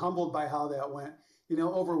and humbled by how that went. You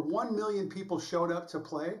know, over 1 million people showed up to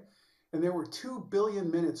play, and there were 2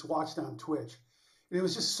 billion minutes watched on Twitch. And it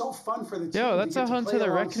was just so fun for the team. Yo, that's to a get to Hunt play to the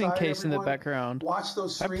Reckoning alongside case in the everyone, background. Watch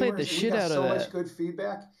those I streamers. played the and shit we got out so of much that. good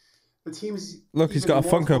feedback. The team's Look, he's even got a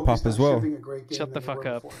more Funko Pop focused as on well. shipping a great game Shut the than they fuck were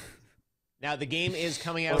up. before. Now, the game is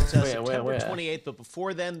coming out September 28th, but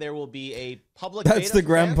before then, there will be a public That's beta the for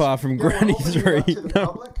grandpa fans. from Yeah, we're Granny opening it up 3. to the No.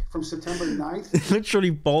 public from September 9th. It's literally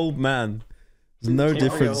bald man. There's no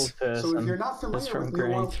difference. So if you're not familiar with New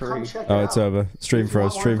World, come check it Oh, out. it's over. Stream If you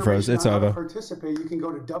want froze. more Stream froze. information It's on how to over. participate, you can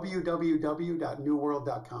go to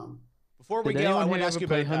www.newworld.com. Before we Did go, I anyone want to here ask you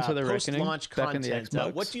ever play about Hunt to the Reckoning post-launch back in the content.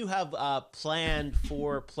 Xbox? What do you have planned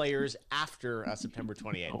for players after September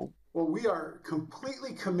 28th? Well, we are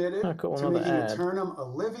completely committed cool, to another making ad. Eternum a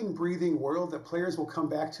living, breathing world that players will come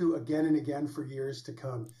back to again and again for years to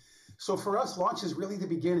come. So for us, launch is really the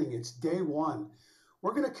beginning. It's day one.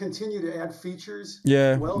 We're going to continue to add features.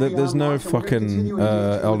 Yeah, well there's beyond no launch, and we're gonna continue fucking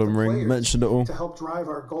engaging with Elden the Ring players mentioned at all. to help drive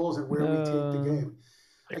our goals and where we take the game.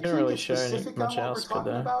 I can't can't really get show any specific much on what else, we're could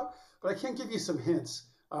talking they? about, but I can give you some hints.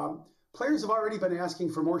 Players have already been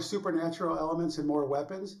asking for more supernatural elements and more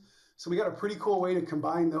weapons, so we got a pretty cool way to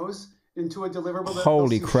combine those into a deliverable that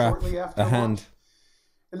Holy they'll see crap! shortly after A launch. hand.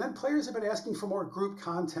 And then players have been asking for more group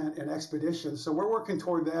content and expeditions, so we're working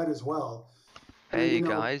toward that as well. And, Hey you know,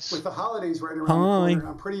 guys. with the holidays right around Hi. the corner,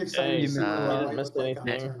 I'm pretty excited to see what you that didn't might miss look like on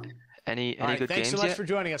anything. Eternum. Any All right, good thanks games so much yet? for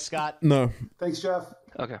joining us, Scott. No. Thanks, Jeff.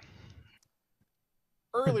 Okay.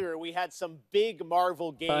 Earlier, we had some big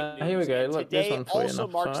Marvel game news. here we go. And Look, there's today one for you, also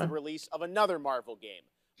enough marks the time. release of another Marvel game.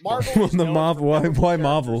 Marvel is The known Marvel. for Why memorable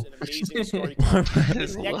Marvel? characters and amazing storytelling.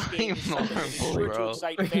 This Why next game is something that is Marvel, sure to bro?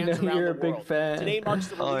 excite I fans know around you're the a big world. fan. Today marks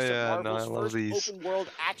the Oh, release yeah, of no, I Marvel's love first these. open-world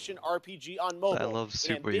action RPG on mobile. I love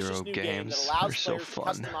an ambitious superhero new game games. that allows They're so players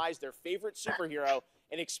fun. to customize their favorite superhero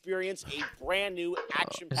and experience a brand new Is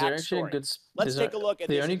action-packed there actually a story. good? Let's take a look at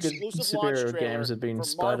the this only good exclusive launch superhero trailer games have been for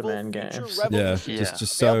Spider-Man Marvel Future games. Yeah, Revolution. just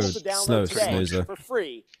so Available to download snow today snoozer. for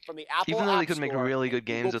free from the Apple Even though they App could make Store really and good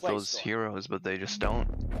games Google with Play those Store. heroes, but they just don't.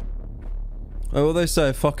 Oh, well, they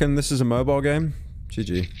say fucking this is a mobile game.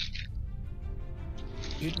 GG.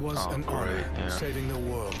 It was Oh, an great, honor yeah. saving the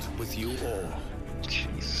world with you all.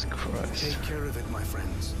 Jesus Christ. Take care of it, my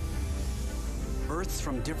friends. Earths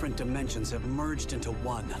from different dimensions have merged into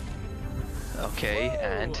one. Okay,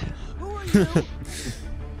 and Who are you?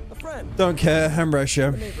 A friend. Don't care. Hand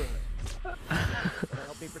ratio. Help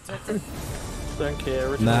me protect it. Don't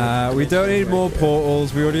care. Nah, we don't need more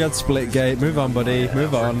portals. We already had Splitgate. Move on, buddy.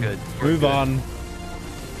 Move on. good. Move on.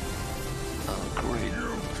 oh, great.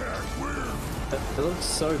 It looks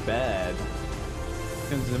so bad.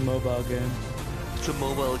 It's a mobile game. It's a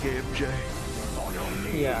mobile game, Jay.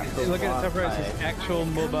 Yeah. Hey, look at the top right. It says actual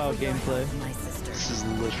mobile gameplay. This is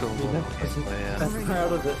literal mobile gameplay, yeah. I'm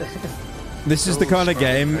proud of it. This is the kind of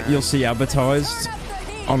game you'll see advertised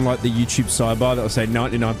on like the YouTube sidebar that'll say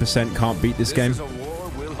 99% can't beat this game.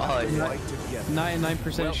 Oh, yeah.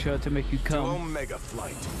 99% sure to make you come. Omega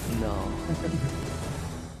Flight. No.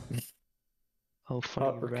 How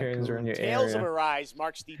funny raccoons are in your Tales of area. Arise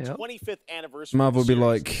marks the 25th anniversary Marvel of will the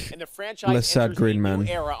be series, like, and the franchise less sad enters green a new man.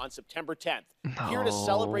 era on September 10th. Here to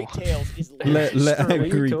celebrate Tales is Let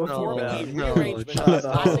angry, performing a rearrangement of the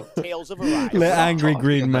classic Tales of Arise. let angry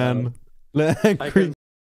green man. Let angry.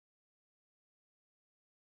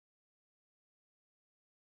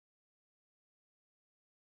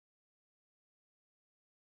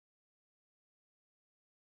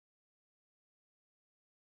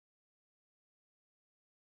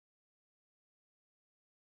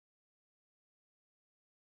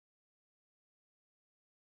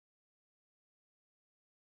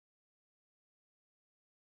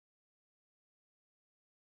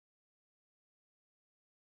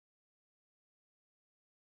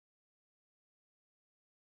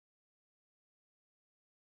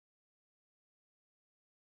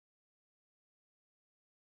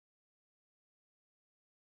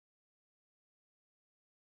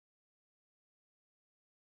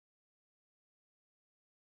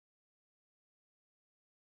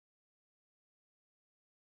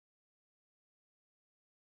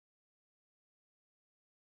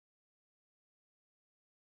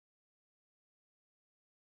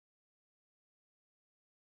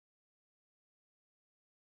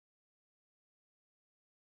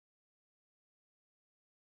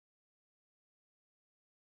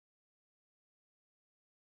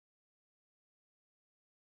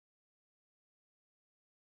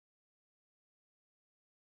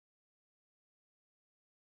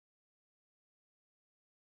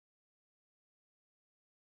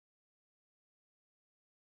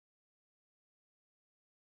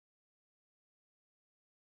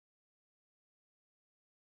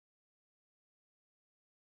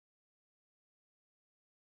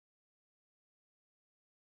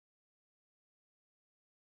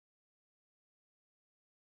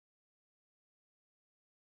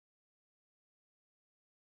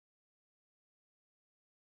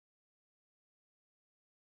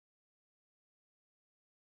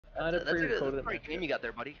 That's a great game you got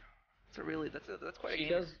there, buddy. It's a really that's quite a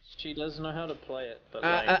game. She does know how to play it, but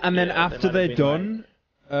And then after they're done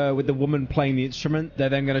with the woman playing the instrument, they're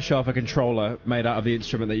then going to show off a controller made out of the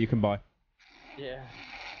instrument that you can buy. Yeah.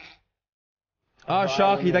 Ah,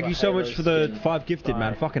 Sharky, thank you so much for the 5 gifted,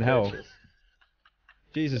 man. Fucking hell.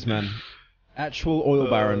 Jesus, man. Actual oil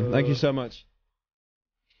baron. Thank you so much.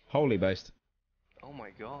 Holy based. Oh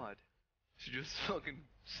my god. She just fucking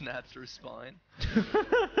snaps her spine.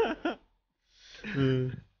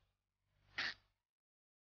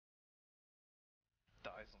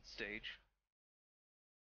 Dies on stage.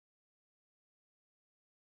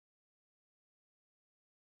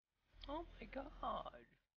 Oh my god.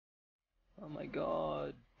 Oh my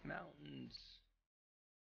god. Mountains.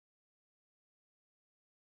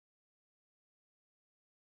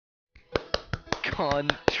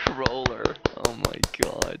 Controller. Oh my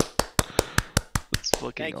god. That's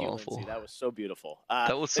fucking Thank you, awful. Lindsay. That was so beautiful.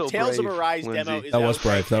 That was so the Tales brave, of Arise Lindsay. demo is That was out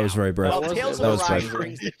brave. right That was now. very brave. Well, That Tales was of Arise brave.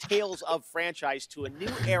 brings the Tales of franchise to a new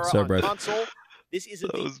era So on brave. console. This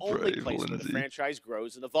isn't the only brave, place where the Lindsay. franchise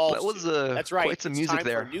grows and evolves. That was, to. That's right. quite some it's music time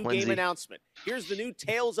there, for a new Lindsay. game announcement. Here's the new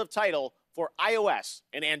Tales of title for iOS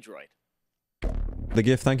and Android. The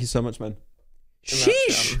gift, thank you so much, man.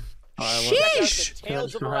 Sheesh! Check out the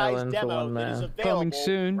Tales of Arise Ryland for demo one that is man. available Coming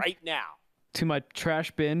soon. right now. To my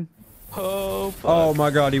trash bin. Oh, fuck. Oh my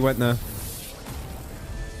god, he went there.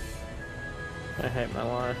 I hate my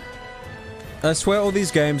life. I swear all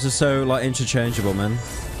these games are so, like, interchangeable, man.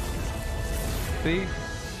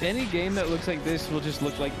 Any game that looks like this will just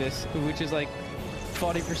look like this, which is like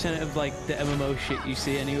 40% of like the MMO shit you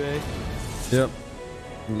see anyway. Yep.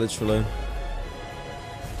 Literally.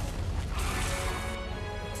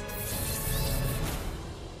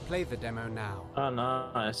 Play the demo now. Oh,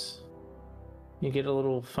 nice. You get a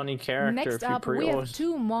little funny character Next if you up, we have pre-order.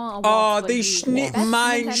 2 more awards Oh, for the you. Best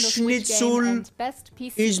mein Nintendo Switch Schnitzel game and Best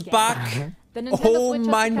PC is game. back. The Nintendo Oh Switch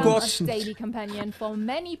mein has Gott. become a daily companion for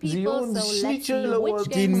many people, old so let's Schnitzel see which Award.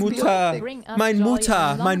 games Die will Mutter. bring us Mein joy Mutter.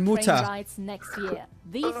 on long Mein train Mutter. rides next year.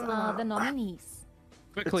 These are the nominees.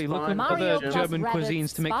 Quickly, look fine. at Mario other plus German Rabbids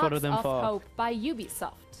cuisines to make fun of Sparks them of for. Hope by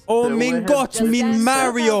Ubisoft. Oh So mein we have Gott, Just min Dance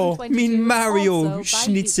Mario. 2022 Min Mario also by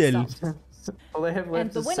Schnitzel. Ubisoft. Well, they have And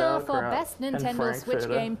left the winner for sauerkraut Best and Nintendo Switch Frankfurter.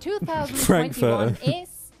 game 2021 Frankfurter.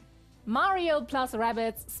 is Mario plus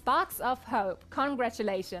Rabbids Sparks of Hope.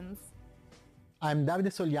 Congratulations. I'm Davide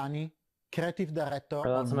Sogliani, creative director We're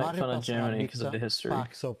allowed of to make Mario fun of Plus Germany 'cause of Rabbids the history.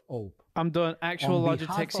 Sparks of Hope. I'm done. Actual On Logitech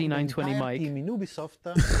behalf of the C920 entire mic. team in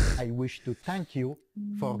Ubisoft, I wish to thank you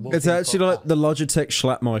for voting It's actually for like us. the Logitech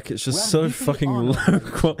Schlapp mic. It's just so We're deeply fucking low honored.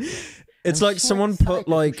 quality. It's I'm like so someone excited put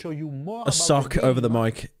to like show you more a about sock the over the game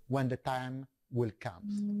mic. when the time will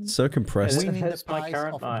come. So compressed. Winning the It's my prize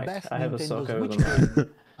current of mic. best I have a Nintendo sock over Switch the game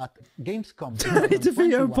at Gamescom It's a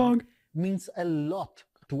video 2021 pong. means a lot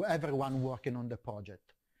to everyone working on the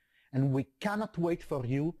project, and we cannot wait for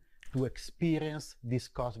you to experience this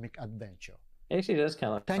cosmic adventure. It actually does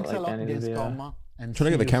kind of Thanks like a lot, Danny's video. Gamescom, and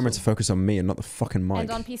Trying to get the see you camera soon. to focus on me and not the fucking mic.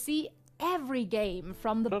 And on PC, every game,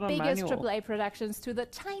 from the Put it on biggest manual. AAA productions to the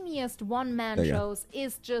tiniest one-man There you go. shows,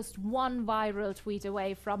 is just one viral tweet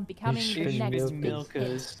away from becoming the bin next big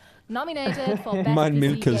milkers. hit. Nominated for Best Mein PC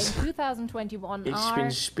Milkers. Game 2021 Ich are bin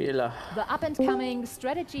Spieler. the up-and-coming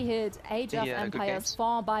strategy hit Age of Yeah, good Empires games.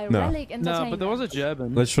 4 by No. Relic Entertainment. No, but there was a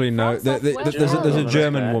German. Literally no. There's a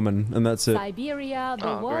German woman, and that's it. Siberia, The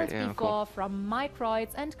Oh, World great, yeah, Before from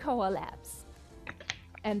Microids and Koa Labs.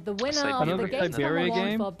 And the winner of Siberia the game. Gamescom Siberia Award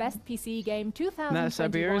game? for Best PC Game 2021 Nah,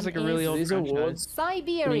 Siberia is like a really old These franchise. awards mean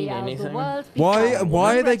Siberia, the anything? World Why Before.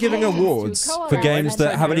 why are they giving awards Congratulations to for Koa games Labs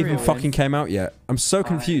that and haven't even Siberia fucking came out yet? I'm so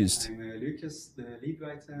confused. Lucas, the lead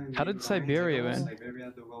writer. And How did Siberia win?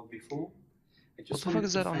 Siberia, the world before. What the fuck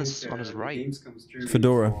is that on his right?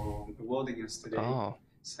 Fedora. Awarding us today. Oh,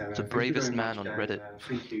 So, the thank you bravest very man much, on guys. Reddit.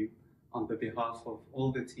 Thank you on the behalf of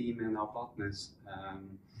all the team and our partners.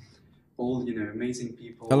 All amazing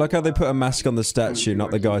people. I like how they put a mask on the statue,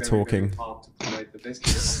 not the guy talking.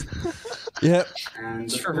 Yep.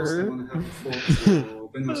 And of course, I want to have a thought for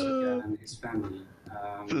Benoit Suka and his family.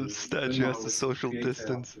 The statue has to social creator of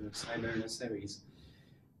distance. the Cyberna series,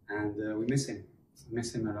 and we miss him. We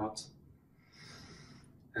miss him a lot.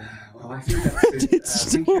 Well, I think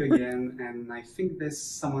that's it. Thank you again, and I think there's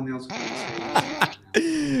someone else who wants to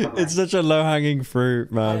say. It's such a low-hanging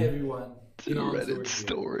fruit, man. everyone. The Reddit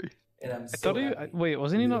story. I thought he. Wait,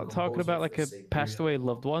 wasn't he not talking about like a passed away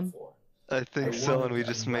loved one? I think so, and we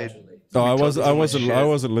just made. Oh, I we wasn't talked so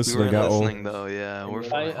much shit. listening We at weren't all. listening though. Yeah, we're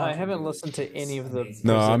fine. I haven't listened to any of the.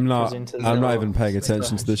 No, I'm not. presenters I'm not at even all. paying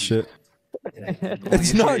attention to this shit.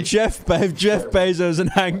 It's not Jeff Bezos and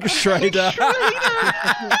Hank Schrader.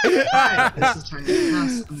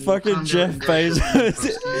 Fucking Jeff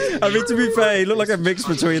Bezos. I mean, to be fair, he looked like a mix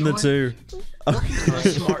between the two. The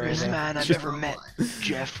smartest man I've ever met,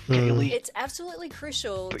 Jeff Daly. It's absolutely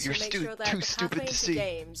crucial But to you're make sure that too the stupid pathway to to see.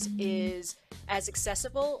 games is as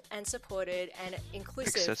accessible and supported and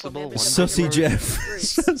inclusive Accessible, for members Sussy of Jeff.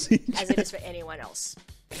 Sussy as it is for anyone else.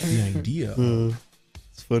 The idea.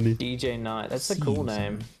 It's funny. DJ Knight. That's a cool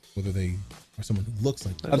name. Whether they are someone who looks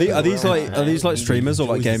like Are these like streamers or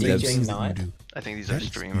like game devs? I think these are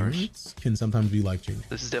streamers. Can sometimes be life changing.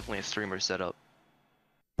 This is definitely a streamer setup.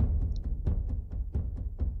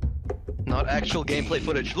 Not actual gameplay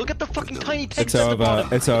footage. Look at the fucking tiny text It's at the over.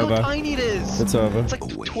 bottom. It's Look over. how tiny it is. It's over. It's like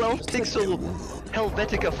 12 pixel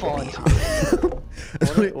Helvetica font.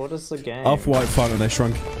 What is the game? Off-white font and they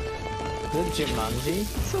shrunk. Is it Jumanji?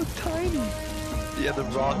 So tiny. Yeah, the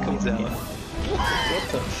rock comes out.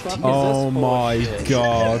 What the fuck is Oh this my bullshit?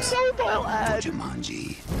 god. Mobile ad.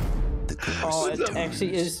 Jumanji. Oh, it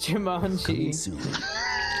actually is Jumanji.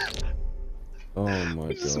 Oh my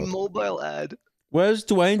This god. mobile ad. Where's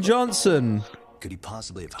Dwayne Johnson? Could he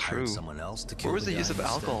possibly have True. hired someone else to kill Where was the guy use of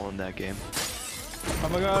instead? alcohol in that game? Oh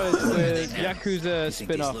my god, it's the Yakuza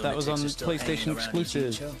spin-off that was on PlayStation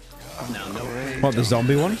exclusive. What, the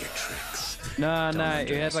zombie one? No, it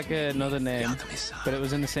had like another name, but it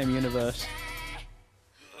was in the same universe.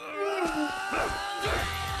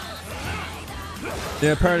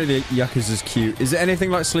 Yeah, apparently the Yakuza's cute. Is it anything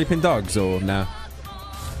like Sleeping Dogs or nah?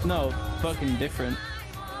 No, fucking different.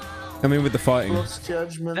 I mean, with the fighting.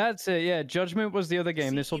 Judgment. That's it, yeah. Judgment was the other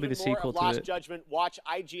game. This will be the sequel to Lost it. Judgment. Watch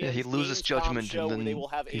IGN's Yeah, he loses Gamescom judgment show and where then they will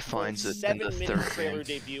have he a finds it in the 7-minute third trailer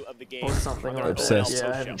game. debut of the game. Or something like Obsessed.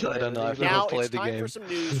 that. Yeah, I don't know. I've Now never played it's the time game. for some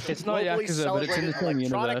news from It's not globally Yakuza, but it's in the celebrated same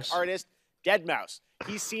electronic universe. artist Deadmau5.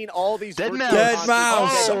 He's seen all these Deadmau5. virtual Dead concerts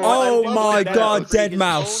Mouse! that Oh will my allow god, him to create Dead his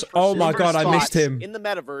Mouse! own Oh my god, I personal missed him. in the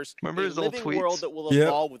metaverse. Remember a his old living tweets? world that will Yep.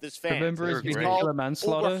 evolve with his fans. Remember his They're great. vehicular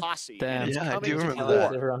manslaughter? Overhasi, Damn. and it's Yeah, I coming do to remember Core, that. a I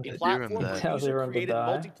do remember platform that. for user-created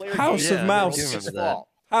multiplayer House games of Mouse. this I do remember fall.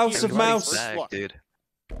 House Here's of what Mouse. he's Back, look. dude.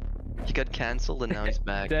 He got cancelled and now he's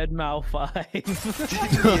back. Dead Mal 5. He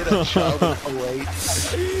had a child away.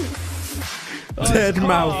 Dead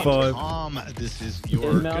Mouse 5. This is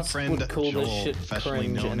your good friend would call Joel, this shit affectionately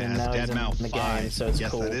cringe, known and then as now he's in Deadmau5 the game, 5. so it's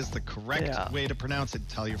Yes, cool. that is the correct Yeah. way to pronounce it.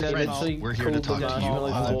 Tell your They friends. literally We're here to called talk the to you all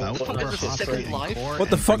Marshmallow about Ball Core for shit operating free. Core. What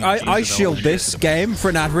the fuck? I shield this game for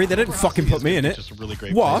an ad read. They didn't fucking put me in it. Just a really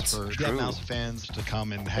great What? place for Deadmau5 fans to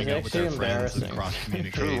come and hang It's out with their actually friends and embarrassing.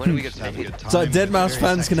 cross-communicate. True, when do we get just have a paid? good time. So Dead Mouse Various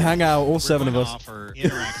fans can hang out, all seven of We're us. gonna offer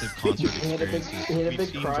interactive concert He had a big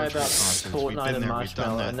experiences. We've cry seen about virtual concerts. We've Fortnite been and there, we've done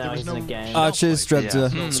Marshmallow, that. and There now was he's in no the game. shelf Cheers, Strebster.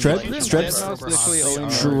 Strebster.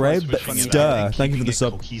 Thank you for the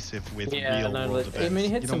sub. Yeah, no, I mean,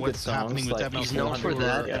 he had some good songs. Like, he's known for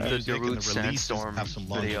that and the Darude Sandstorm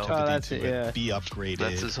video. Oh, that's it, yeah. Be upgraded.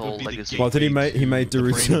 That's his whole legacy. What did he make? He made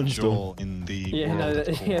Darude Sandstorm. In the yeah, no,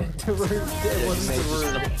 Darude. It wasn't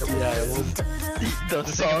Darude. Yeah, it was. The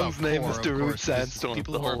song's name is Darude Sandstorm.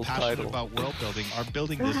 People The who are whole passionate title. about world building are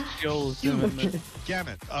building this Joel huge Zimmerman.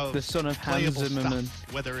 gamut of The son of Hans playable Zimmerman.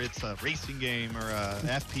 stuff, whether it's a racing game or a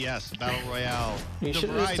FPS, battle royale. You The should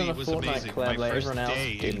have just done variety a was Fortnite amazing. collab My like first everyone else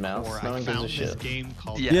day did, in Mouse. core, No I one gives a found this shit. game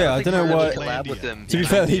called Yeah, I don't know why. Collab with them. To be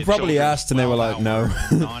fair, he probably asked and they were like, "No,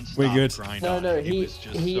 we're good." No, he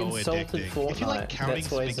insulted If you like Fortnite. counting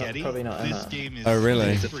That's why he's spaghetti, probably not in this it. game is Oh,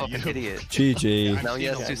 really? He's a fucking idiot. GG. Now he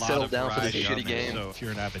has to settle down for this variety shitty of it. game. So if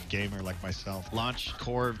you're an avid gamer like myself, launch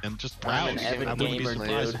core and just I'm browse. an avid I wouldn't be gamer,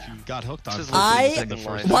 surprised dude. if you got hooked on I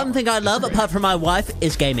one thing I love apart from my wife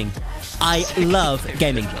is gaming. I love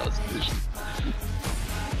gaming.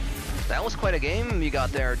 That was quite a game you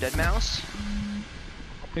got there, Dead Mouse.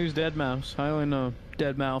 Who's Dead Mouse? I only know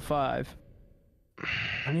Dead Mouse 5. I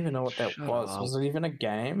don't even know what that was. Was it even a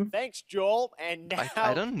game? Thanks, Joel. And now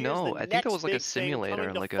I don't here's know. the I think next it was like a big thing simulator,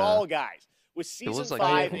 coming to like Fall a. Guys. With season was like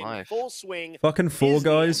 5 Real in Life. full swing, Fucking Fall Disney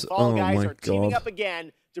Guys. and Fall Oh Guys my are teaming god. up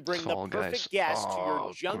again to bring Fall the perfect Guys. guest to your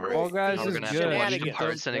Oh, jungle great. Fall Guys We're is gonna have good. to watch the shenanigans.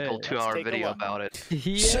 Pyrocynical Let's 2-hour take a video look. about it.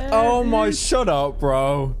 Yeah. Oh my! Shut up,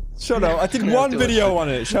 bro. Shut up. I did one video on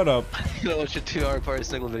it. Shut up. I'm gonna watch a 2-hour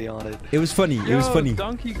Pyrocynical video on it. It was funny. It was Yo, funny.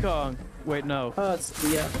 Donkey Kong. Wait, no. Oh, it's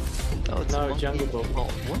yeah. Oh, it's No, Jungle Book. Oh,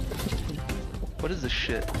 what? What is this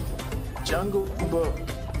shit? Jungle Book.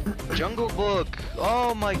 Jungle Book.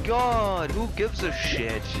 Oh my god. Who gives a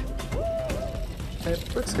shit?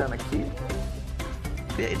 It looks kind of cute.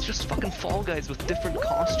 Yeah, it's just fucking Fall Guys with different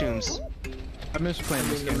costumes. I miss playing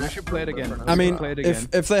this game. I should play it again. I mean, play it again.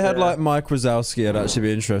 if they had like Mike Wazowski, I'd actually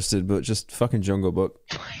be interested. But just fucking Jungle Book.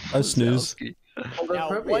 I snooze. Well, they Now,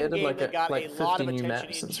 probably one added game like, that got like a 50 lot of new attention maps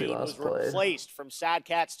in since we June last was played. replaced from Sad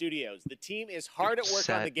Cat Studios. The team is hard at work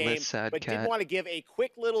on the game, but did want to give a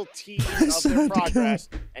quick little tease of their progress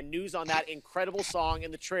and news on that incredible song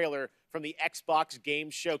in the trailer from the Xbox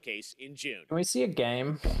Games Showcase in June. Can we see a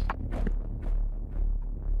game?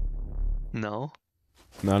 No.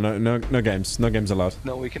 No games. No games allowed.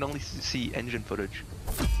 No, we can only see engine footage.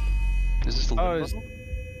 Is this the Oh, Limbo?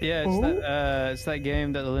 yeah, it's that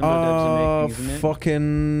game that the Limbo devs are making, isn't it?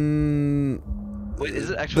 Fucking. Wait, is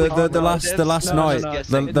it actually the last night. The last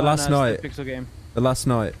night. Pixel game. The last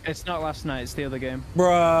night. It's not last night. It's the other game.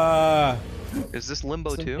 Bruh. Is this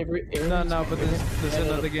Limbo too? No, but there's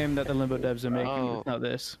another game that the Limbo devs are making. Oh. It's not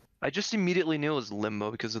this. I just immediately knew it was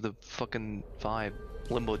Limbo because of the fucking vibe.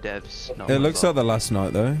 Limbo devs. It looks like the last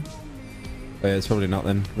night though. Oh, yeah, it's probably not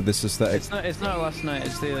then with this aesthetic. It's not last night.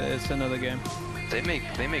 It's another game. They make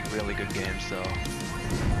really good games though.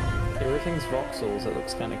 Everything's voxels. It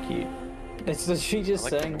looks kind of cute. It's just, she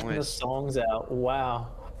just I like the sang the noise. songs out. Wow.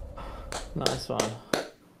 Nice one.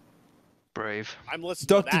 Brave. I'm listening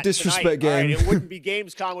Dr. to that Disrespect tonight. All right, game. it wouldn't be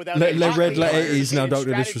Gamescom without Let a Red Let hotly 80s now, anticipated Dr.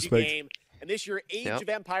 strategy Disrespect. game. And this year, Age Yep. of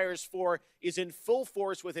Empires 4 is in full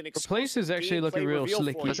force with an The place is actually gameplay looking real reveal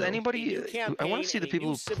slick. for you. Does anybody? A new I campaign want to see the and a people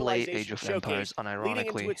new who play civilization Age of showcase Empires leading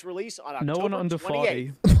into unironically. its release on No one October under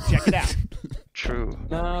 28th. 40. Check it out. True.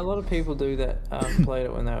 No, a lot of people do that. Played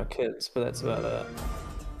it when they were kids, but that's about it.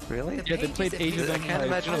 Really? Yeah, they played Age of I Empires. can't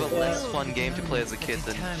imagine a less fun game to play as a kid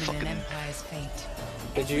than fucking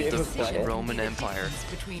Did you ever play the it? Roman Empire.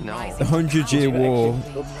 No. The 100-Year War.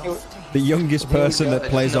 The youngest person that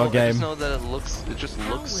plays our I game. just know that it just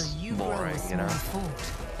looks boring, you know.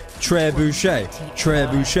 Trebuchet.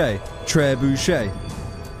 Trebuchet. Trebuchet.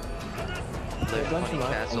 Live Funny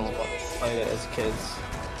Castle. Played it as kids.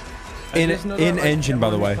 In engine, by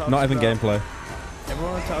the way. Not even gameplay.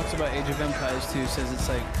 Everyone who talks about Age of Empires 2 says it's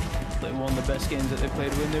like one of the best games that they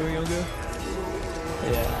played when they were younger.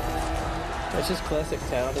 Yeah. It's just classic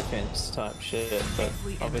tower defense type shit, but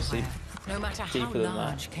obviously no matter how deeper than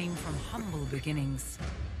large, that. came from humble beginnings.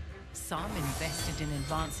 Some invested in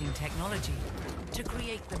advancing technology to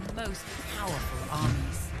create the most powerful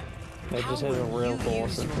armies. They just have a real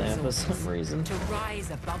horse in there for some reason. To rise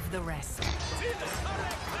above the rest.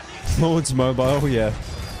 Lord's Mobile, yeah.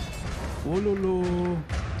 Wololo.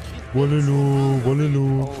 Wololo,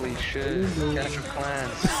 wololo. Holy shit. Clash of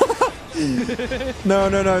Clans.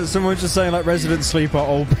 No. Someone's just saying like Resident Sleep are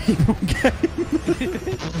old people game.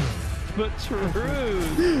 But true.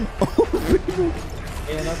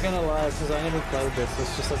 Yeah, not gonna lie, because I never played this.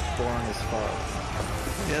 It's just like boring as fuck.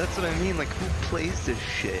 Yeah, that's what I mean. Like, who plays this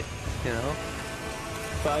shit? You know?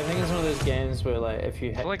 But I think it's one of those games where like if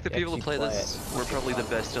you I feel like the people who play this were probably the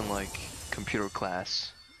best in like computer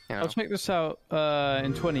class. You know? I'll check this out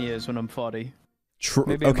in 20 years when I'm 40. True.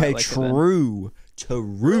 Maybe I might Okay, like it then. true.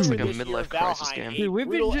 True. It's like a midlife crisis game. Dude,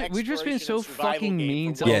 we've just been so fucking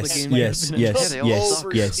mean to all Yes, the games. yes, yes, yes,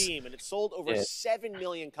 over yes. Steam, and it sold over 7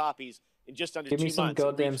 million copies in just under Give 2 me some months. It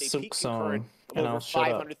goddamn reached a Silk peak song, concurrent of and over I'll shut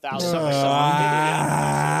up.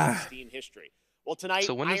 500,000 in Steam history. Well, tonight,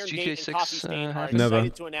 So when does Iron GTA Gate and 6 Coffee Stain are happen? Never.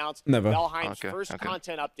 excited to announce Never. Valheim's Okay, first okay.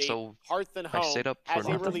 content update, So, Hearth and I Home, stayed up has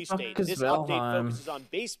for a that. release date. What the fuck This is update Valheim? focuses on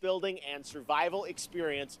base building and survival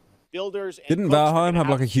experience. Builders and Didn't folks are Valheim gonna have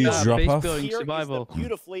like a to huge know. drop base off? building Here is survival. the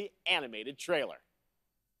beautifully animated trailer.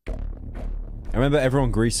 I remember everyone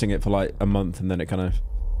greasing it for like a month and then it kind of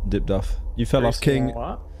dipped off. You fell off, Greasing King.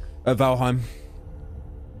 what? At Valheim.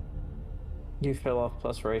 You fell off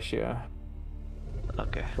plus ratio.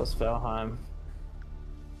 Okay. Plus Valheim.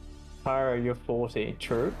 Pyro, you're 40.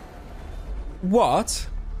 True? What?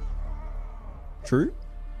 True?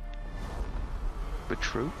 But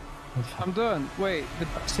true? I'm done. Wait, the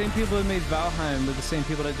same people who made Valheim were the same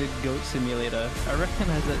people that did Goat Simulator. I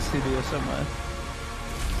recognize that studio somewhere.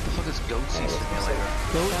 The fuck is Goat Simulator?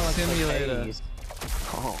 Goat Sounds like Simulator. Hades.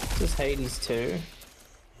 Oh. Just Hades 2.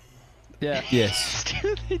 Yeah. Yes.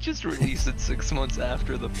 They just released it 6 months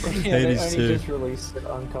after the first. Yeah, they Hades only 2. just released it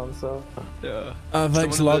on console. Yeah.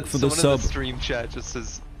 Thanks, Someone in Log, for the someone in sub. the stream chat just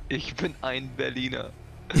says, "Ich bin ein Berliner."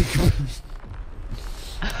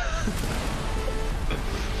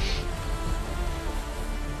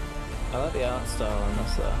 I like the art style on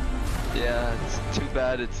this though. Yeah, it's too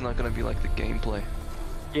bad it's not gonna be like the gameplay.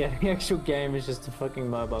 Yeah, the actual game is just a fucking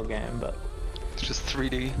mobile game, but It's just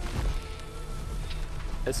 3D.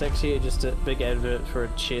 it's actually just a big advert for a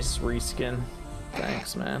chess reskin.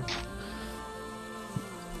 Thanks, man.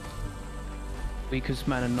 Weakest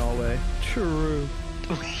man in Norway. True.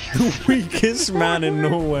 The weakest man in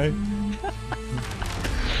Norway.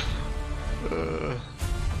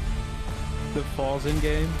 The falls in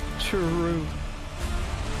game. True.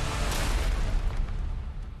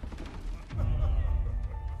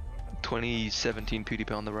 "2017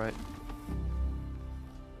 PewDiePie on the right."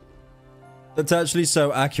 That's actually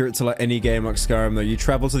so accurate to like any game like Skyrim though. You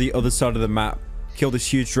travel to the other side of the map, kill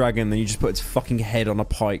this huge dragon, then you just put its fucking head on a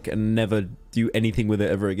pike and never do anything with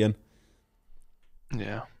it ever again.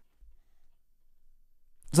 Yeah.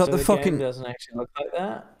 Is that So the fucking... game doesn't actually look like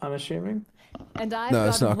that, I'm assuming. And I've No, got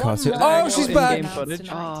it's not a one cartoon. more Oh, she's back! in-game footage.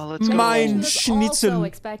 Oh, let's go. Mein Also Schnitzel.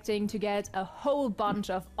 expecting to get a whole bunch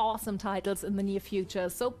of awesome titles in the near future,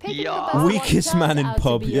 so picking Yeah. the best one Weakest turns man in out to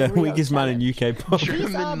pub. be a Yeah, real weakest man in challenge. UK pub. These are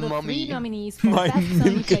German the mummy. 3 nominees for My Best Sony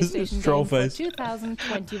Lucas PlayStation troll game for face.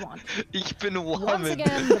 2021. Ich bin Once Mohammed.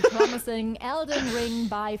 again, the promising Elden Ring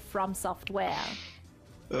by From Software.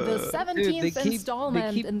 The 17th they keep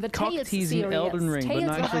installment in the cock Tales teasing series, Elden Ring, but Tales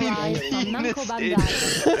not of actually Arise playing from it. Namco Bandai.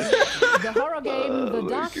 The horror game The Oh my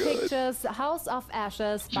Dark God. Pictures House of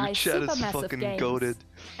Ashes Your by chat is Supermassive fucking Games. goated.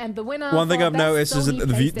 And the winner One thing for I've Best noticed is that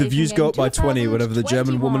Sony the views PlayStation go up by game 20 whenever the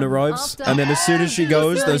German woman 2021 arrives, after and then as soon as she every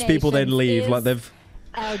goes, those people then leave. is Like they've...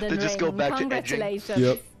 Elden They just go Ring. back to edging. Congratulations.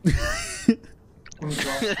 Yep.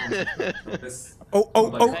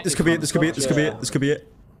 Oh, this could be it, this could be it, this could be it, this could be it.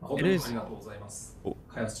 It is.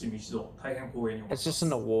 It's just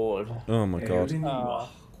an award. Oh my god.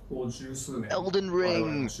 Elden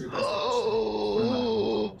Ring.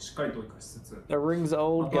 Oh. The ring's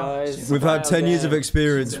old, guys. We've had 10 years of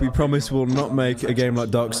experience. We promise we'll not make a game like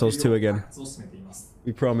Dark Souls 2 again.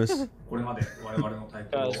 We promise.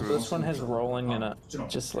 Guys, this one has rolling in it.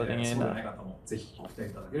 Just letting you know.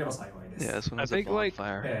 Yeah, this one I has a think like,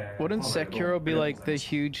 bonfire. wouldn't Sekiro be like the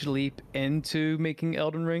huge leap into making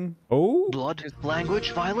Elden Ring? Oh? Blood,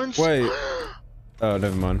 language, violence. Wait. Oh,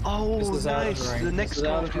 never mind. Oh, This is Elden nice. Ring. The This next is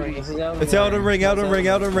Call of Elden Ring. Duty. This is Elden It's Elden Ring, Elden Ring,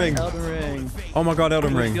 Elden Ring. Elden Ring. Oh my god,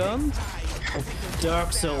 Elden Ring. Guns?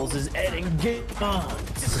 Dark Souls is adding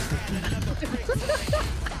guns.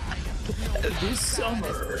 This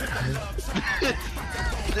summer.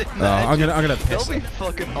 I'm gonna piss. That'll be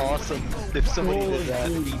fucking awesome if somebody did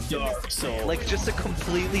that. Dark Souls. Like just a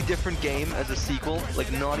completely different game as a sequel,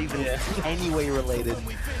 like not even any way related.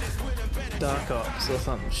 Dark Ops or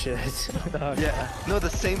some shit. Yeah, no, the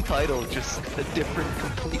same title, just a different,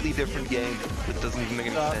 completely different game that doesn't even make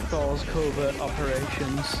any Dark sense. Souls Covert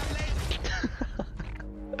Operations.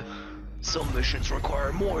 Some missions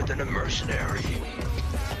require more than a mercenary.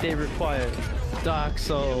 They require Dark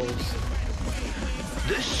Souls.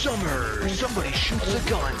 This summer, somebody shoots a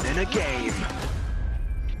gun in a game.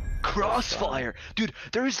 Crossfire, dude.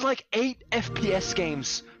 There's like 8 FPS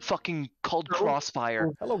games fucking called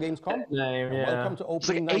Crossfire. Hello, Gamescom. Welcome to It's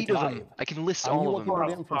like Opening 8 Night of Live. them. I can list I'm all of them.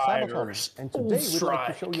 Joakim from Sabaton, and today we'd like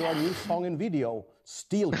to show you our new song and video,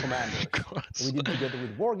 Steel Commander. We did together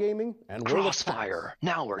with Wargaming and World of Crossfire.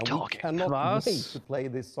 Now we're talking. We cannot wait to play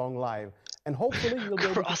this song live, and hopefully you'll be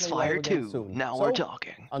able to play Crossfire live again 2. soon. Now So, we're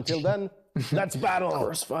talking. Until then, let's battle.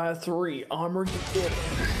 Crossfire 3, Armageddon.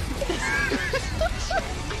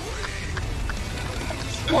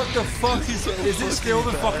 What the fuck is it? Is it still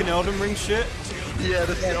the fucking Elden Ring shit? Yeah,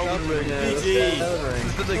 that's the Elden Ring. GG.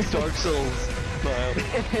 This is like Dark Souls.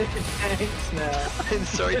 Thanks now. I'm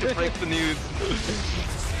sorry to break the news.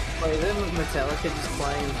 Wait, is that Metallica just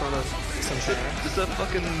playing in front of some fans? Is that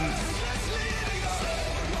fucking...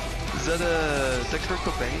 Is that Kurt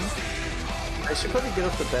Cobain? I should probably get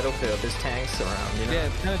off the battlefield. There's tanks around, you know? Yeah,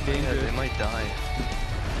 it's kind of dangerous. Yeah, they might die.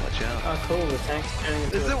 Watch out. Oh, cool. The tanks turning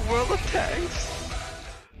into Is it World of Tanks?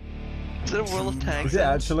 Is it a World of Tanks? Is it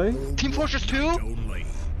actually? Team Fortress 2?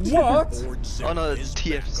 What? Oh no, it's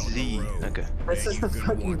TFZ. Okay. That's just the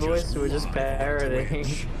fucking voice we're just parodying.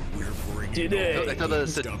 Today. I thought that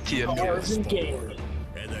said TF2. Game.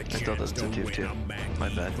 I thought that said TF2. My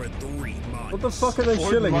bad. What the fuck are they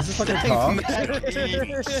chilling? Is this like a car?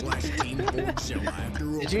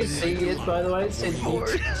 Did you see it, by the way? It said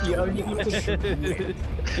you only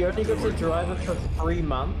got to drive it for 3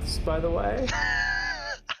 months, by the way.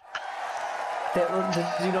 Did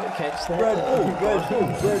you not catch that? Red Bull.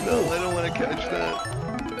 No, I don't want to catch that.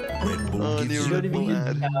 Oh, new Red Bull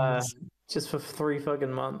ad. Just for 3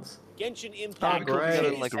 fucking months. Genshin Impact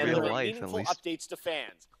great. Like and real there are life, at meaningful least. updates to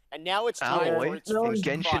fans. And now it's time for its first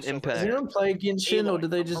Genshin crossover. Impact. Does anyone play Genshin, or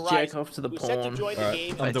did they just jack off to the who's set to porn? join the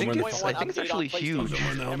game I think with it's actually huge.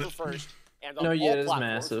 September 1st, and on No, yeah, all it is platforms,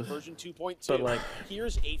 massive. Version 2.2. But, like-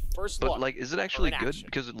 Here's a first But look. like, is it for actually in good? action.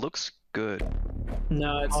 Because it looks good.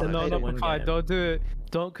 No, it's a No, pay-to-win Nopify, game. don't do it.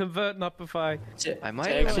 Don't convert Nopify. I might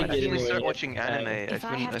actually actually getting start it. watching anime. If I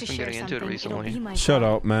I've have to been share getting into it something, it'll be recently. my Shut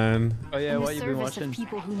job. up, man. Oh yeah, In what the you been service watching? of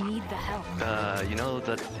people who need the help. You know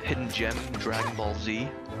that hidden gem, Dragon Ball Z?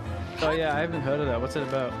 Oh yeah, I haven't heard of that. What's it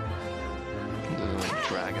about? Like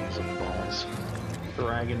dragons and balls.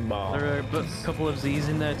 Dragon Ball. There are a couple of Z's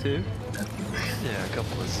in there too. Yeah, a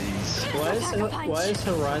couple of Z's. Why is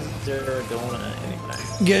Horizon Zero Dawn anyway?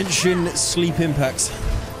 Genshin Sleep Impacts.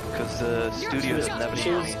 Because the studio doesn't have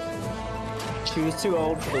any money. She was too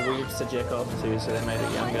old for the weebs to jack off to, so they made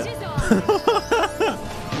it younger.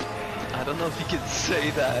 I don't know if you can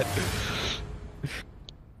say that.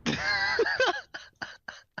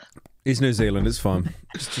 He's New Zealand. It's fine.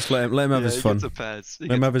 Just let him have his fun. He gets a pass.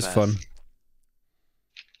 Let him have his fun.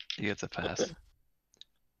 He gets a pass.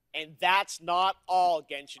 And that's not all,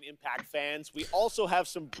 Genshin Impact fans. We also have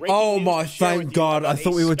some breaking Oh news my, to share thank with you God. about I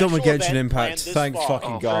thought a we were done with special Genshin event Impact. planned this Thank fall.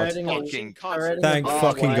 fucking God. Genshin concert. Thank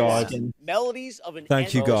fucking God. Melodies of an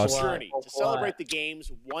Thank you, endless God. journey to celebrate the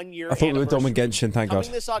game's 1-year I thought we were done with anniversary. Genshin, thank God.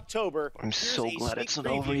 Coming this October, I'm so here's a glad sneak it's not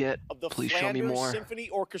over preview yet. of the Please show me Flanders more. Symphony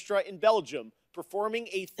Orchestra in Belgium performing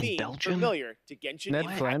a theme Belgium? familiar to Genshin Ned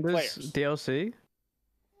Impact Flanders players. DLC.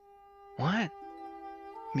 What?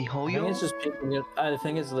 I think MiHoYo? it's just people. I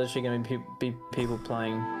think it's literally going to be people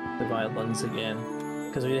playing the violins again,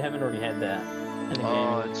 because we haven't already had that. In the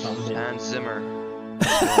Oh, game. it's Hans Zimmer.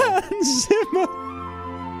 Zimmer.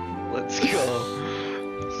 Let's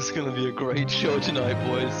go. This is gonna be a great show tonight,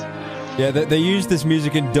 boys. Yeah, they used this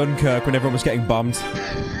music in Dunkirk when everyone was getting bombed.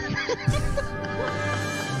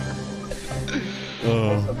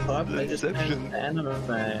 They just changed the anime.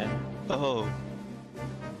 Oh.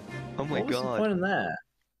 Oh my What was the God. point in that?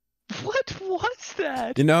 What was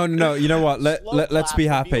that? You know, no, you know what? Let's be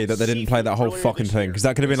happy that they didn't play that whole fucking thing, because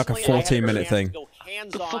that could have been like a 14-minute thing.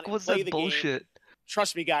 The fuck was that bullshit?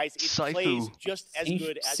 Trust me, guys, it Saifu. plays just as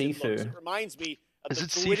good as it looks. It reminds me of Is the it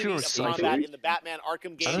Sifu fluidity or of Saifu? combat in the Batman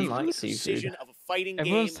Arkham game. I don't like the Sifu. precision of a fighting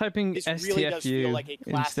Everyone's game. typing This really does feel STFU like a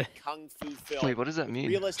classic instead. kung fu film. Wait, what does that mean?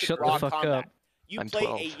 Realistic Shut the raw fuck combat. up. You I'm play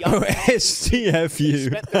 12. a young Oh, kung fu who STFU.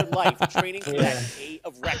 spent their life training for that day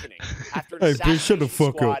of reckoning. After an Hey, bitch, shut the assassination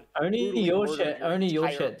fuck squad up. Only brutally your murdered chat. Only your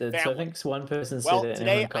entire chat did. So I family. think one person said Well, it. and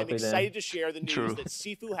today everyone I'm copied excited them. to share the news True. that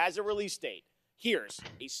Sifu has a release date. Here's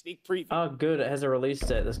a sneak preview. Oh, good. It has a release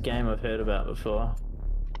date. This game I've heard about before.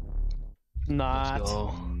 Not.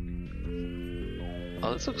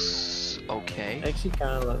 Oh, this looks okay. Actually,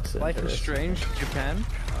 kind of looks. Life is interesting. Strange, Japan.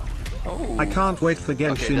 Oh. I can't wait for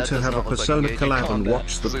Genshin that to does have a not look like Persona engaging collab and combat.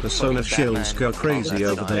 watch the It's like Persona fucking shills Batman go crazy combat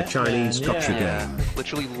over their style. Chinese Yeah. gotcha Yeah, game.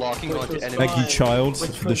 literally locking onto was enemies. Thank you, child, Which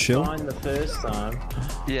for the was shield. fine the first time.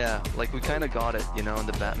 Yeah, like we kind of got it, you know, in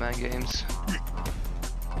the Batman games.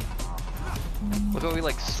 Look how he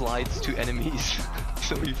like slides to enemies,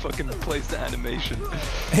 so he fucking plays the animation.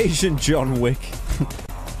 Asian John Wick.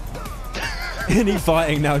 Any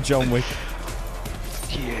fighting now, John Wick.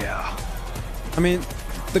 Yeah. I mean,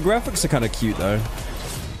 the graphics are kind of cute though.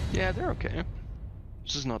 Yeah, they're okay.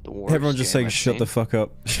 This is not the worst. Everyone's just saying, "Shut the fuck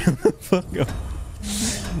up." Shut the fuck up.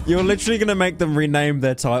 You're literally gonna make them rename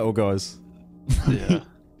their title, guys. Yeah.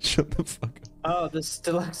 Shut the fuck up. Oh, the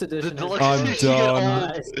deluxe edition. I'm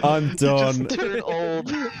done. I'm done.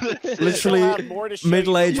 Old. Literally,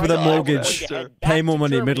 middle-aged with a mortgage. Pay more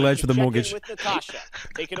money, middle-aged with a mortgage.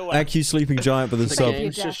 Take it away. AQ Sleeping Giant with a The sub.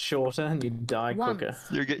 game's just shorter and you die quicker.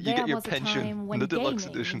 You get your pension in the deluxe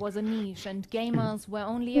edition. Was a niche and gamers were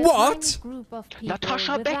only a What? tiny group of people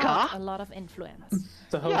Natasha without Becker? a lot of influence.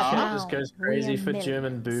 The whole chat just goes crazy for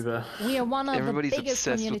German boober. We are one of Everybody's the biggest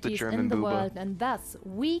obsessed with the communities German in the boober. world, and thus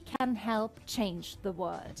we can help change the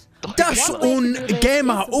world. Das un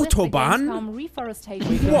Gamer Autobahn?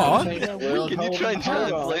 What? Can you try and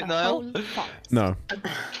translate, Niall? No.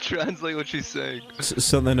 Translate what she's saying.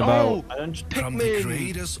 Something about. From the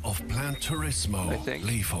creators of Plan Turismo,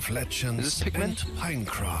 League of Legends, and Pikmin?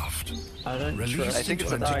 Pinecraft. Released I think in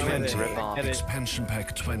it's a 2020, rip-off. Expansion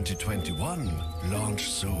Pack 2021, launch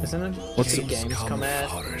soon. Isn't it? What's the Gamescom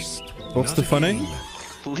ad? What's the funny?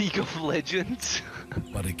 League of Legends.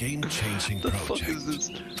 But a game-changing project. What the fuck is this?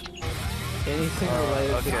 Anything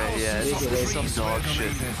related Okay, yeah, this is some dog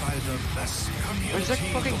shit. Where's that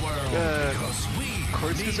fucking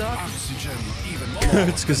Kurzgesagt?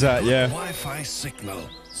 It's Gazette, yeah. Wi-Fi signal.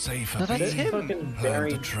 Safe No, that's appeal. him. Fucking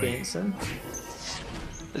Barry Benson.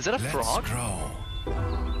 Is that a frog?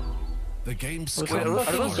 The game's Wait, are those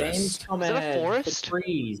forest. Gamescom Is that a ad, forest? the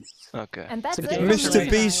trees. Okay. And that's it. Mr.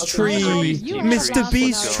 Beast Tree. Mr.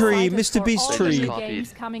 Beast Tree. Mr. Beast Tree.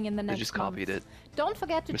 Games coming in the They next just copied month. it. Don't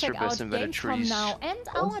forget to Mr. check out Best invented Gamescom trees. now and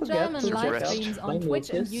Don't our forget German to live check out streams on Plain Twitch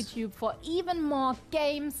and Lucas. YouTube for even more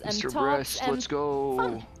games and Mr. talks Breast, and let's go.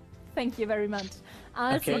 fun. Thank you very much.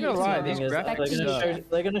 I'll see Okay, you not gonna lie, tomorrow. these Back graphics to you.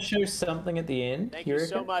 they're gonna show something at the end. Thank you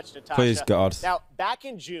so much, Natasha. Please, God. Now, back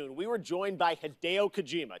in June, we were joined by Hideo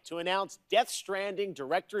Kojima to announce Death Stranding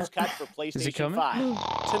Director's Cut for PlayStation coming?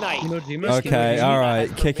 5. Tonight, Okay,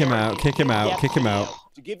 alright. Kick him out. Kick him out. Kick him out.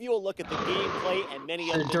 to give you a look at the gameplay and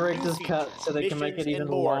many other The director's cut so they can make it even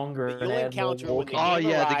longer that you'll and add more encounter when the Oh game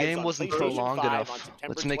yeah, the arrives game on wasn't PlayStation prolonged 5 on enough. September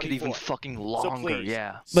Let's make it even 24th. fucking So longer, please,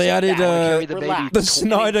 yeah. They added Carry the baby relax, the and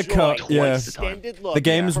Snyder enjoy cut, twice yeah. extended look The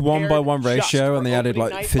game's prepared 1:1 just ratio, and they for added opening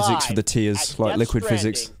like night physics for live the tiers, at like Death liquid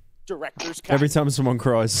Stranding physics. Director's Cut. Every time someone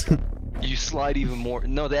cries. You slide even more.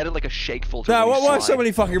 No, they added like a shake filter. Now, when you why so slide.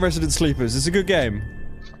 many fucking Resident Sleepers? It's a good game.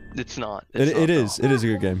 It's not. It It's not, is. though. It is a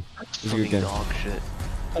good game. It's a good Fucking game. dog shit.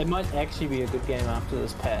 It might actually be a good game after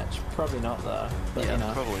this patch. Probably not though. But Yeah, you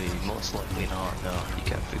know. probably most likely not. No, you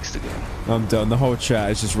can't fix the game. I'm done. The whole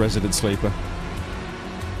chat is just Resident Sleeper.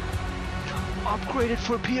 Upgraded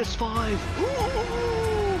for PS5.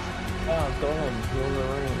 Oh, Golem, Lord of the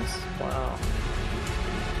Rings. Wow.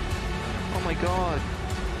 Oh my god.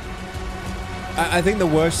 I think the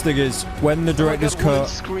worst thing is when the director's cut.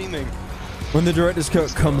 Screaming. When the director's cut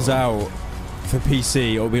comes out for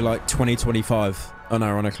PC, it'll be like 2025,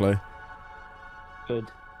 unironically. Good.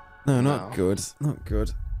 No, not good. Not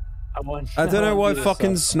good. I don't know why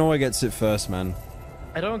fucking Snowy gets it first, man.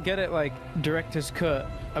 I don't get it, like, director's cut.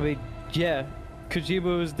 I mean, yeah,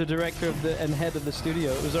 Kojima was the director of the and head of the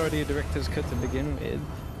studio. It was already a director's cut to begin with.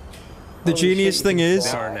 The genius thing is,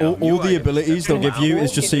 all the abilities they'll give you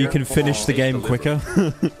is just so you can finish the game quicker.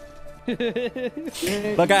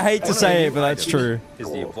 Like, I hate to say it, but that's true. Is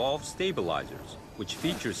the evolved stabilizers, which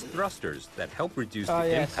features thrusters that help reduce Oh, the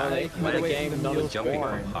yes, impact they of can make the game landing not and as jumping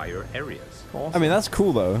boring. from higher areas. I mean, that's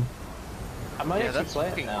cool, though. I might Yeah, actually that's play it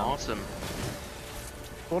fucking now. awesome.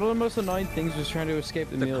 One of the most annoying things was trying to escape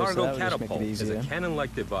the The meal, so cargo that would just make catapult it is a easier.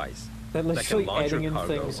 cannon-like device They're that can literally launch adding your in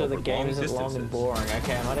cargo things so the over game long isn't long and distances. boring.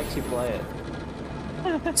 Okay, I might actually play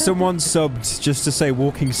it. Someone subbed just to say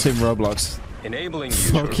Walking Sim Roblox. Enabling you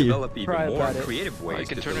Fuck to you. develop even Cry more about it. creative ways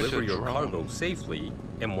can to turn it into deliver a your drone. cargo safely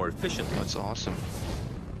and more efficiently. That's awesome.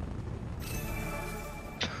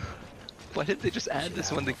 Why did they just add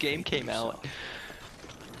this when the game came out?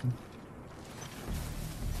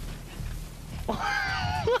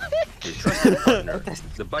 Your trusted partner,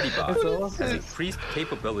 the Buddy Bot, That's awesome. has increased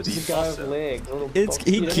capabilities It's a guy with also. legs. a little It's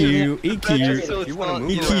boxy- EQ, So EQ. If you want to not,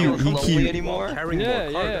 move you know, around EQ. lonely anymore. carrying Yeah,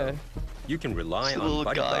 more cargo, yeah. you can rely Just a on little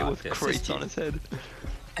Buddy guy Bot with to crates assist on you. his head.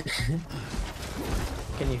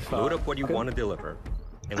 Can you Load fuck? up what you want to deliver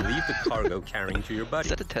and leave the cargo carrying to your buddy.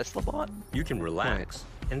 Is that a Tesla bot? You can relax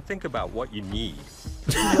and think about what you need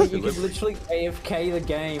Like, you could literally AFK the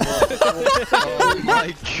game. Oh my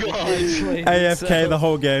god. AFK the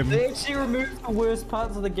whole game. They actually removed the worst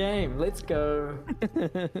parts of the game. Let's go.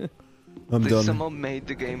 I'm They done. somehow made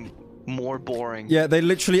the game more boring. Yeah, they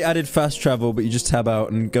literally added fast travel, but you just tab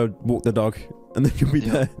out and go walk the dog, and then you'll be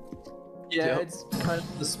there. Yeah, it's kind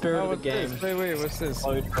of the spirit of the game. Wait, what's this?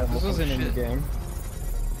 This wasn't in the game.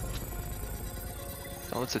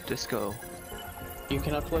 Oh, it's a disco. You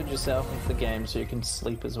can upload yourself into the game so you can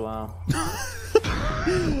sleep as well.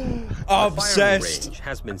 Obsessed. A firing range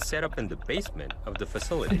has been set up in the basement of the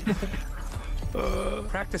facility.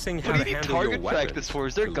 Practicing how What do to you need handle your target weapons practice for?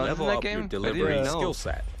 Is there to guns in level that up your game? delivery Yeah. skill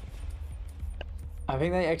set. I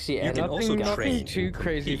think they actually You added can also nothing train too to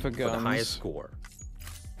crazy compete for the guns. highest score.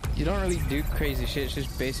 You don't really do crazy shit. It's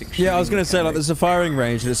just basic. Yeah, I was shooting gonna say, like, mechanics. there's a firing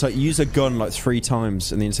range, and it's like, use a gun, like, 3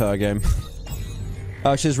 times in the entire game.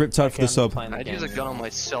 Oh, she's Riptide for the sub. I'd use a gun on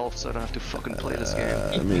myself so I don't have to fucking play this game.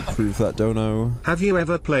 Let me prove that, dono. Have you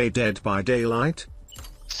ever played Dead by Daylight?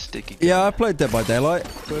 Sticky. Yeah, I played Dead by Daylight.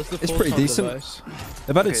 Where's the It's full pretty time decent. device?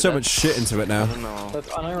 They've added Okay, so that's- much shit into it now. I don't know. That's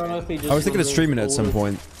unironically just I was thinking of removed streaming it at all some the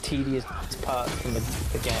point. Tedious parts from the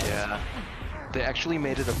game. Yeah. They actually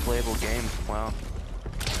made it a playable game. Wow.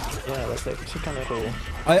 Yeah, that's actually kind of cool.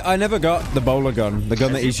 I never got the bowler gun, the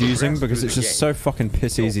gun that he's using, because it's just so fucking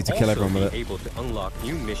piss easy to kill Also everyone with be it. able to unlock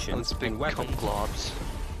new missions Those big and weapons. cum globs.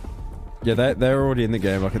 Yeah, they're already in the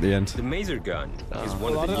game, like at the end. The Maser gun is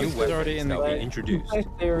one A of lot the of new it's already in weapons the that we game. introduced.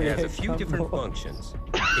 They already It has a have few cum different globs. functions.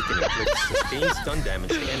 It can inflict sustained stun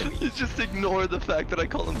damage to enemies. Just ignore the fact that I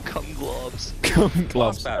call them cum globs. Cum Boss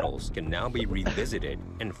gloves. battles can now be revisited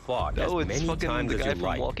and fought No, as it's many fucking times the as guy you from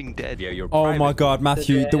like Walking Dead. via your Oh my private god,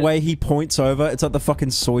 Matthew, the way he points over, it's like the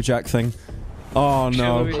fucking soy jack thing. Oh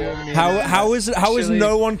no. How is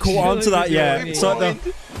no one caught on to that yet? It's like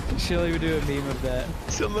the Surely we do a meme of that.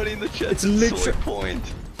 Somebody in the chat It's said literally- soy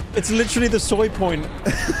point. It's literally the soy point.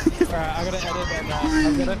 Alright, I'm gonna edit that now.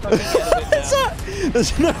 I'm gonna fucking edit it now.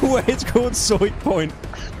 There's no way it's called soy point.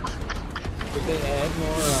 If they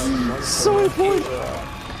add more Soy point.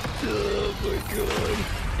 Oh my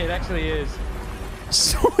god. It actually is.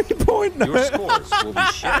 Soy point. Your scores will be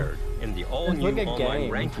shared in the all-new like a online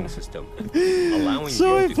game. ranking system, allowing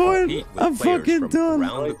Soy you to point. compete with I'm players fucking from done.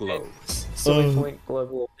 around the globe. Soy Point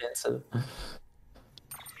Global Offensive.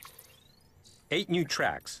 8 new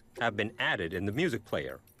tracks have been added in the music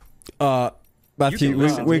player. Matthew, You can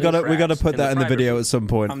listen we to the gotta tracks put in that the in the video private at some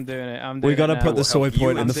point. I'm doing it. I'm doing We gotta it now. put the soy Help you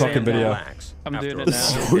point in the understand fucking video. relax I'm after doing a it now.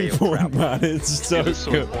 long Soy day of point, travel. man, it's so The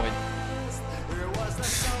soy good. point.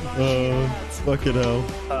 Fucking hell.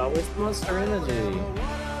 Where's Monster Energy?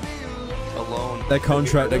 Alone. Their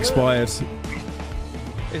contract expired. Is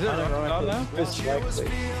it Rockstar now? Exactly.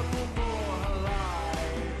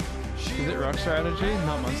 Is it Rockstar Energy,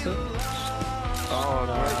 not Monster? Oh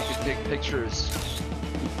no, you can take pictures.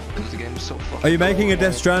 Because the game's so fucking Are you making a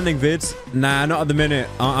Death Stranding vid? Nah, not at the minute.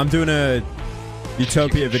 I'm doing a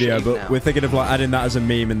Utopia video, shave but now. we're thinking of like adding that as a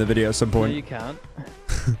meme in the video at some No, point. you can't.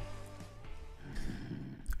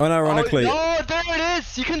 Unironically, Oh, there it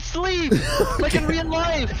is! You can sleep! like in real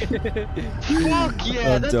life! Fuck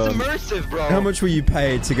yeah, I'm that's done. immersive, bro! how much were you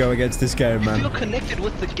paid to go against this game, You feel man? connected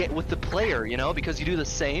with the player, you know, because you do the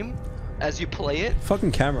same as you play it.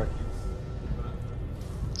 Fucking camera.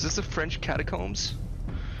 Is this the French catacombs?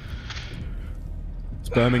 It's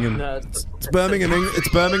Birmingham. No, It's Birmingham. It's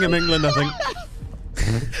Birmingham, England, I think.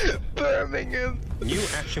 Birmingham! New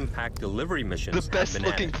action-packed delivery missions The have best been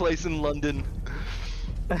looking added. place in London.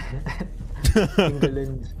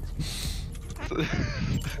 England.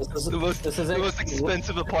 the most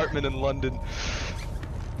expensive apartment in London.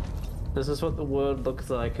 This is what the world looks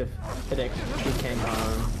like if it actually came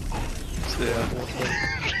home. Yeah.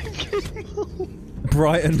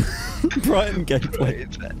 Brighton. Brighton gameplay.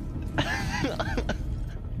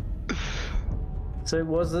 So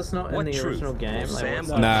was this not in What the truth original game? will Like, Sam what's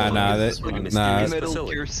Nah, uncover nah, in that- this mysterious nah. Metal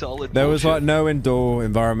facility? Gear Solid There was bullshit. like no indoor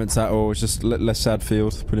environments at all. It's just less sad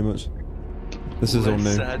field, pretty much. This is all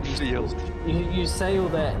new. Sad field. You say all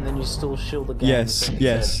that and then you still shield the game. Yes,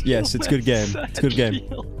 yes, yes. It's a good game. It's a good game.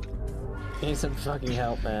 You need some fucking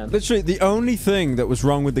help, man. Literally, the only thing that was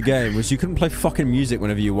wrong with the game was you couldn't play fucking music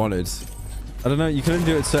whenever you wanted. I don't know. You couldn't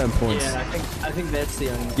do it at certain points. Yeah, I think that's the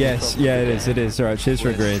only. Yes, problem yeah, with it the is. game. It is. All right. Cheers for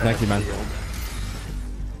agreeing. Thank you, man.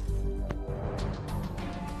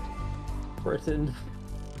 Britain.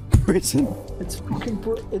 Britain. It's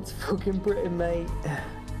fucking Britain, mate.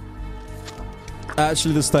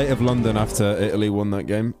 Actually, the state of London after Italy won that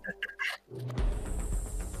game.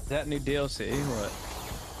 Is that new DLC? What?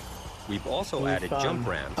 We've also added jump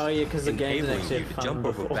ramps. Oh yeah, because the game enabling actually you had to fun jump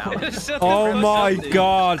over before. valleys. Oh my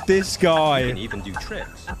god, this You guy. can even do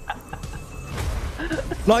tricks.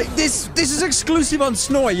 Like, this is exclusive on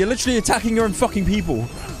Snowy. You're literally attacking your own fucking people.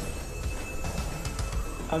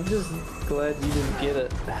 I'm just glad you didn't get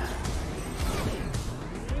it.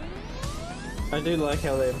 I do like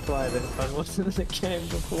how they imply that if I wasn't in the game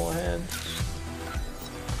beforehand.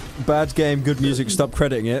 Bad game, good music, stop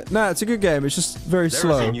crediting it. Nah, it's a good game. It's just very There's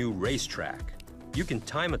slow. a new racetrack. You can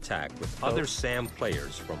time attack with other SAM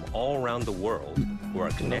players from all around the world who are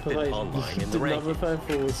connected online in the ranking.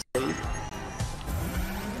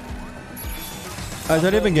 I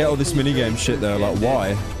don't even get all this minigame shit though. Like,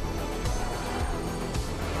 why?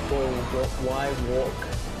 Why walk?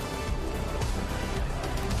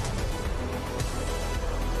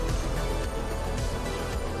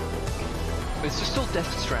 Is this still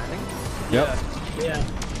Death Stranding? Yep. Yeah.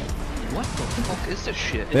 What the fuck is this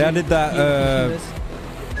shit? They added that.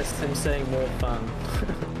 That's them saying more fun.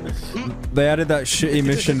 They added that shitty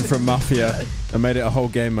mission from Mafia and made it a whole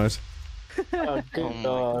game mode. Oh, good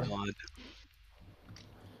God.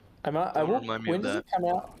 When does it come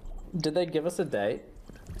out? Did they give us a date?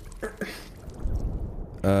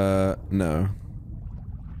 No.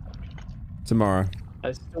 Tomorrow.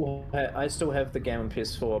 I still have the game on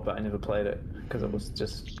PS4, but I never played it because it was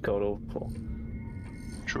just god awful.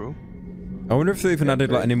 True. I wonder if they even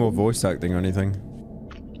added like any more voice acting or anything.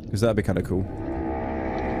 Because that'd be kind of cool.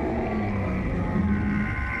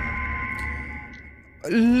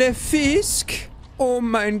 Le Fisk! Oh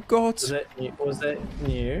my god. Was that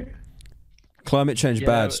new? Climate change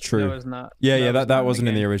bad's true. that was not- yeah, that that was wasn't not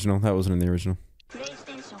in the the game. original. That wasn't in the original.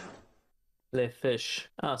 Le Fish.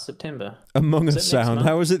 Ah, September. Among Is Us it next sound. month?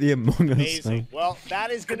 How was it the Among Us Amazing. sound? Well,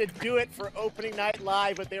 that is going to do it for Opening Night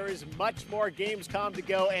Live, but there is much more Gamescom to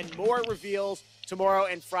go and more reveals tomorrow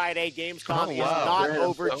and Friday. Gamescom is not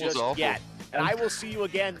over just yet. And I will see you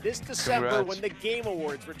again this December Congrats. when the Game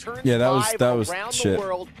Awards returns Yeah, that live was around shit. the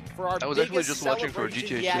world for our I was actually biggest just watching for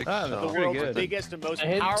celebration GTA yet, 6. Oh, the that's pretty world's good. biggest and most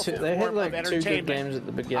They powerful had form like of 2 good entertainment. games at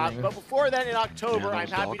the beginning. But before then, in October, Yeah, I'm that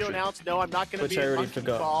was happy dog to shit. announce, no, I'm not going to Which be I in already Monkey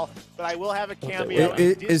forgot. Ball, but I will have a that cameo. was. in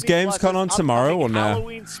Is Disney Gamescom Plus's on tomorrow or upcoming no?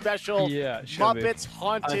 Halloween special, Yeah, it should be. Muppets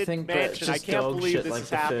Haunted I think that Mansion. I just can't dog believe shit this like is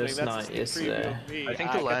the happening. first That's night just a yesterday. preview of me. I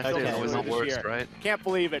think the last can day tell was the this worst, year. right? Can't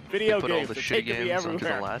believe it. Video put all games the are shitty taking me games onto the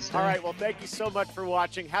everywhere. last All day. right, well, thank you so much for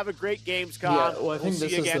watching. Have a great Gamescom. Yeah, well, I think we'll see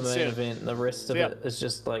this you is the again main soon. event. The rest of Yeah. it is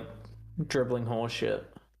just like dribbling horseshit.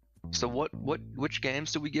 So which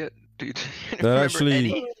games do we get? Do you That remember actually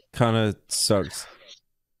any? kind of sucks.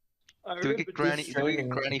 Do we get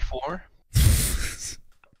Granny 4?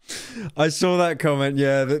 I saw that comment.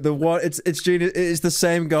 Yeah, the one it's genius. It is the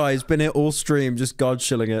same guy. He's been here all stream, just god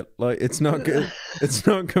shilling it. Like it's not good. It's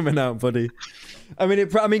not coming out, buddy. I mean,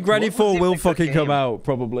 Granny 4 will fucking come out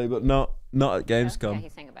probably, but not at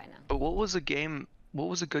Gamescom. But what was a game? What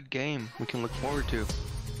was a good game we can look forward to?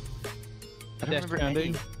 I don't remember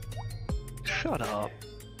any. Shut up.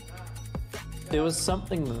 There was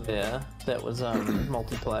something there that was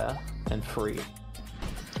multiplayer and free,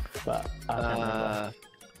 but I don't remember.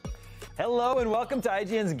 Hello and welcome to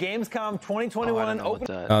IGN's Gamescom 2021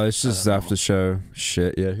 Open. Oh, it's just after show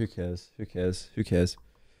shit. Yeah, who cares? Who cares? Who cares?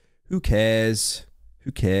 Who cares?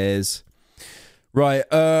 Who cares? Right,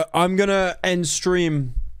 I'm gonna end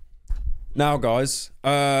stream now, guys.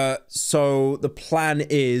 So the plan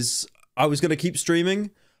is I was gonna keep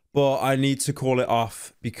streaming, but I need to call it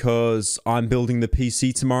off because I'm building the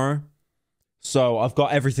PC tomorrow. So I've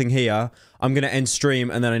got everything here. I'm gonna end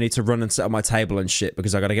stream and then I need to run and set up my table and shit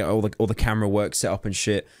because I gotta get all the camera work set up and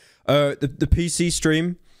shit. The PC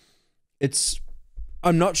stream,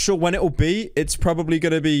 I'm not sure when it'll be. It's probably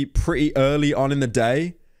gonna be pretty early on in the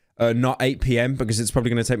day, not 8 PM because it's probably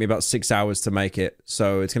gonna take me about 6 hours to make it.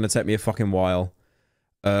 So it's gonna take me a fucking while.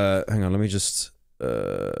 Hang on, let me just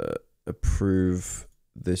approve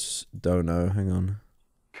this dono. Hang on.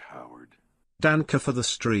 Danke for the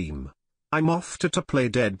stream. I'm off to play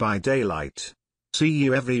Dead by Daylight. See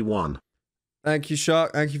you everyone. Thank you,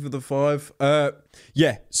 Shark. Thank you for the 5.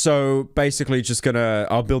 Yeah, so basically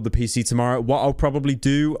I'll build the PC tomorrow. What I'll probably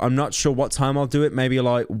do, I'm not sure what time I'll do it. Maybe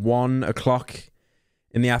like 1 o'clock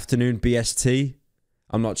in the afternoon BST.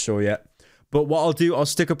 I'm not sure yet. But what I'll do, I'll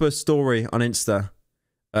stick up a story on Insta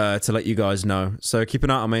to let you guys know. So keep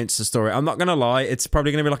an eye on my Insta story. I'm not going to lie. It's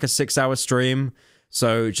probably going to be like a 6-hour stream.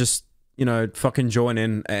 So just, fucking join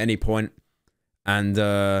in at any point. And,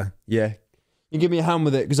 yeah. You give me a hand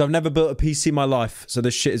with it, because I've never built a PC in my life, so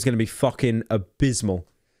this shit is going to be fucking abysmal.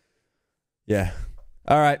 Yeah.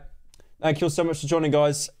 Alright. Thank you all so much for joining,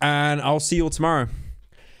 guys, and I'll see you all tomorrow.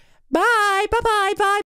 Bye! Bye-bye! Bye!